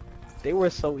easy. They were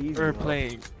so easy. We're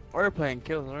bro. playing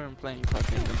kills. We weren't playing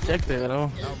fucking objective at all.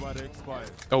 How about it expired?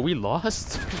 Oh, we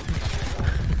lost?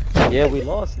 Yeah, we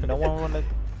lost. No one wanted.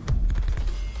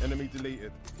 Enemy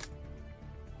deleted.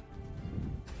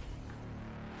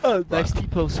 Oh, nice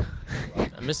T-pose.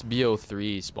 I miss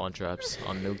BO3 spawn traps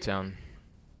on Nuketown.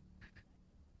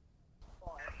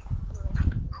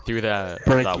 Through that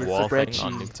Breaky, wall it's a thing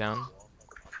on breaky. Nuketown.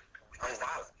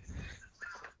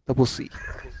 Double C.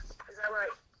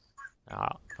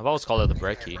 I've always called it the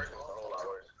brekkie.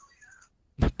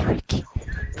 The breaky.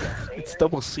 It's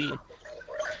double C.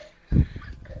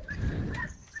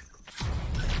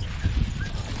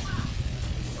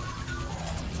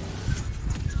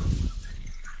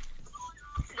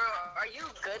 Are you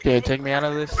good? Okay, take me out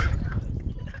of this.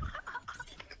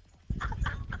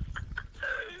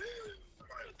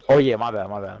 Oh yeah, my bad.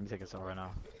 Let me take this out right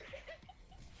now.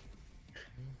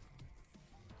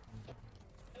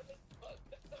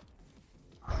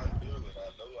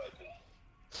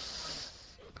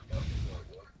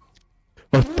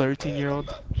 A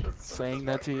 13-year-old saying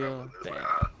that to you? Damn.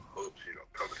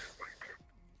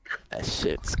 That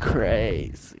shit's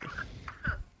crazy.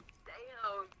 Damn.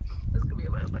 This could be a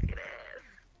motherfucking ass.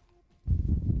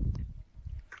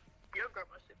 Your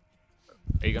grandma shit.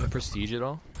 Are you gonna prestige it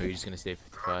all? Or are you just gonna stay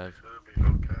 55?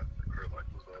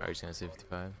 Are you just gonna stay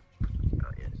 55? Oh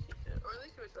yeah, she did. Or at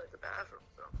least she was like the bathroom.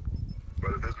 So.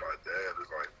 But if it's my dad, it's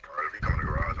like, if he come in the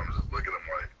garage, I'm just looking at him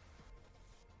like.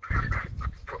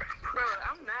 Bro,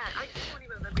 I'm mad. I just won't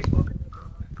even let me walk in the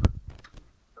car.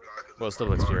 Well, it's still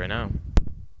XP right now.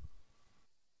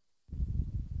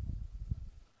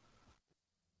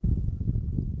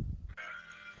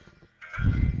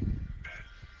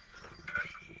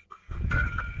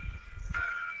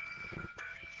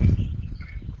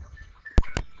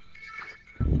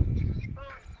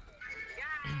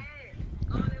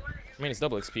 I mean, it's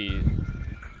double XP.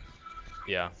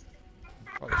 Yeah.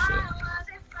 Probably shit.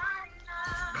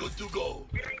 Good to go.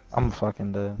 I'm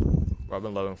fucking dead.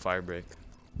 Robin loving Firebreak.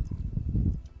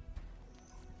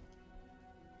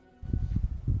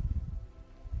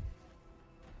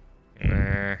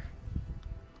 Nah.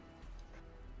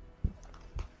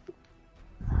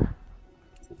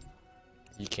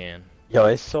 You can. Yo,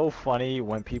 it's so funny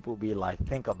when people be like,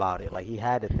 think about it. Like, he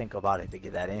had to think about it to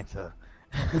get that answer.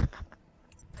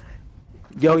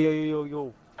 Yo,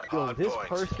 this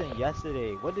person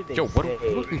yesterday, what did they Yo, what say?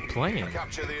 are we playing?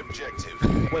 Capture the objective.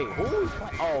 Wait, who was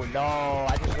playing? Oh no,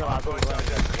 I just realized what?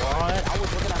 I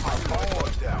was looking at my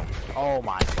phone. Down. Oh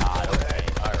my god, okay,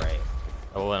 alright.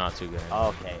 Oh, well, not too good.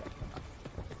 Okay.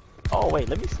 Oh wait,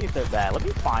 let me see if they're bad. Let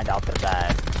me find out they're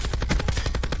bad.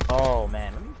 Oh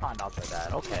man, let me find out they're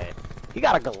bad. Okay. He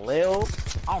got a Galil.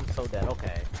 I'm so dead,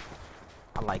 okay.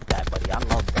 I like that, buddy. I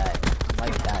love that. I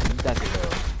like that. Use that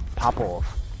Galil. Pop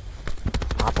off.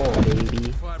 Pop off,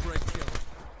 baby. Fire break kill.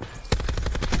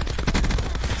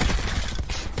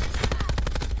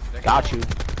 Got you.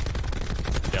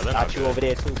 Yeah, they're not Got you good. over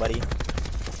there too, buddy.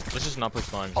 Let's just not push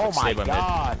sponge. Oh Like, my stay by mid.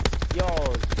 god. Yo,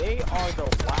 they are the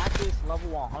wackest level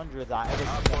 100s I ever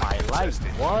seen in my life.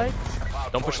 What?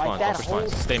 Don't push Like spawn. that Don't push spawn. whole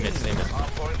Stay mid. Stay mid.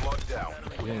 Hardpoint locked down.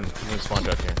 We can spawn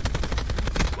drop here.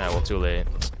 Nah, well, too late.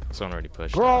 Someone already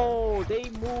pushed. Bro, they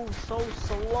move so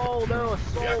slow. They're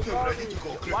so garbage.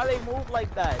 Why they move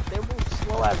like that? They move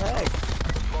slow as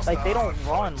heck. Like they don't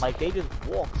run. Like they just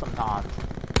walk sometimes.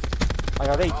 Like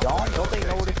are they dumb? Don't they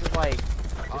know this is like?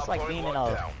 It's like being in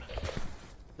a.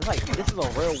 It's like this is a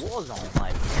real war zone.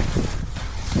 Like.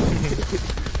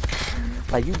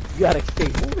 Like you gotta stay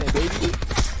moving, baby.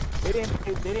 They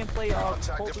didn't play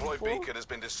Attack Cold deploy before. beacon has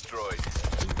been destroyed.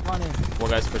 Keep running.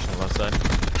 One guy's pushing the left side.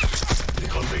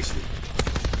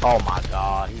 Oh my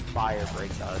god, he fire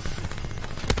breaks us.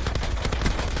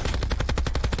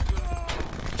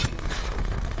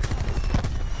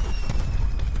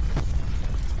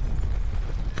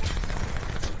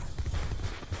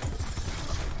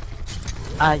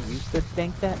 I used to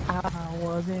think that I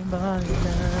wasn't but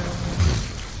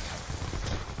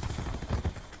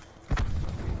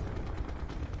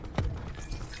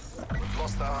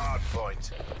Lost the hard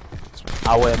point.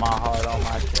 I wear my heart on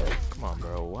my chest. Come on,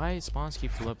 bro. Why spawns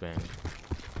keep flipping?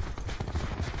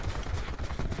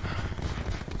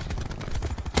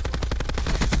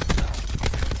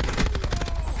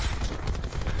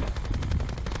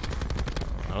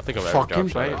 I don't think I've ever Fucking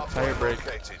dropped shot fire break.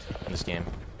 Located. in this game.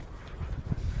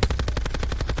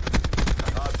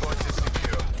 Hardpoint is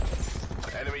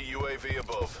secure. Enemy UAV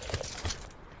above.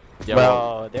 Yeah,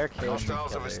 well, Bro, they're killing each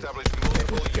Hostiles have other. established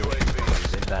multiple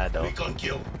UAVs. It's bad though. Recon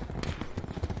kill.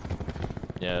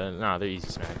 yeah, nah, they're easy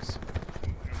smacks.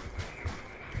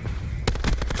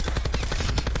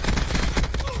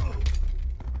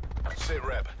 sit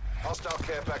rep. Hostile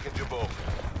care package above.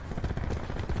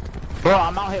 Bro,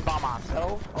 I'm out here by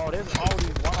myself. Oh, there's always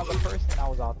one other person that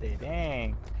was out there.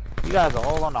 Dang. You guys are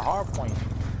all on the hard point.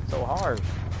 So hard.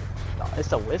 No, it's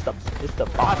the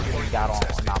bot that we got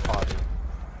on our party.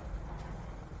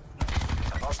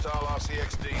 Hostile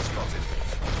RCXD spotted.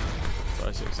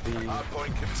 RCXD. Hard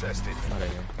point contested. Not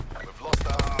again. We've lost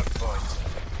the hard point.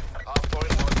 Hard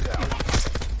point locked down.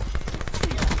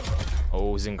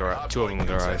 Oh, he's in garage. Two of them in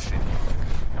garage.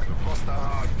 We've lost the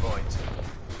hard point.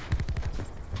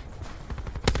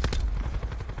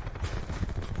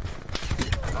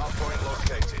 Hard point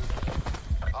located.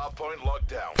 Hard point locked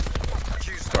down.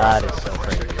 That is so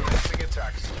crazy.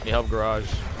 Need help garage.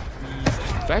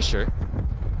 Fasher?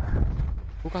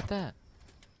 Who got that?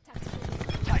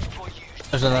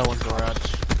 There's another one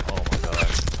garage. Oh my god.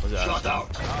 Was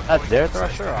that That's their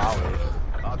thresher or ours?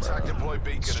 Our attack deploy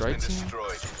beacon has Strike been team?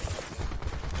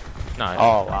 destroyed. Nah.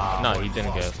 Oh wow. No, he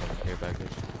didn't get it from the care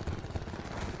package.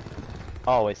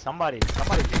 Oh wait, somebody.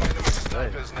 Enemy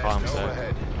snipers Oh, I'm nest sorry.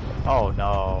 overhead. Oh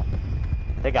no.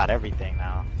 They got everything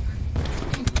now.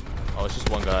 Oh, it's just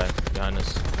one guy behind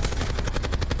us.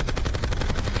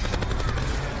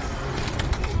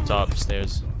 Top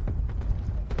stairs.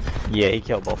 Yeah, he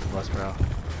killed both of us, bro.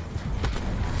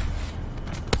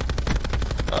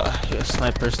 Yeah,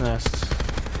 sniper's nest.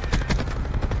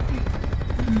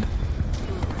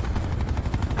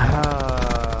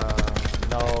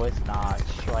 No, it's not.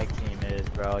 Strike team is,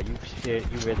 bro. You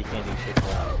really can't do shit for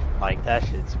that. Like that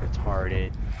shit's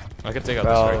retarded. I can take out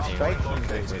Bro, the strike team.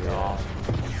 strike team is wrong.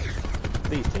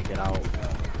 Please take it out.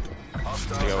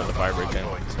 Take out with the fire break in.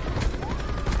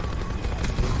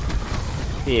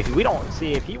 See, if we don't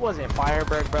see if he wasn't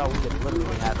Firebird, bro, we would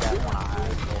literally have that on our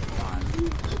eyes all the time.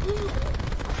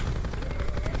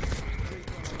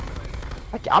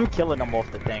 Like, I'm killing him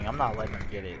off the thing. I'm not letting him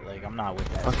get it. Like, I'm not with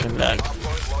that. Fucking that.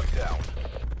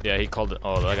 Yeah, he called it.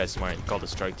 Oh, that guy's smart. He called the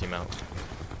strike team out.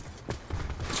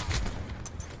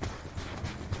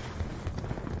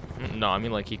 No, I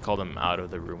mean like he called them out of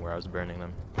the room where I was burning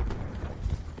them.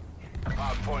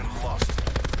 Hard point lost.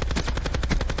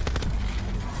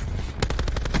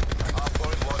 Hard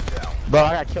point locked down. Bro,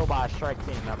 I got killed by a strike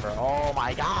team member. Oh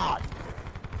my god.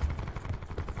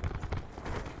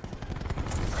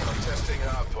 Contesting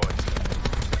hard point.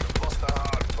 Lost the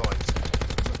hard point.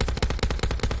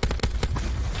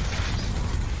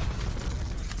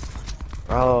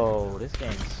 Bro, this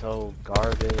game's so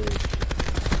garbage.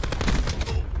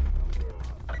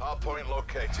 Hard point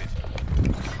located.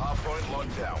 Hard point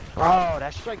locked down. Bro,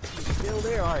 that strike team's still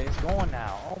there. Alright, it's going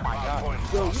now. Oh my god.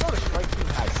 Yo, you know the strike team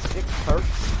has 6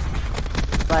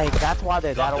 perks? Like, that's why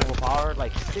they're that overpowered.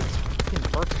 Like, 6 fucking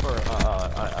perks for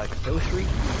a kill streak.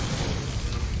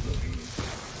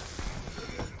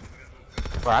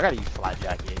 Bro, I gotta use Flat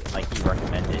Jacket, like he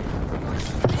recommended.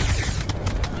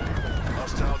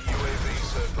 Hostile UAV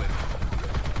circling.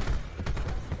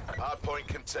 Hard point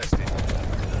contested.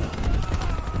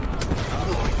 Hard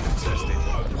point contested.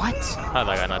 What? How did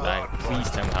that guy not die? Please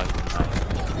tell me how he didn't die.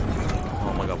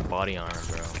 Oh my god, body armor,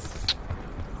 bro.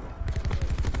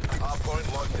 Hard point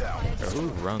locked down. Bro, who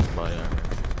runs body armor?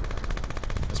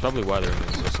 That's probably why they're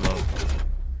moving so slow.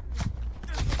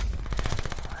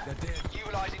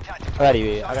 I got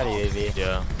UAV.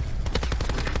 Yeah.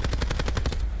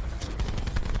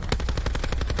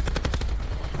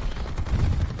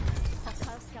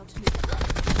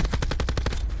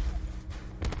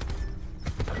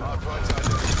 Hard point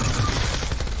identified.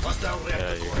 Hostile Yeah,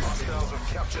 reactor. you're Hostiles have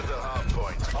captured the hard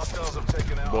point. Hostiles have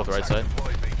taken out both right side.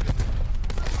 deploy beacon.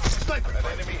 Sniper. An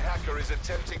enemy hacker is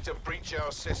attempting to breach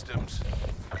our systems.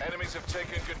 Enemies have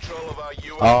taken control of our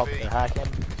UAV. Oh, they're hacking.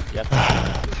 Yep.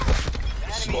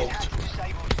 Smoked.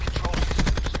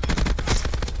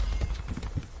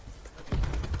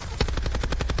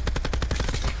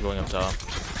 Going up top.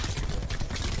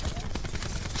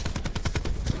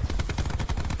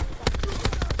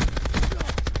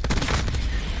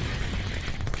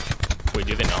 Wait,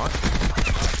 do they not?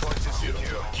 Point is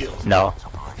secure. Kill. No.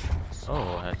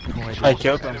 Oh, I had no idea. I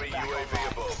killed him. Enemy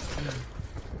UAV above.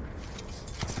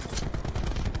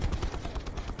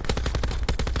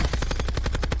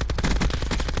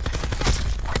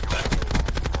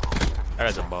 That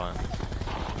guy's a bot.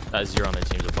 That zero on the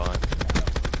team's a bot.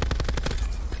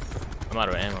 I'm out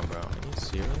of ammo, bro. Are you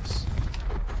serious?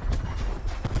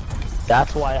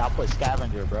 That's why I put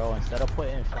scavenger, bro, instead of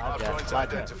putting Hard flapjack. points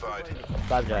Flapjack. identified.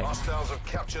 Flapjack. Hostiles have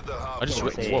captured the hard I just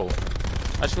point. whoa.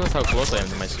 I just realized how close I am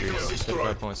to my series.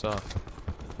 35 points off.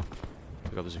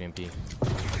 Pick up this VMP.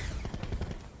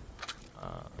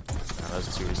 That's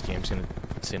a serious game. I'm just gonna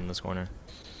sit in this corner.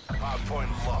 Hard point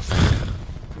lost.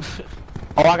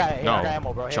 Oh, I got, No, I got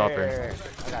ammo, bro. Here, chopper. here.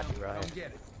 I got you, bro. Come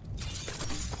get it.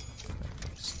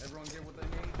 Everyone get what they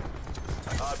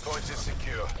need? Hard point is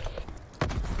secure.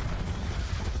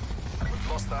 We've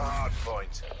lost the hard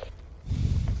point.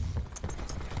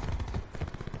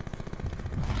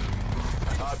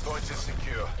 Hard point is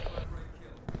secure.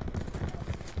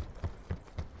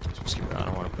 I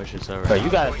don't want to push this over. Bro, you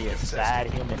gotta be a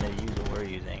sad human to use what we're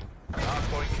using. Hard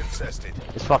point contested.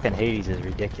 This fucking Hades is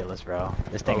ridiculous, bro.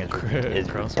 This thing is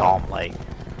Crossbar. dumb, like.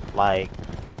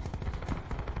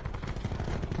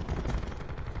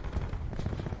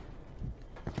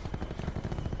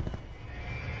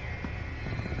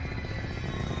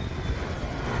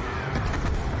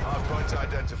 Hard point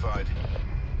identified.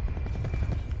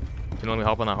 Can you let me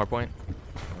hop on that hard point?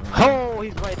 Oh,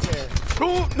 he's right there.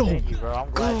 Oh no! Thank you, bro. I'm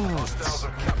glad. Hostiles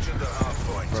have captured the hard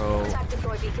point. Bro, Attack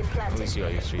deploy beacon let me planted. see all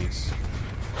your streaks.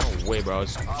 No way, bro. I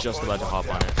was just about to hop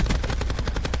on it.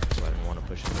 So I didn't want to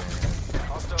push it there.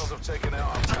 Hostiles have taken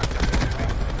out our tactical.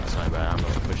 That's not bad. I'm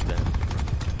going to push that.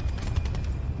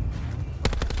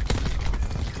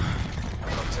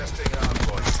 I'm testing hard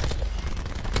point.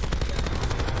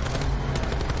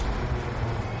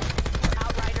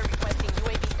 Outrider requesting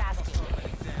UAV tasking.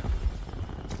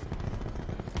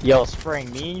 Yo,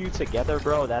 Spring, me and you together,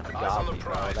 bro. That's Eyes on godly, the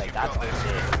bro. prize, Like you've that's got this.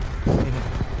 legit.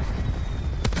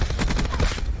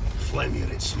 Flame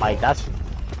unit small. Like that's.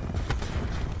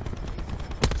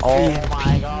 Oh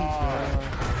my god!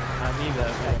 I need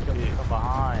that. From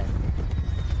behind.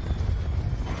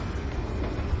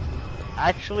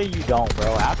 Actually, you don't,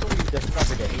 bro. After we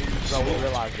discovered the Hades, bro, we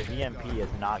realized the VMP is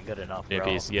not good enough, bro.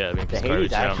 VMP's, yeah, The VMP's Hades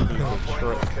garbage actually now.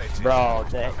 destroyed. Bro,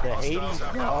 the Hades,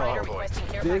 Outrider bro. requesting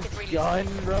care This package release. gun,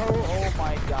 bro. Oh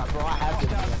my god, bro. I have the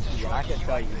VMP, and I can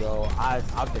tell you, bro.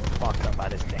 I've been fucked up by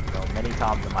this thing, bro, many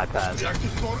times in my past.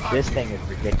 This thing is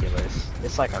ridiculous.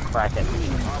 It's like a crackhead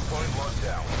machine. Hard point locked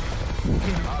down.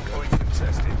 Hard point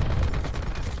contested.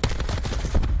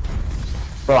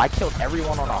 Bro, I killed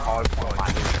everyone on a hard point. My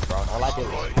Hades, bro. All I did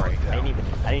was spray. I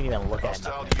didn't even look at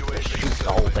Hostile nothing. UAV Just shoot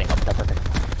the whole thing up.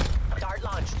 Dart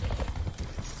launched.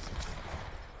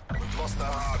 We've lost the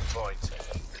hard point.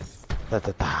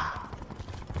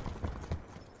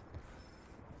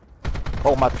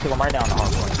 Oh, I'm about to kill him right now on the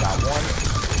hard point. Got one.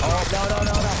 Oh,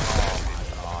 no. Oh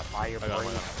my god, fire I got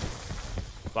one.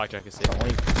 break. Blackjack is safe.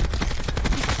 Only-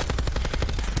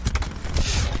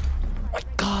 Oh my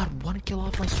god, one kill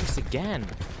off my streaks again.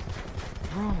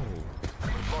 Bro,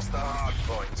 We've lost the hard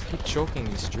point. keep choking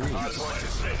these Hard streaks. point is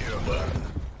secure.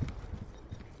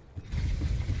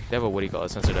 They have a what do you call it?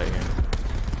 Sensor right here.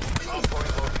 Hard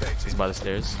point located. It's by the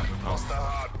stairs. Lost Oh, the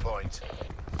hard point.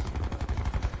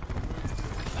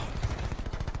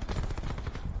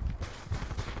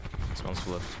 this one's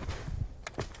flipped.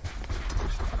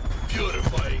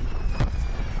 Purifying.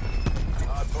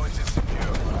 Hard point is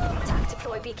secure. Attack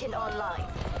deploy beacon online.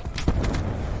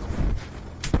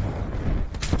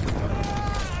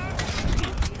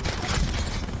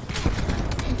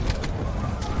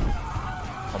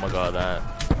 Oh my god,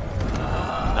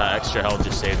 that extra health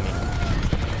just saved me.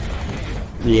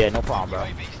 Yeah, no problem, bro.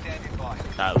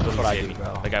 That literally what I saved do, me.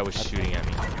 bro. The guy was shooting at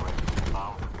me.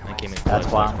 I came in That's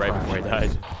clutch why like, I'm right crying, before he bro.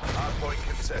 died. Hard point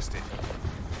contested.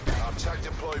 Our tag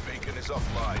deploy beacon is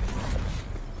offline.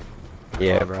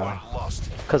 Yeah, Hard bro. point lost.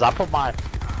 Cause I put my,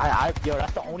 yo,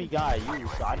 that's the only guy I use,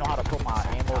 so I know how to put my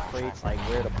ammo crates, like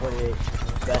where to put it,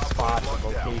 best spots, and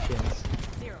locations.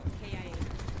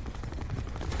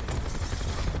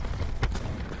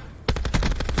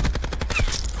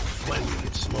 Flame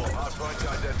unit small. Hard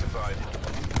point identified.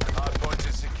 Hard point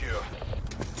is secure.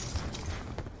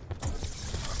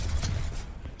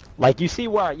 Like you see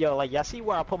where, yo, like y'all see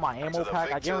where I put my ammo To the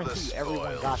pack? I victor, the guarantee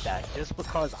everyone got spoils. that, just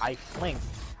because I flinked,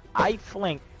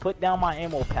 put down my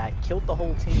ammo pack, killed the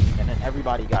whole team, and then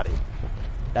everybody got it.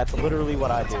 That's literally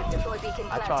what I Attack did. deploy beacon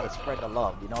I try to planted. spread the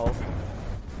love, you know,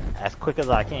 as quick as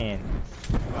I can.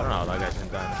 I don't know how that guy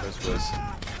didn't die in the first place.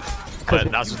 'Cause But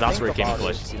if that's you where it think came in about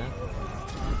clutch. it- You see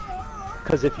that?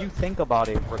 Cause if you think about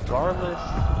it, regardless,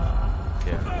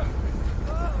 Yeah.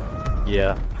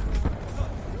 yeah.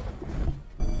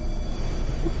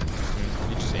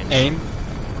 You just aimed. Aim.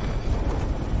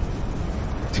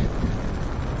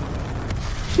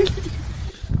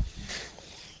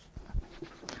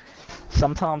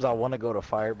 Sometimes I want to go to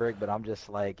fire break, but I'm just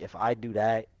like, if I do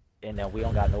that and then we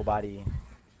don't got nobody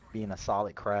being a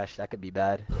solid crash, that could be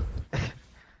bad.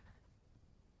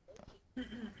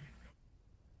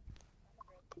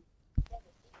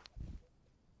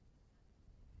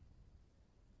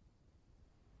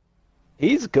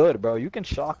 He's good, bro. You can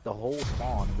shock the whole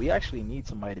spawn. We actually need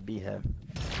somebody to beat him.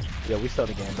 Yeah, we start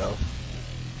the game, though.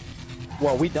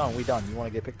 Well, we done. We done. You want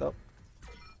to get picked up?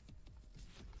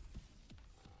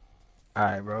 All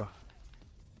right, bro.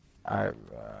 All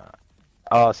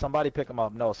right. Somebody pick him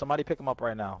up. No, somebody pick him up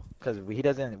right now. Cause he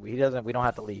doesn't. We don't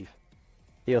have to leave.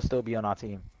 He'll still be on our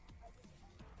team.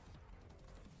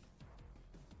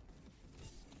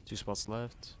 2 spots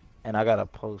left. And I gotta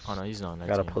post. Oh no, he's not on our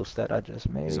Gotta team. post that I just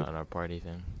made. He's not on our party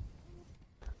thing.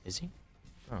 Is he?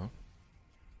 Oh.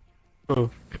 Oh.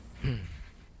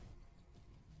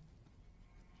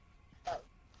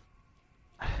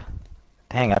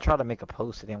 Dang, I tried to make a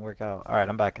post. It didn't work out. All right,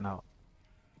 I'm backing out.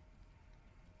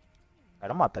 All right,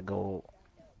 I'm about to go.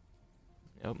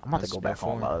 Yep, I'm about to go back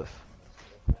on live.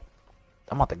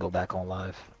 I'm about to go back on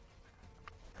live.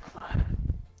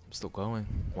 I'm still going.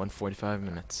 145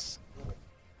 minutes.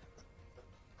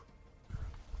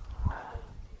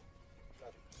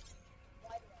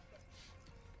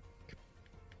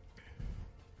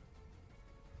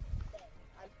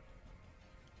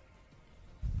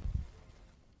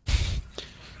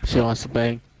 She wants to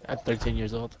bang at 13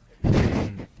 years old.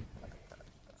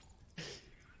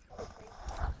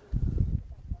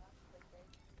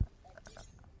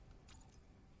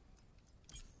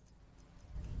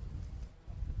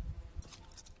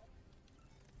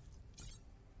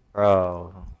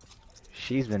 Bro,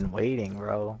 she's been waiting,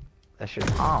 bro. That's your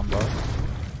mom, bro.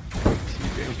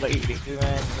 She's been waiting,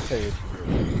 man.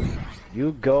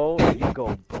 You go,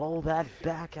 blow that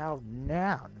back out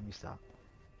now. Let me stop.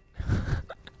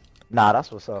 Nah,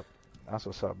 that's what's up. That's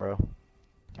what's up, bro.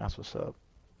 That's what's up.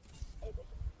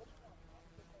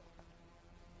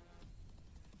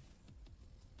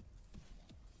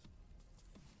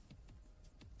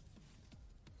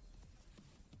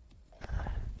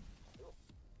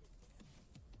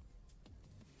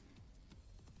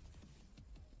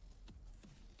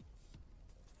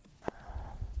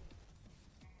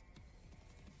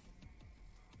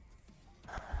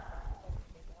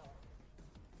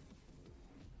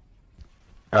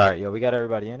 Alright, yo, we got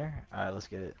everybody in here? Alright, let's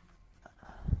get it.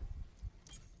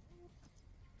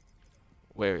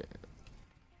 Wait,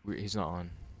 he's not on.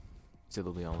 He said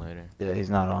he'll be on later. Yeah, he's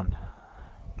not on.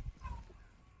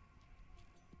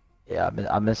 Yeah,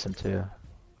 I miss him too.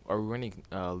 Are we running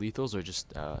lethals or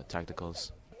just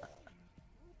tacticals?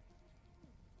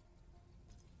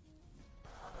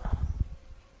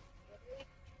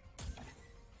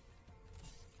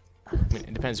 I mean,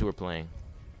 it depends who we're playing.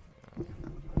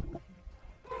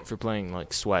 If we're playing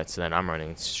like sweats, then I'm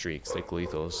running streaks like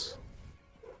lethals.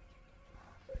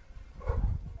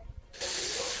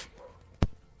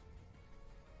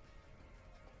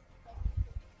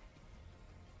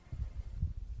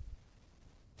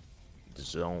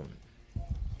 Zone.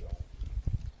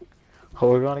 Who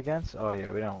are we going against? Oh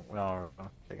yeah, we don't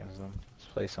against them. Let's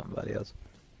play somebody else.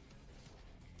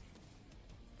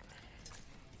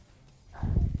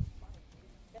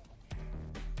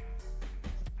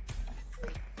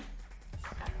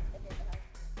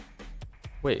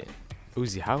 Wait,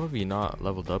 Uzi, how have you not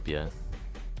leveled up yet?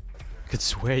 I could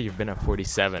swear you've been at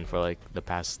 47 for like the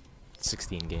past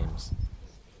 16 games.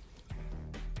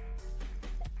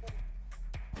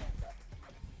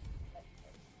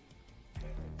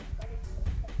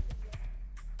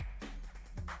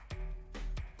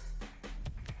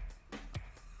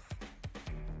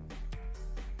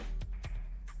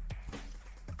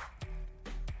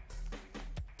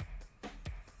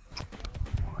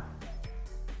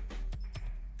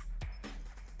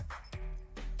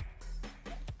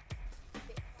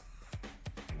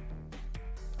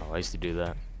 I used to do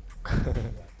that.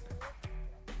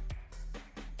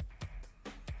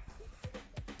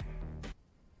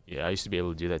 Yeah, I used to be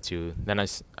able to do that too. Then I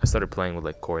started playing with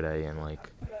like Corday and like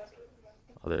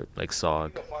other like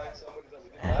Sog.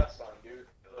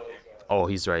 Oh,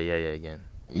 he's right. Yeah, again.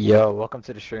 Yo, welcome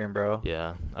to the stream, bro.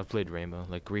 Yeah, I've played Rainbow.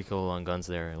 Like recoil on guns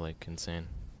there, are, like insane.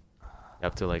 You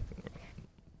have to like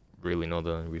really know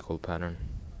the recoil pattern.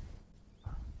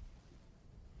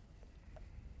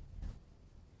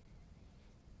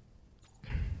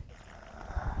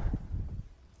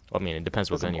 I mean, it depends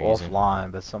what gun you're using.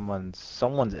 Offline, but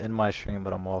someone's in my stream,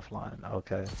 but I'm offline.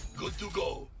 Okay. Good to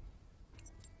go.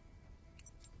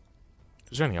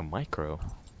 Who's running a micro?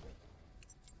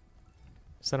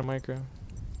 Is that a micro?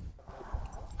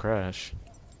 Crash.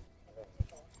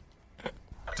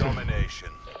 Domination.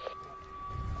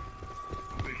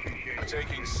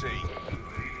 Taking C.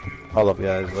 Hold up,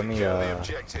 guys. Let me Secure the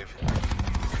objective.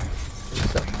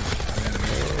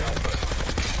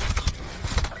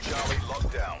 Charlie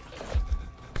locked down.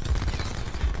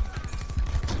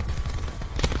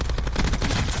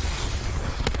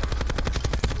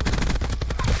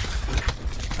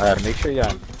 Alright, make sure you're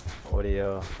on.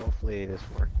 audio. Hopefully this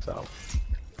works out.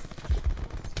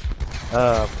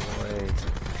 Oh boy.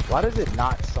 Why does it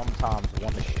not sometimes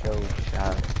want to show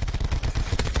chat?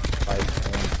 Like,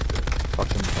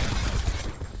 fucking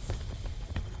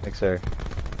Mixer.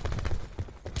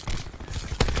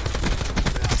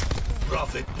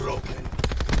 Profit broken.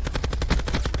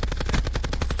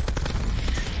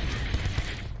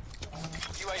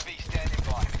 UAV standing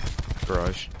by.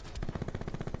 Garage.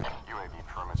 UAV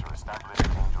perimeter established.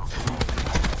 Angels.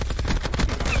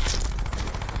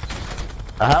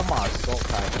 I have my assault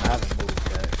pack and I haven't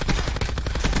moved yet.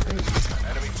 Enemy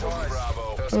target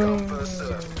Bravo. First come, first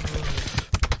serve.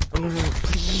 Oh, no,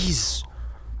 please.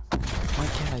 Why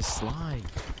can't I slide?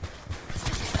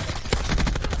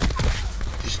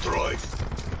 Destroyed.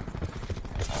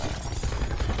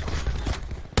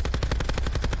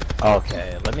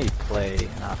 Okay, let me play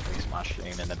and I'll fix my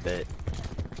stream in a bit.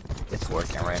 It's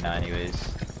working right now anyways.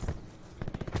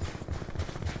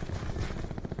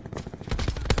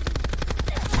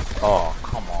 Oh,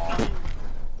 come on.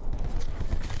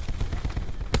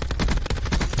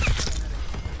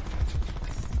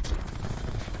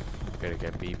 Gotta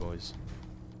get B, boys.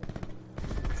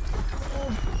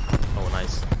 Oh,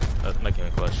 nice. Not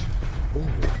getting clutch.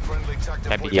 Friendly tactical.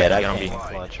 That beat, Yeah, get that on came B.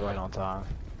 clutch right on time.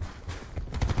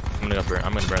 I'm gonna burn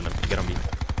them. Get on B.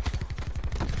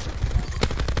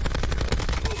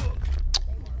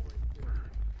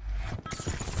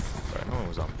 Bro, no one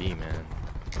was on B, man.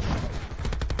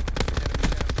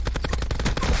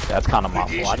 That's kind of my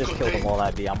fault. I just killed them all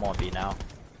at B. I'm on B now.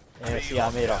 Yeah, see, I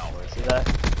made up for it. See that?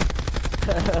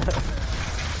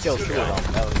 Killed 2 of them.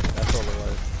 That's all it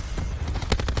was.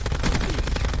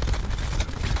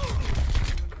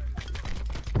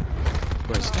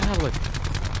 Bro, this guy have like...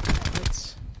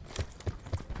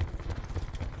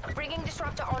 What? Bringing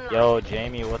disruptor online. Yo,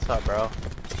 Jamie, what's up, bro?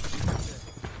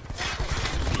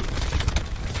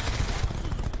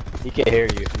 He can hear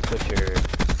you if you put your...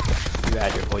 You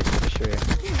add your voice to the stream.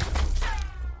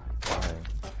 Why?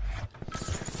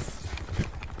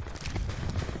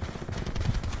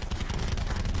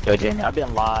 Yo, Jamie, I've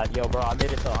been live. Yo, bro, I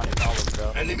made it to 100 followers,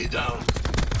 bro. Enemy down.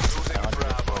 Losing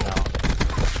Bravo.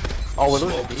 Oh, we're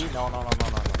losing B? No.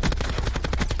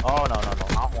 Oh, no.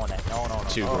 I'm on that. No.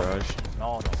 2 Oh. garage.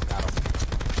 No, got him.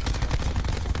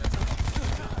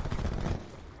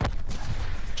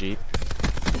 Jeep.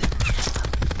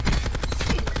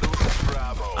 Losing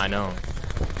Bravo. I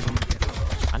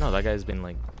know, that guy's been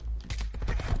like...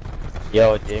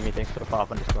 Yo, Jamie, thanks for the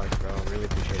pop on Discord, bro. Really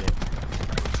appreciate it.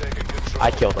 Taking control.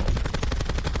 I killed him.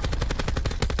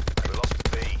 We lost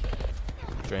B.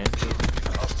 Drain.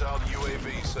 Hostile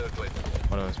UAV circling.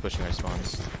 One of them's pushing our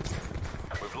spawns.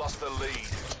 We've lost the lead.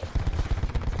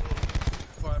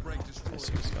 Firebreak I destroyed.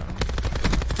 see this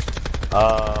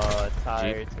guy.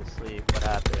 Tired to sleep. What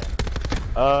happened?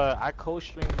 I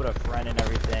co-streamed with a friend and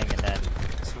everything, and then...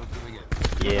 Still doing it.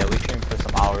 Yeah, we streamed for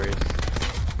some hours.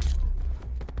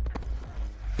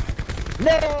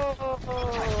 No!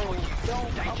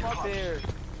 Don't come up there.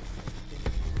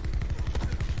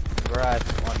 Congrats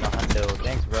on the hundo.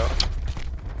 Thanks, bro.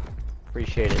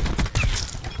 Appreciate it.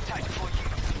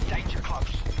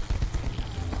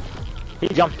 He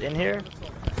jumped in here.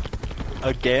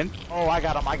 Again? Oh, I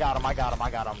got him.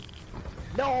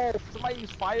 No! Somebody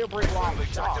used fire break while I'm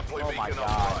shot. Oh my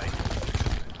god.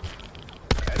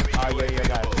 Oh, yeah,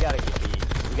 guys. We gotta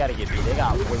get beat. They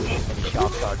got way too many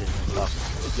shock charges and stuff.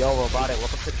 Yo, Robotic,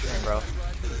 welcome to the stream, bro.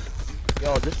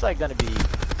 Yo, this is like gonna be...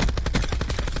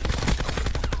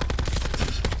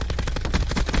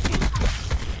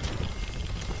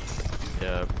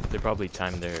 Yeah, they probably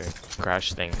timed their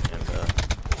crash thing and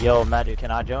Yo, Magic,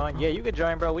 can I join? Yeah, you can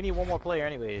join, bro. We need one more player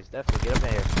anyways. Definitely, get up in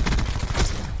here.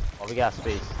 Oh, we got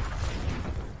space.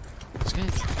 this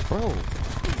guy's... Bro!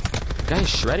 The guy's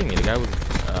shredding me. The guy with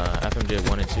FMJ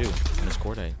 1 and 2 in his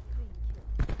core day.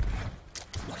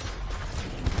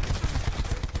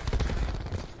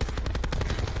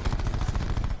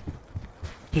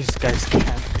 These guys can't.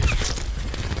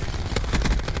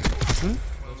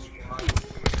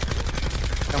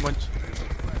 How much?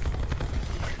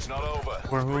 It's not over.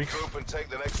 Where are we? Regroup and take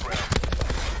the next round.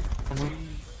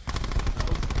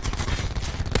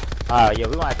 Yeah,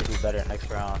 we might have to do better next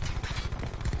round.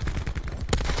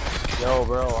 Yo,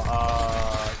 bro,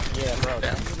 yeah, bro,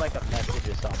 send me like a message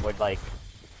or something with like,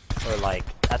 or like,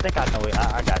 I think I know it.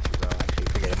 I got you, bro. Actually,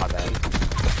 forget it, my bad.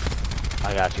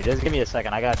 I got you. Just give me a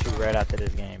second. I got you right after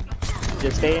this game.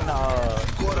 Just stay in,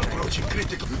 Core approaching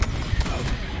critical.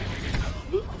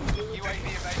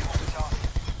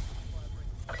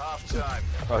 Half time.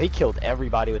 Bro, he killed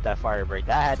everybody with that fire break.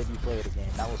 That had to be play of the game.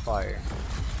 That was fire.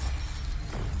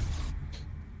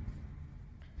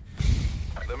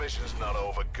 mission's not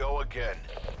over. Go again.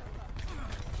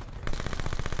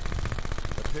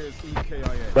 Appears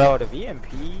EKIA. Bro, the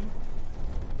VMP,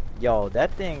 yo,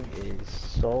 that thing is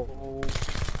so.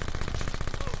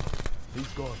 He's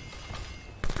gone.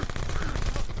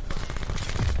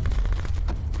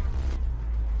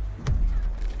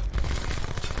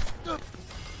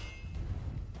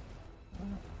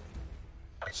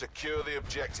 Secure the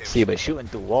objective. See, but shooting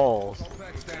through walls.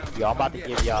 Yo, I'm about to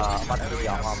give y'all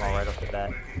ammo right off the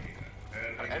bat.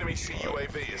 Enemy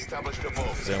CUAV established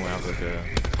above. Does anyone have like a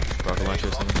rocket launcher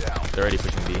or something? They're already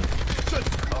pushing B.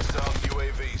 Hostile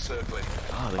UAV circling.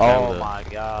 Oh, the guy Oh with my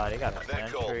god, they got a They're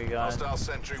called. sentry gun. Hostile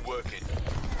sentry working.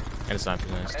 and a sniper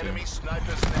nice too. Enemy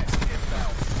sniper's nest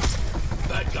inbound.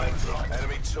 That guy dropped.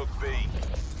 Enemy took B.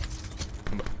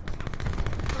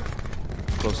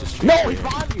 Closest street. No, he's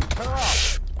behind you. Turn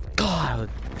around. God,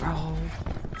 bro.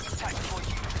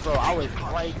 Bro, I was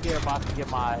right there about to get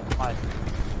my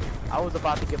I was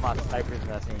about to get my sniper's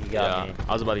vest and you got me.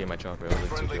 I was about to get my chopper. It was like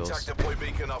 2 Friendly kills. tactical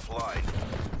beacon offline.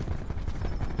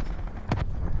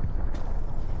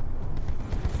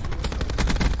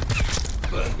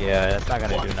 Yeah, that's not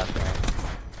gonna do nothing.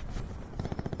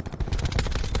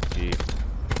 Gee,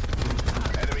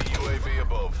 Enemy UAV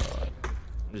above.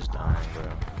 I'm just dying, bro.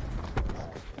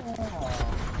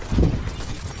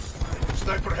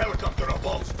 Sniper helicopter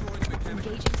above.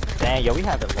 Dang, yo, we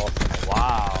haven't lost in a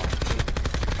while.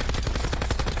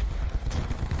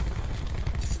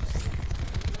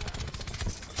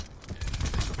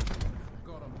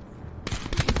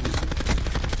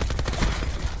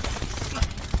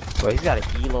 Bro, he's got a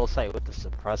elo sight with the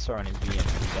suppressor on his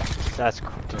BMP. That's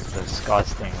just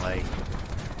disgusting, like.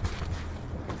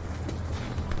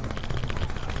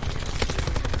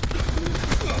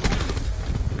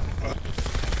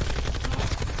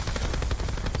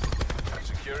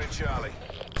 Securing Charlie.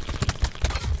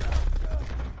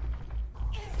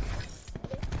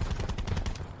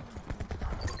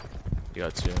 You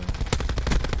got 2.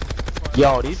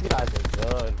 Yo, these guys are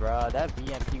good, bro. That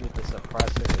BMP with the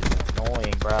suppressor is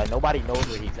annoying, bro. Nobody knows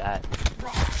where he's at.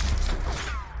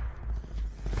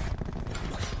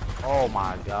 Oh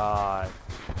my god.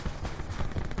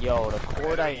 Yo, the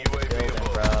Cordite in the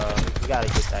building, bro. We gotta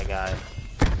get that guy.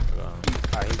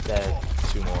 Alright, he's dead.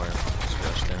 2 more. Just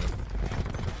rushed in.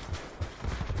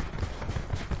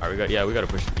 Alright, we gotta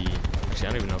push B. Actually, I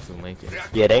don't even know if we'll make it.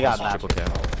 Yeah, they got Triple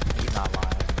mapped. kill. He's not lying.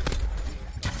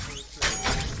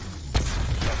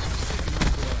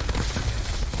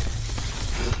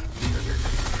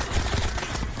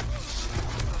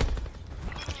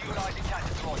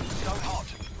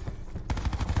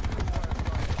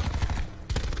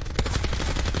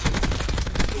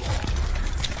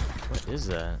 What is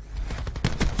that?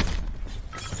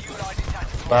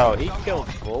 Bro, he killed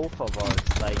both of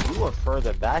us. Like, you were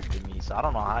further back than me, so I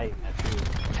don't know how he got through.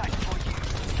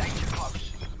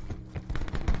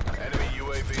 Enemy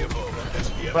UAV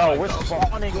above. Bro, we're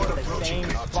spawning in the same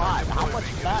spot. How much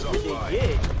map did they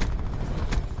get?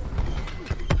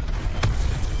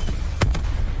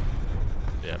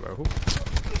 Yeah, bro. Who?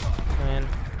 Man.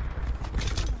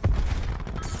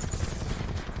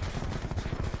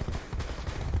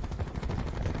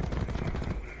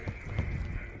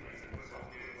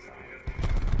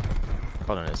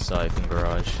 Caught on his scythe in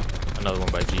garage. Another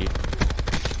one by Jeep.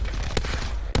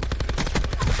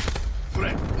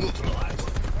 Threat neutralized.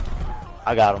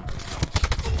 I got him.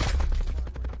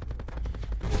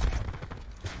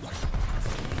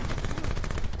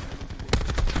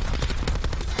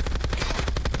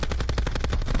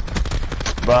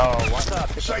 Bro, once I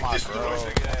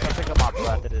pick up my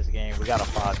breath of this game, we got a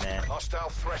 5-man. Hostile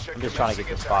thresher. I'm just trying to get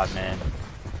this 5-man.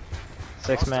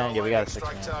 6-man, yeah, we got a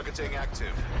 6-man. Targeting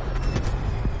active.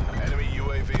 Enemy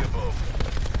UAV above.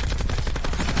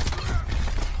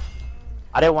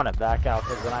 I didn't want to back out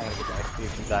because we're not gonna get the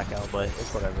execution back out, but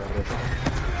it's whatever.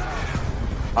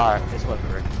 Alright, it's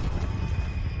whatever.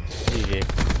 GG.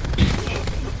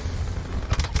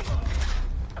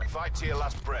 Fight to your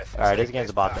last breath. Alright, this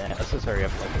game's about to end. Let's just hurry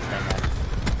up like this thing, man.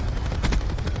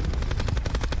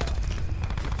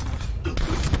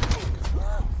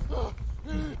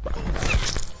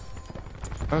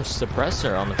 Oh,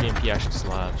 suppressor on the PMP actually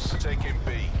slaps. Taking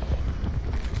B.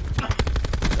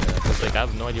 Cause like I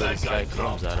have no idea where this guy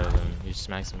comes out of, and he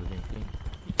smacks him with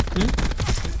PMP.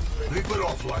 Reaper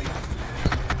offline.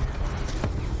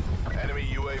 Enemy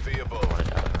UAV above.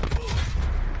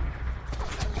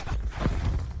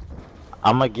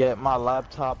 I'ma get my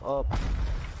laptop up.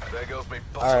 There goes me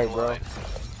bottom Alright, bro. line.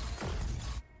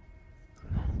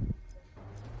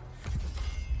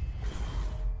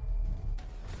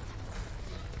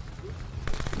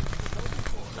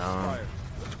 No.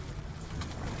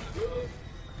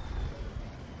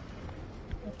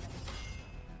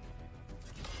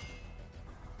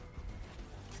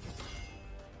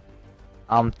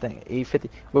 I'm thinking 850.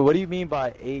 Wait, what do you mean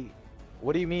by 8?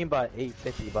 What do you mean by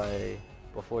 850 by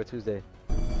before Tuesday?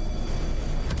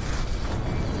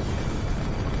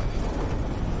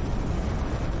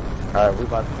 Alright, we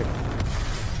about to pick.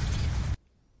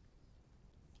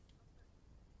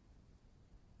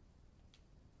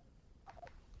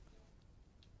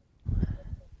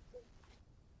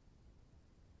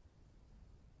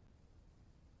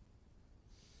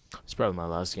 It's probably my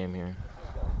last game here.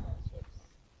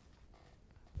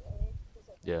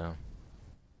 Yeah.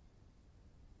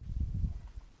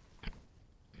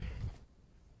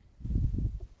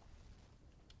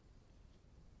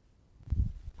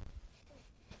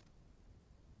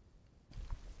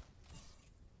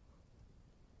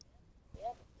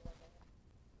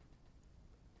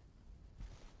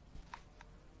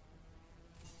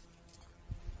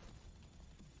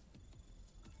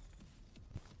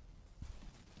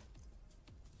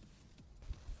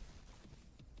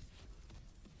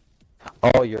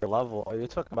 Oh, your level. Oh, you're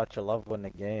talking about your level in the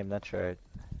game. That's right.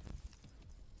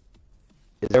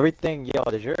 Is everything, yo,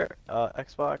 does your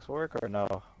Xbox work or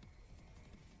no?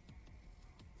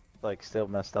 Like, still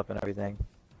messed up and everything?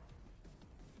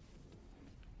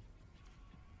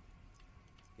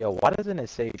 Yo, why doesn't it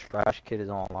say Trash Kid is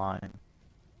online?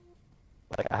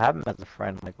 Like, I have him as a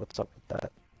friend. Like, what's up with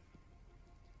that?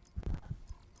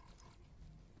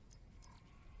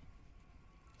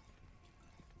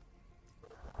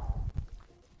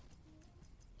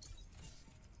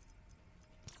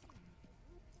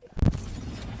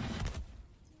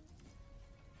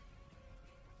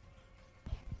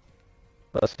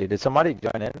 Let's see. Did somebody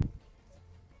join in?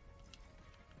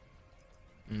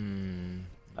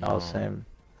 Oh, No.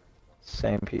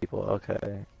 same people.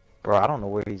 Okay, bro. I don't know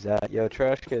where he's at. Yo,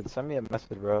 Trash Kid, send me a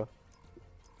message, bro.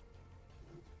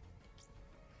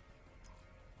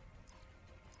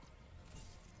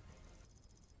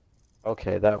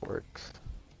 Okay, that works.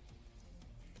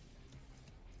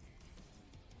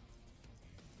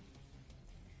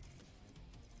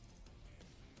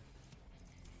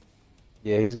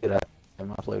 Yeah, he's good at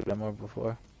him. I played with him more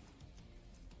before.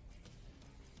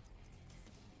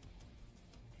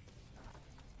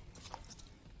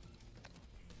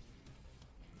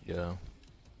 Yeah.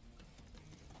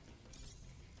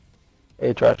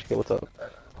 Hey, Trash Kid, what's up?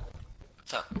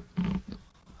 What's up?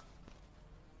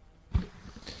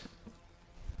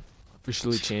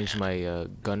 Officially changed my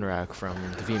gun rack from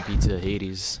the VMP to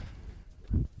Hades.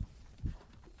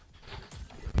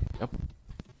 Yep.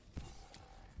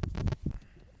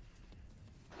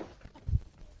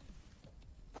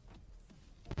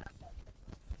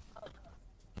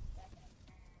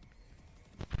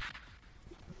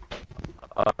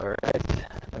 Alright,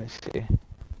 let me see.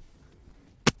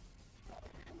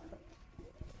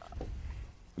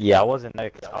 Yeah, I wasn't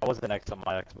next on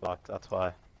my Xbox, that's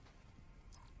why.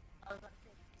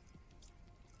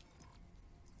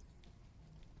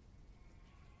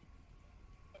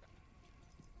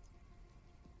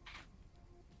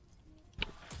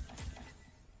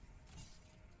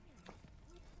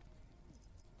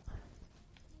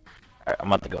 Alright, I'm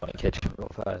about to go in the kitchen real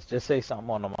fast. Just say something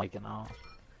on the mic and I'll...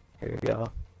 Here we go.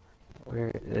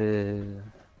 Where is...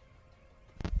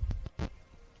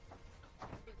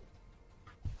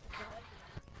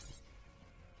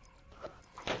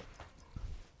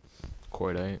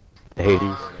 Cordite.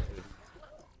 Hades.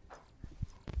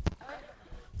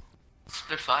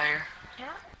 Spitfire.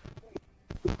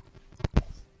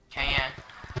 KN.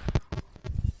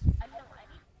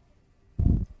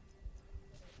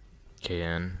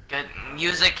 KN. Good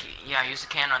music. Yeah, use the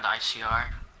can on the ICR.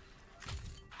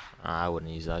 I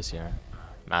wouldn't use ICR.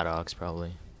 Maddox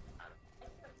probably.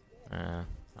 I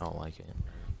don't like it.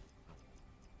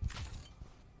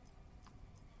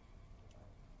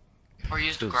 Or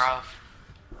use the Grav.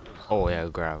 Oh yeah,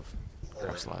 Grav.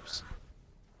 Grav slaps.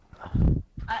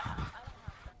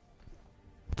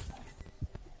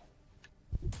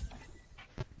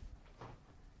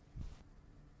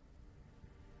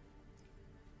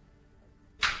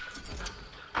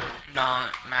 No,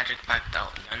 Magic backed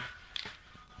out then.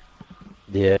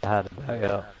 Yeah, I had to back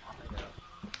up.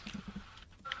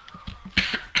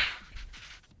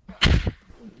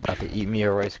 About to eat me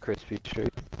a Rice Krispie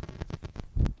treat.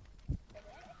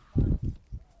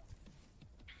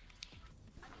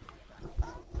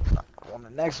 When the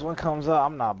next one comes out,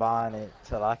 I'm not buying it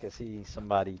till I can see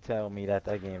somebody tell me that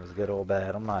that game is good or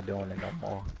bad. I'm not doing it no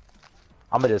more.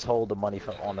 I'm gonna just hold the money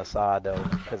for on the side though,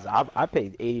 cause I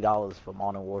paid $80 for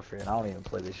Modern Warfare and I don't even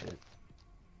play this shit.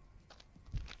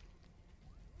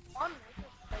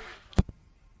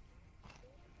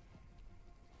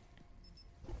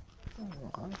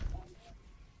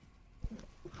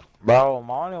 Bro,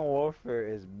 Modern Warfare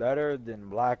is better than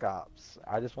Black Ops.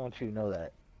 I just want you to know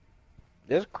that.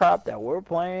 This crap that we're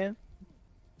playing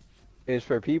is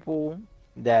for people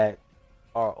that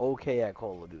are okay at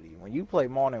Call of Duty. When you play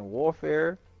Modern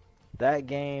Warfare, that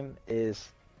game is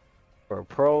for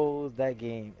pros. That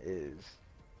game is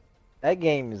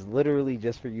literally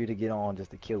just for you to get on,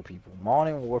 just to kill people.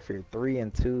 Modern Warfare 3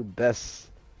 and 2, best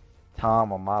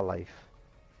time of my life.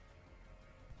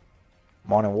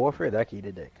 Modern Warfare, that key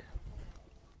to dick.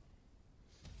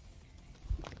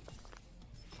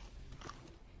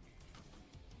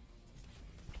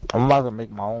 I'm about to make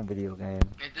my own video game.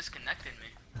 It disconnected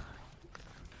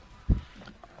me.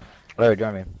 Larry,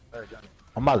 join me.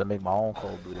 I'm about to make my own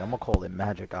Call of Duty. I'm gonna call it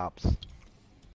Magic Ops.